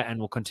higher and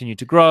will continue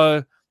to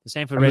grow. The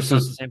same for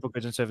restaurants, the same for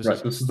goods and services.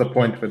 Right. This is the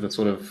point where the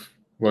sort of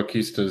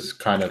wokeistas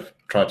kind of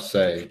try to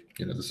say,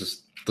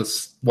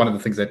 this one of the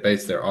things they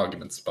base their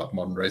arguments about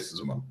modern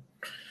racism on.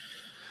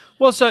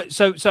 Well, so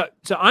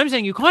I'm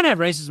saying you can't have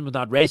racism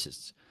without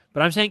racists.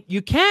 But I'm saying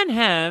you can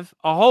have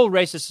a whole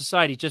racist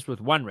society just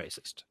with one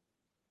racist.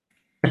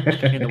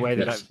 In the way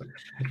that yes.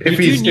 If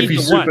he's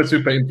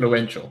super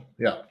influential,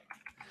 yeah.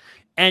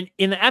 And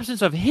in the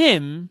absence of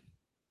him,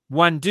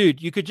 one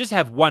dude, you could just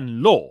have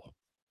one law.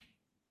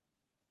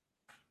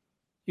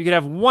 You could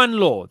have one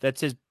law that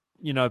says,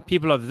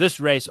 people of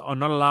this race are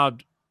not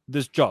allowed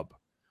this job,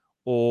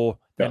 or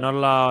they're not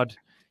allowed,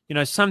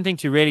 something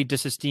to really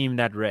disesteem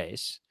that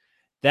race.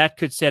 That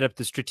could set up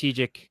the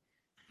strategic.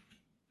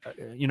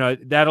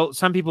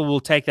 Some people will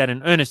take that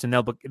in earnest, and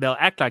they'll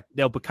act like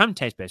they'll become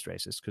taste-based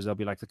racists because they'll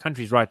be like, the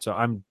country's right,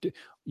 so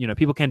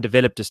people can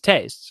develop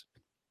distastes.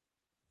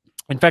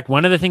 In fact,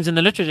 one of the things in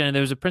the literature, and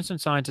there was a Princeton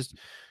scientist,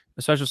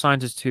 a social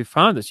scientist who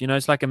found this,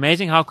 it's like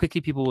amazing how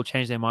quickly people will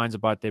change their minds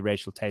about their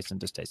racial taste and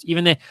distaste.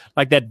 Even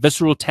that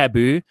visceral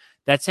taboo,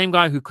 that same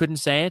guy who couldn't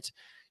say it,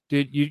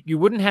 dude, you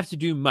wouldn't have to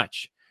do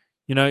much.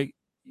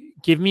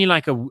 Give me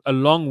like a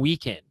long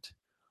weekend,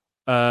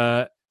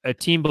 a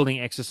team building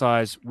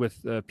exercise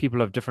with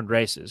people of different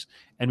races,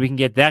 and we can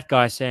get that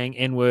guy saying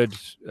N-word,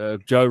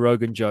 Joe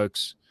Rogan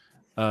jokes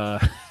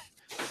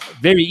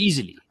very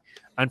easily.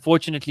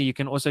 Unfortunately, you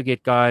can also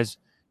get guys,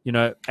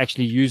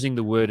 actually using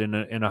the word in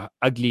a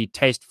ugly,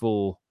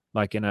 tasteful,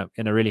 like in a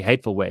really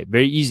hateful way,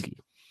 very easily.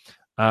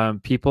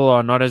 People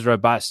are not as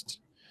robust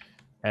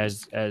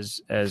as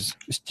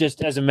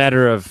just as a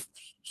matter of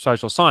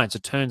social science.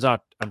 It turns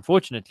out,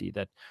 unfortunately,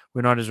 that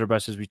we're not as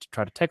robust as we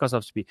try to take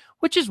ourselves to be,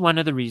 which is one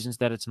of the reasons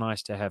that it's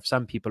nice to have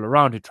some people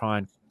around who try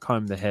and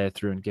comb the hair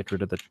through and get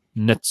rid of the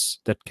nits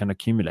that can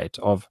accumulate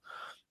of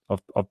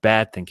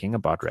bad thinking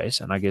about race.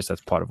 And I guess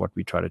that's part of what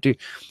we try to do.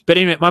 But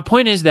anyway, my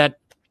point is that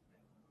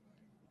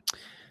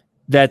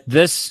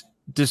this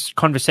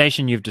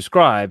conversation you've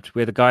described,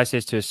 where the guy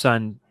says to his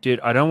son, dude,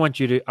 I want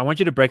you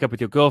to break up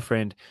with your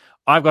girlfriend.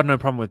 I've got no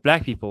problem with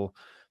black people,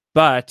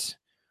 but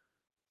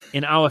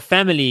in our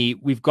family,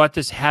 we've got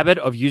this habit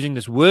of using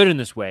this word in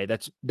this way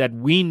that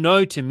we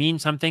know to mean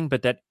something,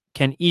 but that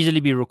can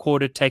easily be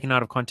recorded, taken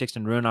out of context,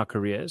 and ruin our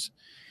careers.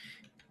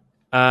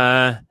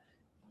 That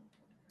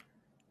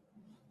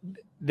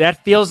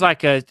feels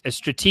like a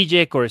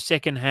strategic or a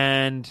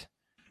secondhand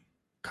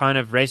kind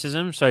of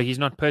racism. So he's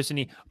not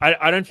personally.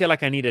 I don't feel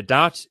like I need to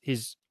doubt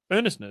his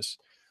earnestness.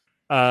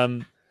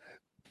 And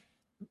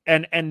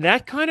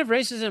that kind of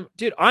racism,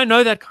 dude, I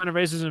know that kind of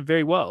racism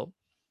very well.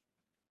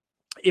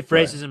 If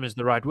racism is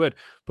the right word,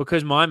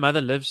 because my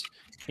mother lives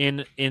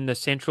in the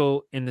center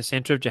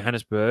of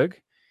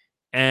Johannesburg,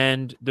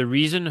 and the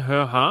reason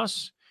her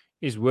house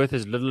is worth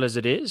as little as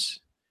it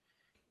is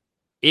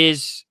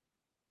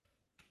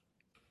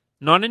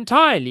not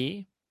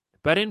entirely,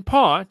 but in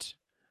part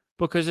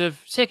because of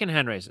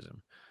secondhand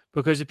racism,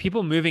 because of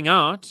people moving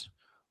out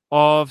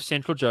of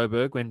central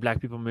Joburg when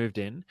black people moved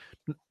in,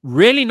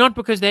 really not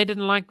because they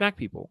didn't like black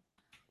people,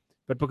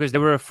 but because they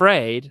were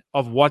afraid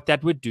of what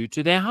that would do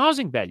to their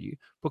housing value,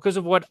 because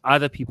of what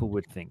other people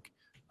would think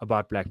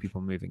about black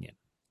people moving in.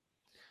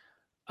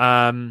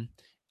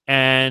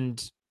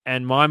 And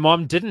my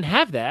mom didn't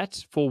have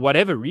that for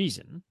whatever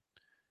reason,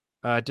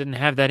 didn't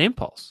have that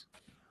impulse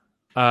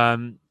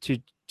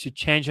to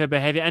change her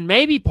behavior. And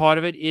maybe part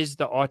of it is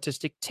the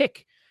artistic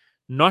tick,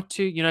 not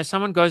to,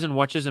 someone goes and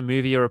watches a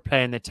movie or a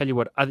play and they tell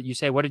you you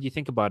say, what did you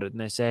think about it? And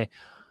they say,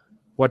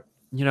 well,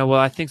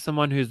 I think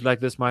someone who's like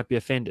this might be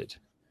offended.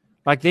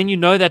 Like, then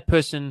that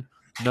person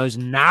knows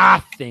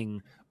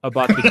nothing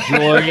about the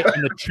joy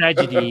and the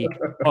tragedy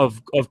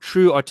of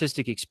true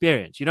artistic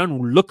experience. You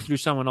don't look through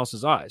someone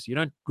else's eyes. You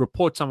don't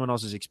report someone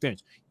else's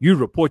experience. You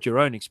report your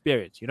own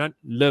experience. You don't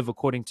live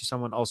according to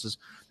someone else's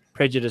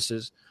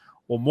prejudices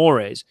or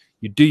mores.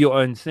 You do your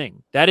own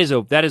thing. That is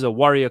a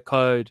warrior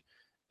code.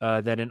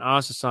 that in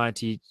our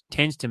society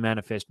tends to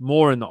manifest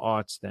more in the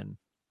arts than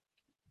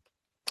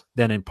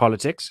in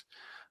politics.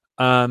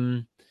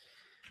 I'm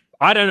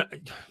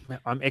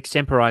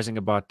extemporizing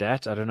about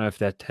that. I don't know if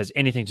that has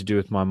anything to do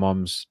with my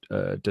mom's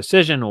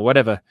decision or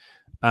whatever.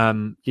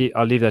 I'll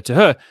leave that to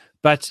her.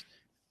 But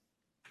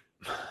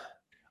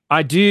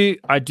I do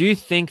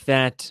think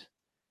that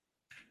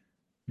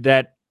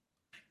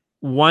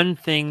one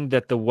thing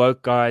that the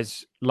woke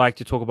guys like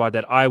to talk about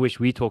that I wish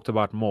we talked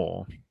about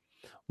more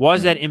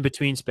was that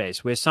in-between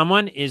space where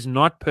someone is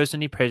not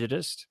personally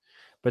prejudiced,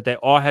 but they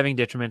are having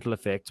detrimental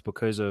effects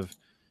because of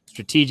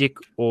strategic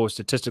or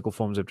statistical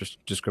forms of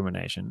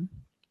discrimination.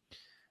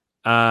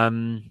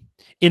 In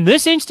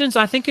this instance,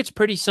 I think it's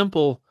pretty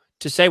simple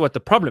to say what the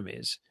problem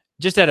is,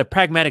 just at a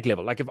pragmatic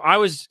level. Like if I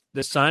was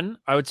the son,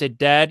 I would say,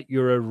 Dad,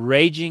 you're a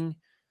raging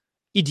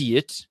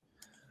idiot.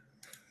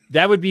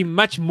 That would be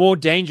much more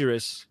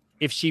dangerous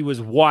if she was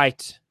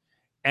white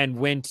and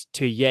went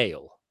to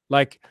Yale.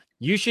 Like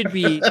you should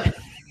be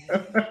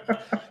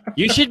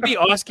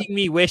asking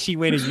me where she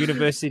went to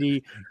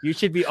university. You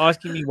should be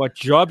asking me what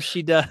job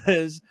she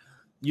does.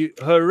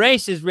 Her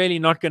race is really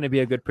not going to be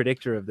a good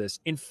predictor of this.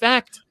 In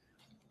fact,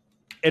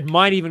 it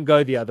might even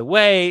go the other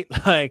way,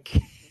 like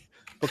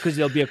because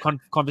there'll be a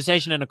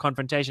conversation and a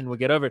confrontation. We'll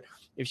get over it.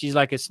 If she's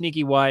like a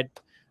sneaky white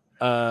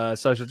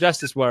social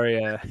justice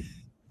warrior.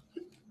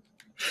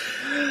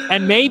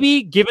 And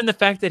maybe, given the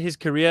fact that his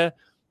career,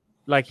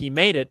 like he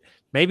made it,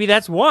 maybe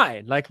that's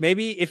why. Like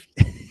maybe if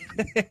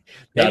he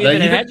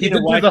did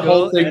the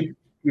whole thing.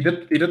 He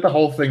did the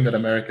whole thing that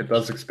America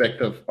does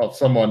expect of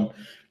someone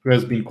who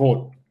has been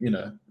caught,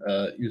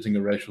 using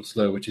a racial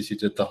slur, which is he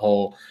did the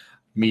whole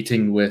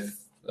meeting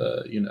with,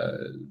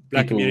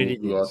 black people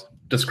who are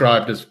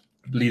described as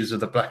leaders of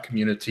the black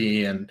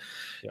community, and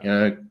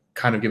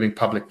kind of giving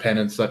public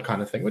penance, that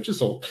kind of thing, which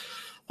is all,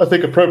 I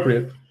think,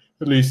 appropriate,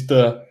 at least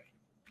to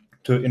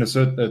a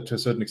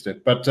certain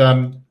extent. But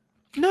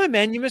no,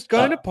 man, you must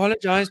go and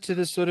apologize to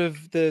the sort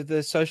of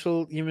the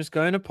social. You must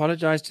go and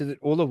apologize to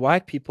all the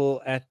white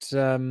people at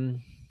the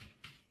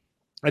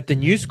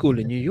New School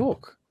in New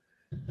York.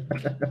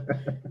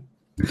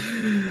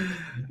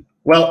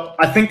 Well,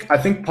 I think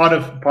part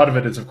of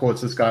it is, of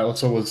course, this guy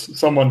also was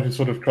someone who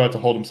sort of tried to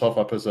hold himself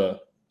up as a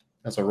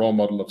role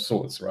model of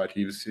sorts, right?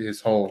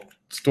 His whole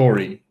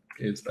story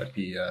is that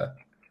he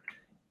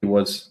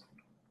was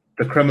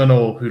the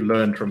criminal who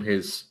learned from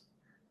his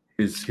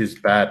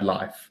bad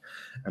life,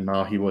 and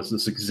now he was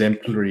this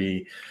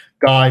exemplary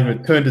guy who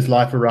had turned his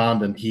life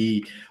around, and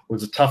he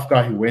was a tough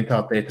guy who went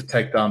out there to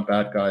take down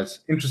bad guys.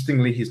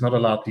 Interestingly, he's not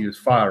allowed to use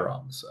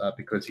firearms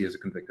because he is a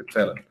convicted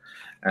felon,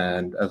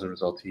 and as a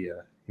result, he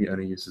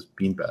only uses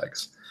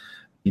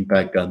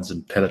beanbag guns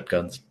and pellet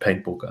guns,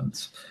 paintball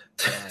guns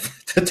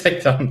to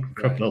take down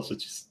criminals,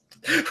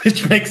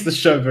 which makes the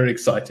show very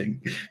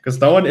exciting because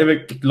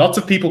lots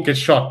of people get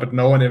shot, but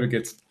no one ever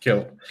gets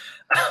killed.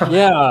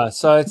 Yeah,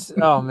 so it's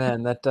no,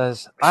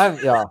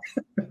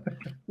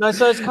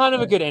 so it's kind of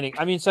a good ending.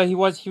 I mean, so he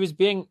was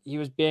being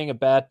a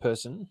bad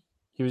person.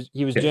 He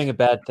was doing a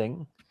bad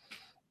thing,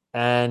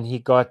 and he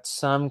got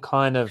some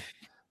kind of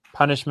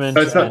punishment.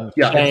 So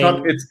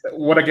it's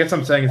what I guess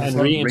I'm saying is it's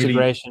not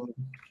reintegration.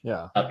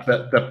 Really,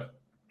 the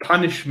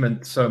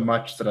punishment so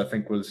much that I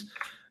think was,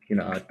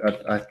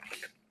 I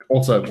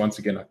also, once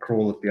again, I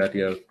crawl at the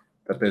idea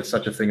that there's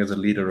such a thing as a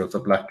leader of the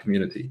black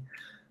community.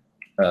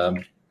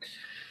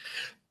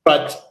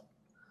 But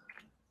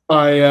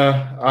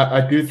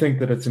I do think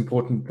that it's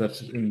important that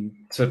in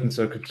certain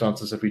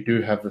circumstances that we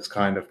do have this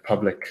kind of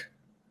public.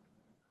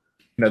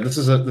 This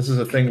is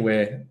a thing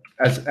where,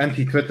 as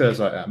anti-Twitter as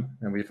I am,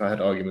 and we've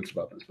had arguments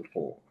about this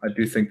before, I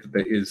do think that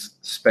there is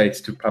space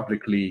to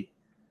publicly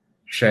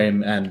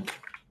shame and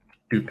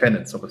do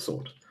penance of a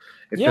sort.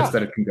 It's just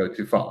that it can go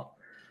too far.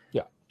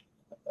 Yeah.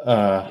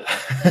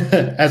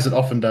 As it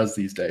often does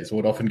these days, or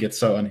it often gets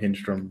so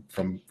unhinged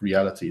from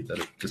reality that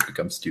it just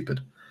becomes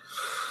stupid.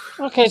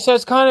 Okay, so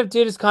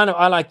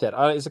I like that.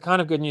 It's a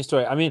kind of good news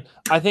story. I mean,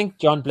 I think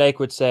John Blake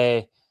would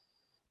say,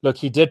 look,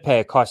 he did pay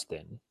a cost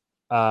then.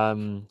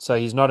 So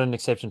he's not an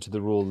exception to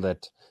the rule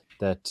that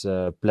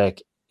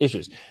Blake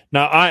issues.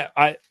 Now,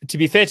 I to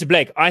be fair to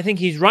Blake, I think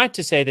he's right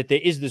to say that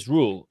there is this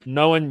rule.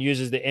 No one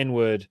uses the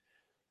N-word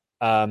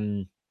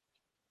in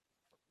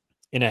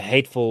a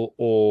hateful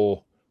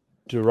or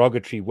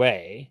derogatory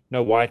way,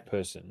 no white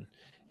person,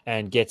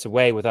 and gets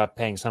away without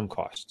paying some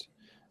cost.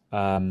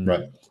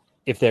 Right.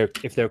 If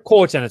they're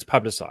caught and it's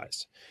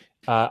publicized.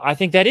 I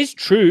think that is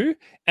true,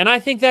 and I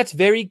think that's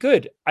very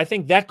good. I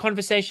think that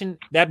conversation,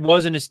 that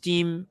was an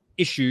esteem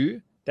issue,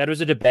 that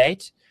was a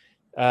debate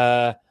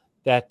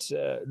that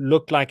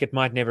looked like it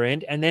might never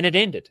end, and then it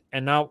ended.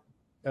 And now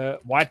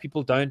white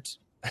people don't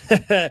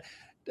do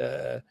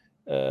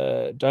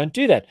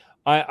that.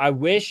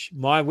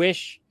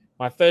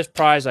 My first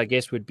prize, I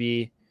guess, would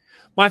be,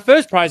 my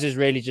first prize is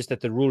really just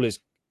that the rule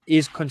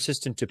is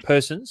consistent to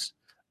persons,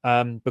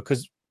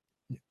 because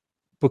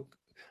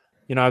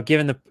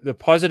given the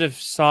positive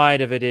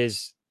side of it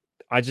is,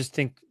 I just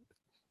think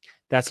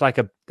that's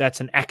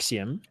an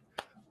axiom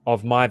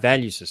of my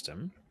value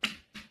system.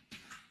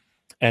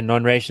 And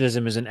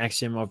non-racialism is an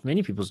axiom of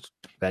many people's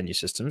value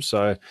systems.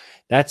 So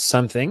that's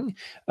something.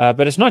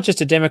 But it's not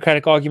just a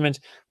democratic argument.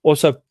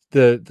 Also,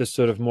 the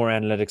sort of more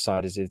analytic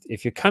side is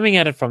if you're coming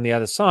at it from the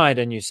other side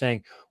and you're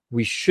saying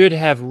we should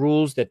have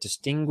rules that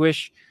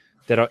distinguish,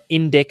 that are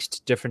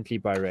indexed differently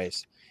by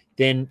race,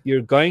 then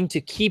you're going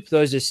to keep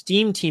those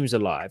esteemed teams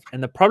alive.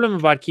 And the problem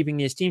about keeping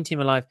the esteemed team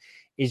alive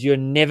is you're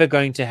never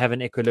going to have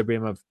an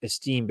equilibrium of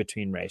esteem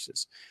between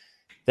races.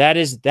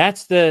 That's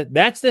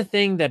the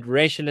thing that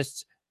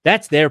racialists,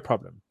 that's their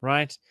problem,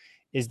 right?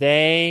 Is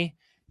they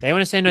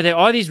want to say, no, there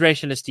are these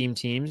racial esteem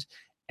teams.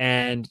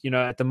 And,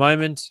 at the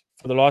moment,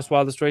 for the last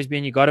while, the story's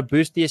been, you got to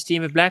boost the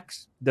esteem of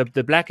blacks.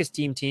 The black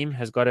esteem team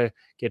has got to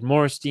get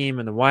more esteem,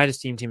 and the white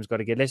esteem team has got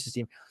to get less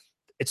esteem.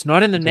 It's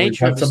not in the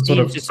nature of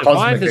esteem to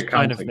survive this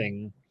kind of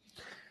thing.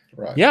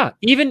 Right. Yeah.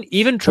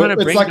 Even trying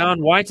to bring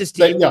down white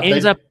esteem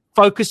ends up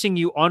focusing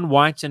you on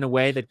whites in a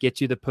way that gets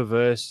you the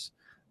perverse.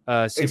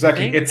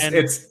 Exactly.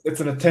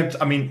 It's an attempt.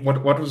 I mean,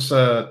 what was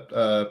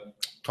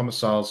Thomas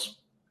Sowell's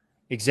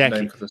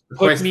exactly name for this?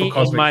 Put me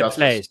in my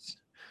place.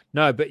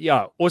 No, but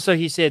yeah. Also,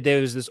 he said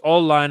there was this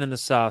old line in the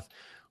South: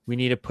 we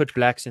need to put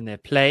blacks in their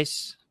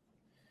place.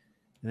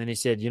 And then he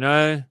said,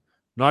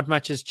 not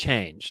much has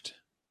changed,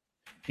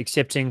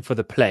 excepting for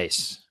the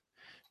place.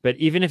 But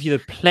even if the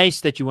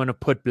place that you want to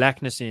put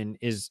blackness in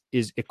is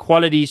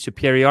equality,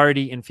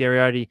 superiority,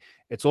 inferiority,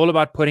 it's all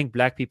about putting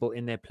black people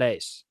in their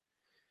place.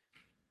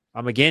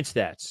 I'm against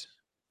that.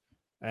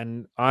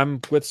 And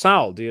I'm with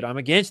Sal, dude. I'm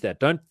against that.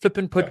 Don't flip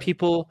and put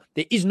people.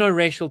 There is no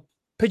racial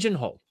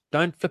pigeonhole.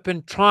 Don't flip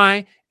and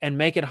try and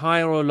make it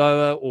higher or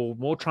lower or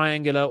more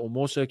triangular or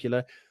more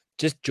circular.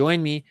 Just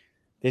join me.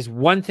 There's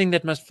one thing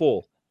that must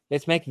fall.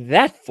 Let's make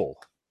that fall.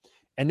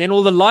 And then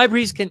all the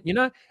libraries can,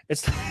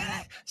 it's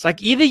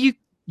like either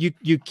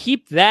you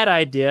keep that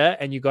idea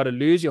and you got to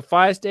lose your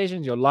fire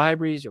stations, your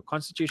libraries, your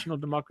constitutional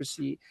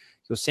democracy,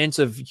 your sense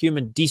of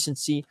human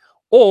decency,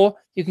 or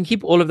you can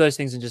keep all of those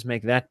things and just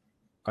make that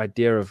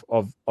idea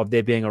of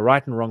there being a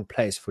right and wrong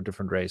place for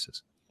different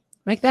races.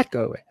 Make that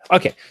go away.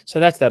 Okay,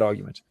 so that's that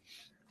argument.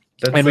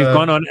 And we've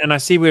gone on, and I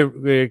see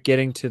we're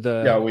getting to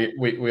the... Yeah,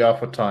 we are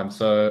for time,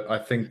 so I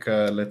think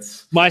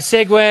let's... My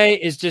segue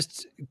is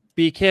just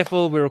be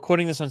careful. We're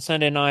recording this on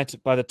Sunday night.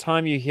 By the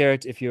time you hear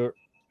it, if you're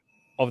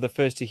of the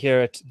first to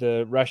hear it,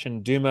 the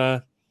Russian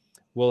Duma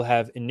will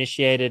have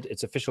initiated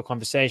its official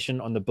conversation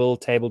on the bill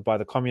tabled by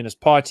the Communist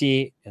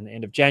Party in the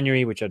end of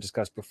January, which I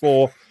discussed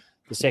before,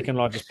 the second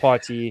largest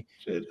party,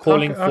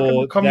 calling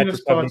for that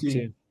republic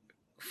to...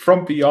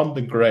 from beyond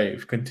the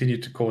grave, continue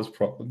to cause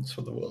problems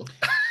for the world.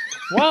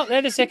 Well,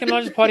 they're the second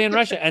largest party in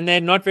Russia, and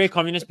they're not very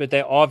communist, but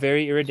they are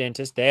very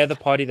irredentist. They are the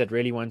party that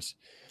really wants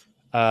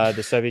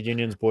the Soviet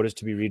Union's borders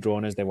to be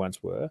redrawn as they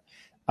once were.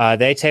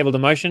 They tabled a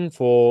motion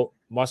for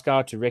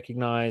Moscow to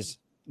recognize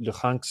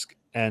Luhansk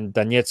and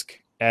Donetsk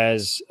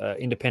as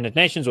independent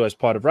nations or as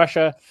part of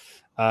Russia.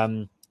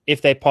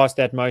 If they pass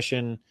that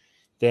motion,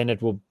 then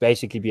it will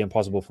basically be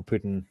impossible for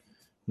Putin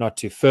not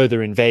to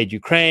further invade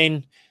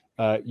Ukraine.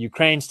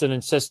 Ukraine still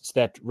insists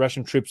that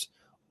Russian troops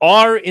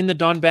are in the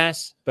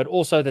Donbass, but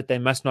also that they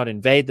must not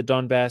invade the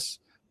Donbass.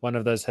 One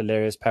of those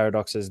hilarious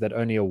paradoxes that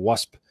only a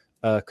WASP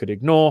could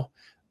ignore.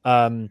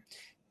 The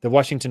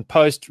Washington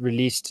Post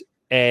released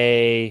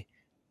a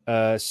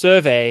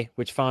survey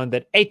which found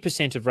that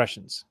 8% of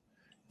Russians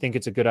think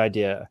it's a good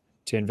idea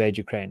to invade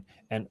Ukraine,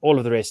 and all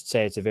of the rest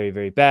say it's a very,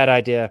 very bad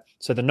idea.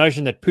 So the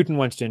notion that Putin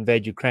wants to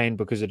invade Ukraine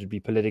because it would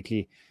be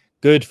politically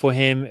good for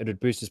him, it would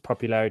boost his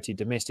popularity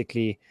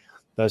domestically,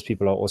 those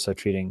people are also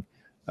treating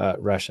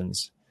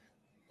Russians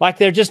like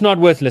they're just not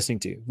worth listening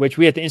to, which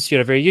we at the Institute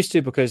are very used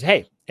to because,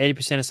 hey,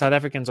 80% of South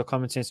Africans are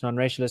common sense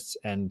non-racialists,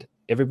 and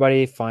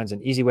everybody finds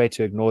an easy way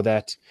to ignore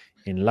that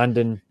in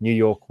London, New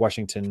York,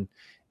 Washington,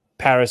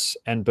 Paris,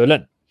 and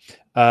Berlin.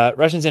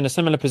 Russians in a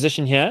similar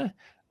position here,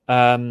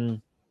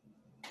 and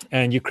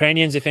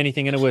Ukrainians, if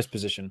anything, in a worse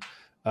position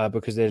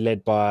because they're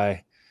led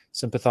by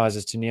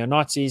sympathizers to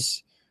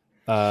neo-Nazis.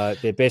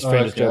 Their best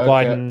friend is Joe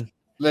Biden.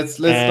 Let's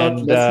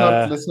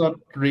not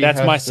rehash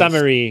That's my this.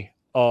 Summary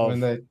of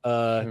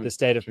the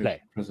state of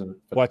play.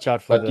 Watch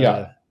out for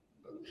the...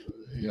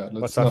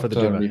 Let's not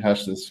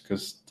rehash this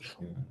because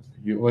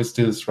you always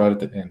do this right at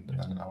the end,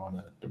 and I want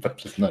to. But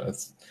just no,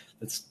 let's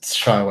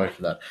shy away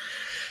from that.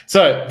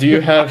 So, do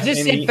you have? I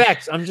just said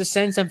facts. I'm just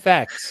saying some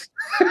facts.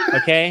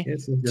 Okay,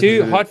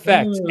 Two hot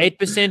facts: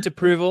 8%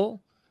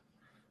 approval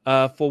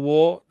for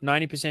war,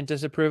 90%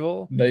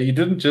 disapproval. No, you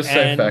didn't just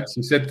say facts.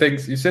 You said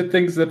things. You said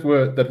things that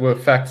were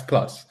facts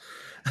plus.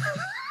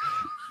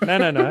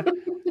 No.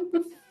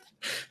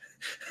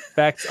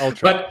 Facts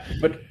ultra.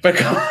 But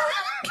come on.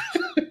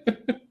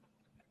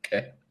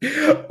 Okay.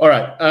 All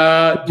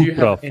right. Do you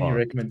have any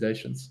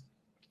recommendations?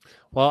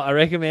 Well, I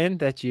recommend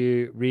that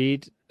you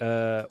read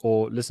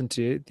or listen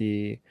to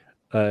the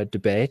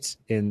debate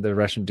in the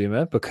Russian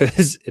Duma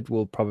because it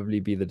will probably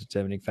be the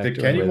determining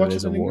factor of whether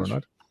there's a war or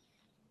not.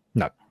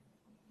 No.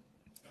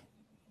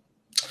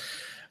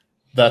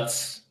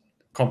 That's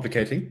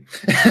complicating.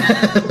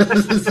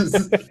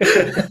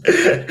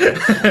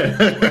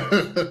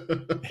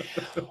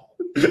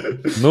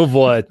 No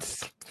what?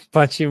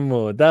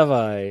 Pachimo,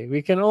 davai.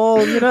 We can all,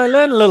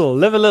 learn a little,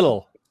 live a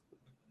little,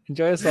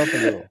 enjoy yourself a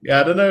little.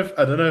 Yeah, I don't know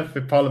if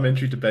a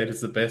parliamentary debate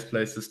is the best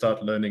place to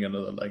start learning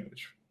another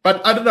language.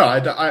 But I don't know.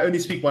 I only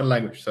speak one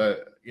language, so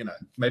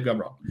maybe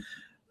I'm wrong.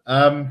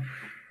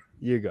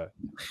 You go.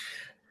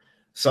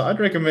 So I'd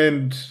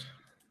recommend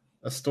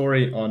a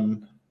story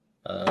on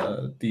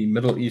the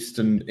Middle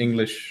Eastern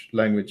English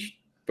language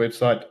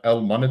website, Al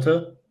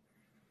Monitor.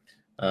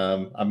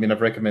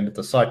 I've recommended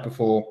the site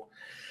before.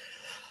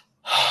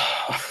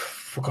 I've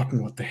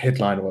forgotten what the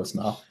headline was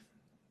now.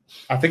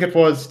 I think it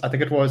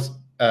was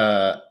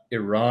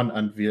Iran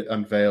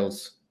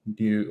unveils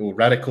new, or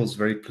radicals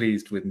very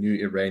pleased with new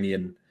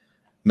Iranian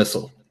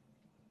missile.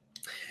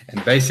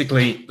 And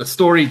basically, the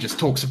story just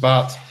talks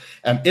about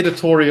an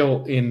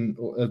editorial in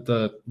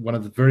one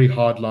of the very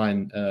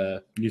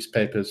hardline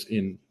newspapers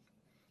in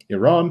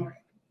Iran,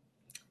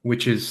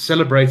 which is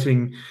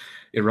celebrating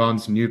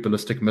Iran's new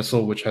ballistic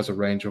missile, which has a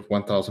range of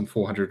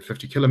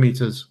 1,450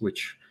 kilometers,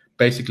 which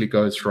basically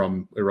goes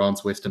from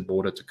Iran's western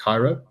border to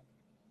Cairo.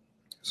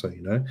 So,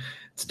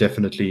 it's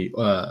definitely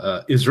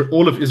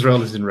all of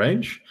Israel is in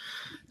range,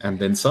 and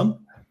then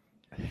some.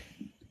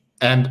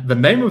 And the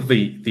name of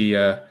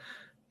the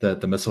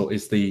missile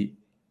is the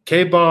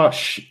Khaybar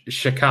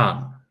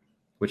Shekan,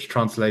 which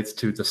translates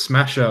to the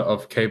smasher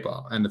of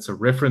Khaybar. And it's a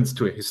reference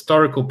to a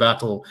historical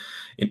battle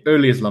in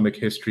early Islamic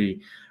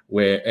history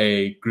where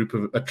a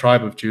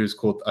tribe of Jews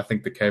called, I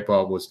think, the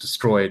Khaybar was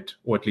destroyed,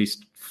 or at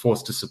least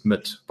forced to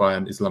submit by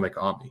an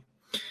Islamic army.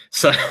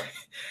 So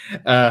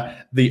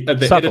the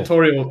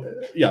editorial,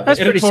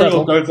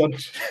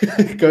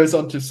 goes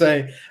on to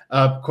say,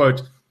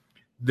 quote,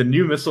 the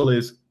new missile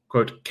is,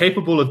 quote,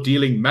 capable of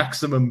dealing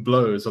maximum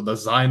blows on the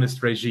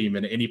Zionist regime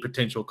in any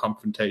potential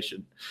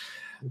confrontation.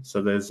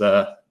 So there's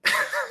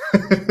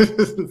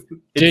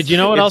dude, you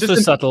know what else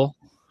is subtle?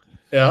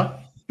 Yeah.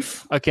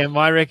 Okay,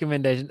 my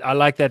recommendation. I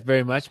like that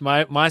very much.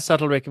 My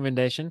subtle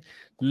recommendation: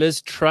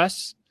 Liz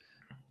Truss,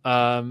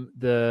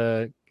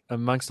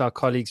 amongst our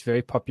colleagues,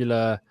 very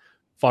popular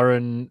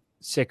foreign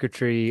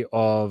secretary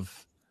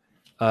of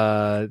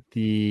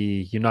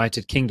the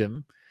United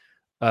Kingdom,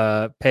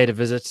 paid a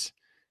visit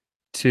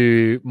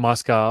to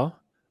Moscow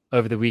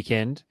over the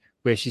weekend,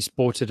 where she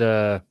sported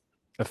a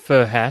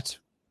fur hat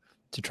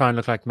to try and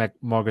look like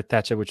Margaret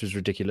Thatcher, which was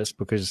ridiculous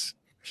because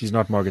she's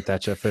not Margaret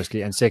Thatcher,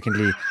 firstly, and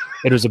secondly,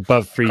 it was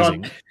above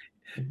freezing.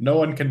 No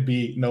one can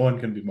be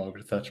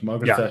Margaret Thatcher.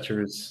 Margaret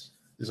Thatcher is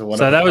a wonderful.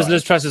 So that was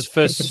Liz Truss's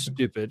first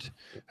stupid.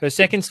 Her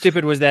second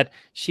stupid was that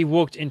she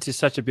walked into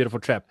such a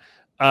beautiful trap.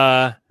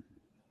 The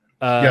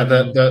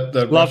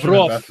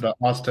Lavrov ambassador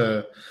asked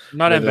her.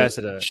 Not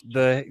ambassador.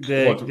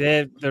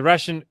 The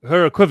Russian,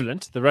 her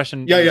equivalent, the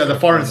Russian. The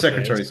foreign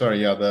secretary. Sorry,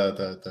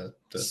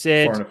 the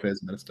said, foreign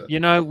affairs minister.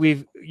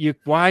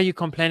 Why are you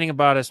complaining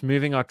about us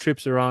moving our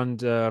troops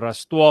around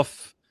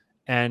Rostov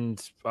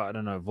and I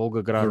don't know,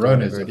 Volgograd?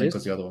 Voronezh, I think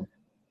was the other one.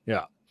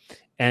 Yeah,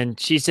 and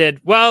she said,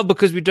 well,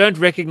 because we don't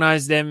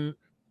recognize them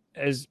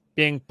as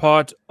being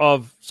part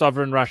of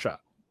sovereign Russia,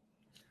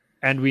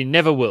 and we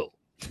never will.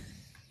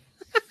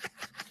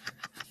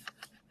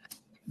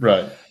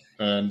 Right.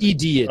 And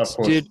idiots,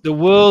 dude. The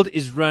world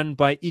is run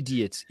by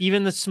idiots.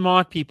 Even the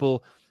smart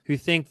people who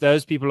think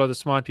those people are the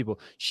smart people.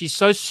 She's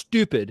so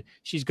stupid.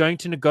 She's going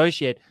to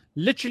negotiate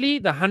literally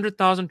the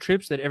 100,000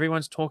 troops that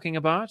everyone's talking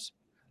about.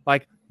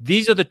 Like,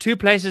 these are the two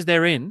places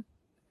they're in.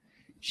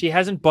 She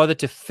hasn't bothered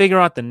to figure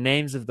out the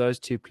names of those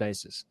two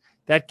places.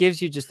 That gives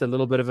you just a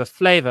little bit of a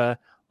flavor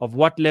of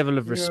what level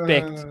of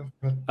respect.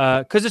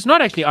 Because it's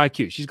not actually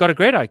IQ. She's got a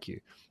great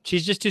IQ.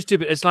 She's just too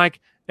stupid. It's like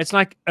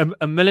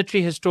a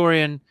military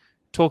historian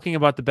talking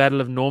about the Battle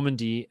of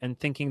Normandy and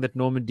thinking that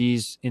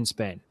Normandy's in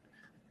Spain.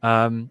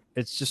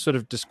 It's just sort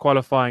of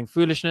disqualifying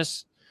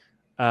foolishness,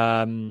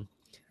 and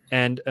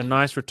a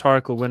nice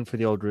rhetorical win for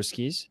the old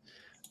Ruskies.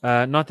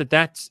 Not that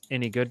that's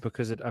any good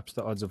because it ups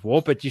the odds of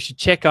war, but you should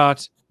check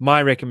out,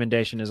 my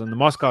recommendation is on the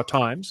Moscow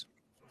Times.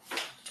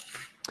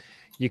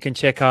 You can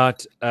check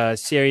out a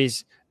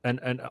series,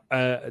 and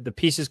the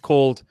piece is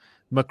called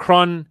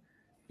Macron.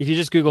 If you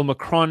just Google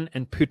Macron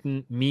and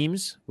Putin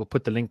memes, we'll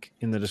put the link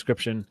in the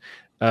description.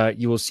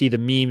 You will see the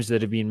memes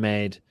that have been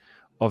made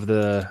of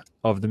the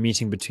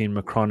meeting between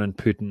Macron and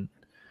Putin.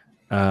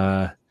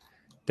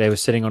 They were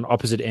sitting on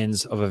opposite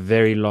ends of a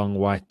very long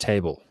white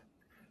table,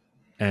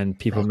 and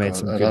people made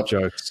some good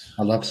jokes.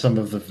 I love some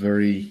of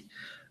the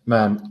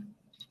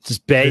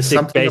just basic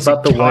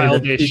about the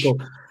childish. Way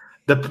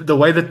that the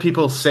way that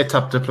people set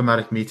up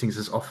diplomatic meetings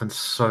is often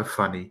so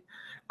funny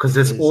because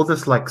there's all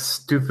this like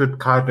stupid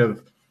kind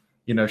of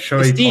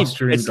showy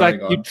posturing. It's like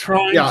going you're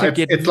trying to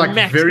get it's like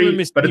maximum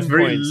but it's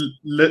very points.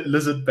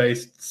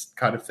 lizard-based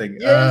kind of thing.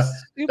 Yes,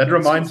 that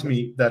reminds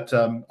me that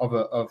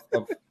of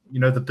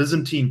the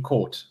Byzantine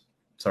court.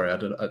 Sorry,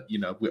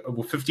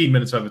 we're 15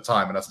 minutes over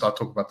time, and I start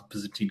talking about the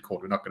Byzantine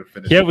court. We're not going to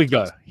finish. Here we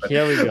go. But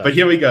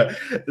here we go.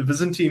 The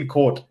Byzantine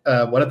court.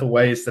 One of the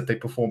ways that they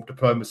performed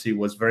diplomacy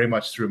was very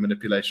much through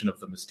manipulation of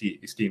the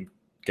esteem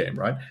game.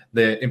 Right,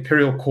 the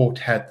imperial court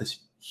had this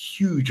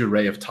huge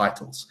array of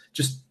titles,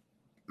 just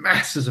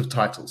masses of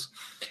titles,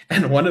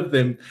 and one of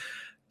them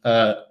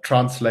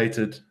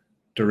translated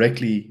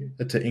directly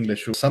to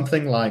English was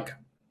something like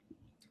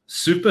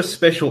Super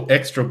Special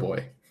Extra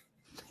Boy.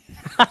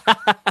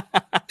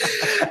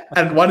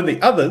 And one of the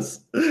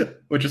others,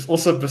 which is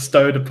also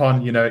bestowed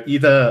upon,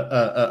 either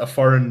a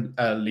foreign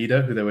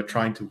leader who they were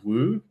trying to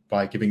woo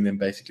by giving them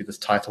basically this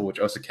title, which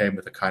also came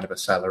with a kind of a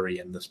salary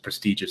and this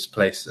prestigious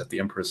place at the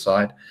emperor's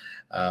side,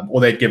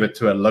 or they'd give it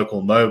to a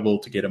local noble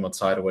to get him on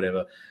side or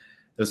whatever.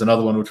 There's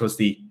another one, which was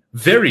the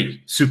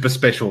Very Super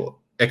Special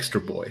Extra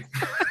Boy.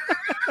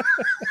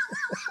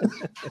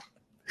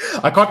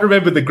 I can't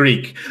remember the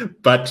Greek,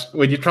 but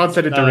when you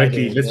translate it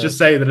directly, let's just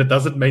say that it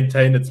doesn't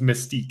maintain its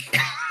mystique.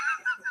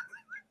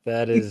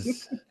 That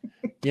is,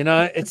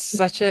 it's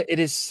such a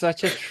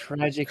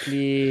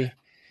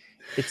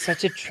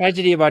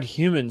tragedy about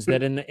humans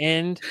that in the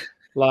end,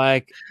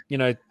 like,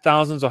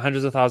 thousands or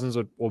hundreds of thousands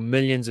or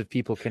millions of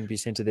people can be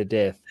sent to their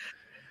death.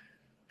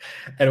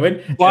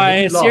 By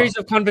a series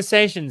of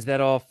conversations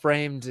that are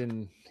framed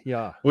in,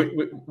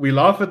 we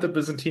laugh at the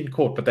Byzantine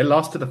court, but they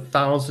lasted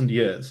 1,000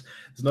 years.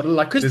 It's not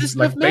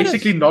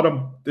basically not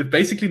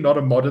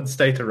a modern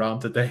state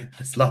around today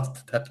that's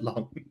lasted that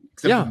long,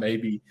 except for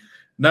maybe.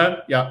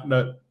 No,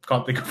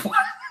 can't think of one.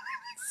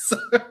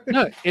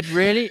 No,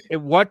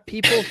 what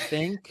people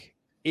think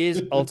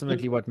is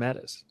ultimately what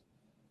matters.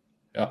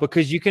 Yeah.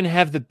 Because you can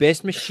have the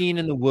best machine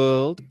in the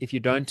world, if you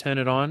don't turn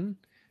it on,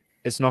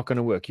 it's not going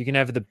to work. You can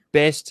have the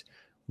best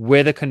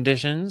weather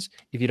conditions,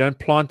 if you don't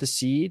plant the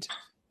seed,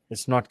 you're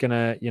not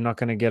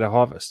gonna get a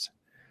harvest.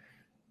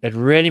 It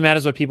really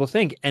matters what people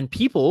think, and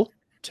people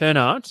turn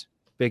out,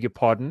 beg your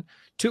pardon,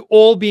 to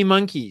all be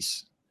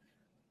monkeys,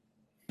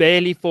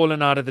 barely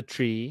fallen out of the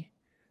tree,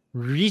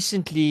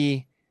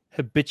 recently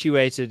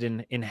habituated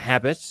in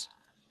habit,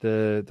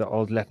 the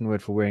old Latin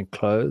word for wearing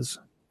clothes,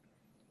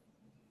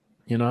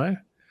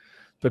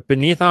 but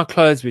beneath our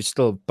clothes we're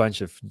still a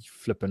bunch of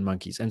flippin'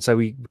 monkeys, and so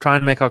we try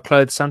and make our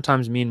clothes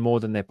sometimes mean more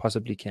than they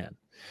possibly can,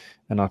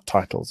 and our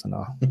titles and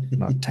our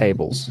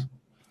tables.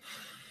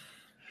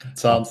 That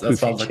sounds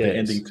like the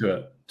ending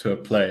to a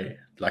play,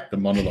 like the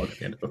monologue at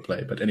the end of a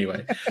play. But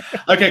anyway,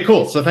 okay,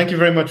 cool. So thank you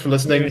very much for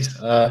listening.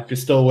 If you're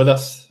still with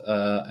us,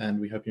 and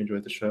we hope you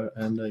enjoyed the show.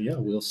 And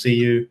we'll see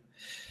you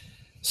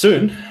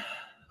soon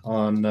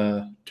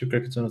on Two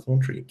Crickets and a Thorn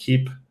Tree.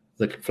 Keep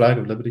the flag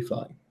of liberty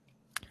flying.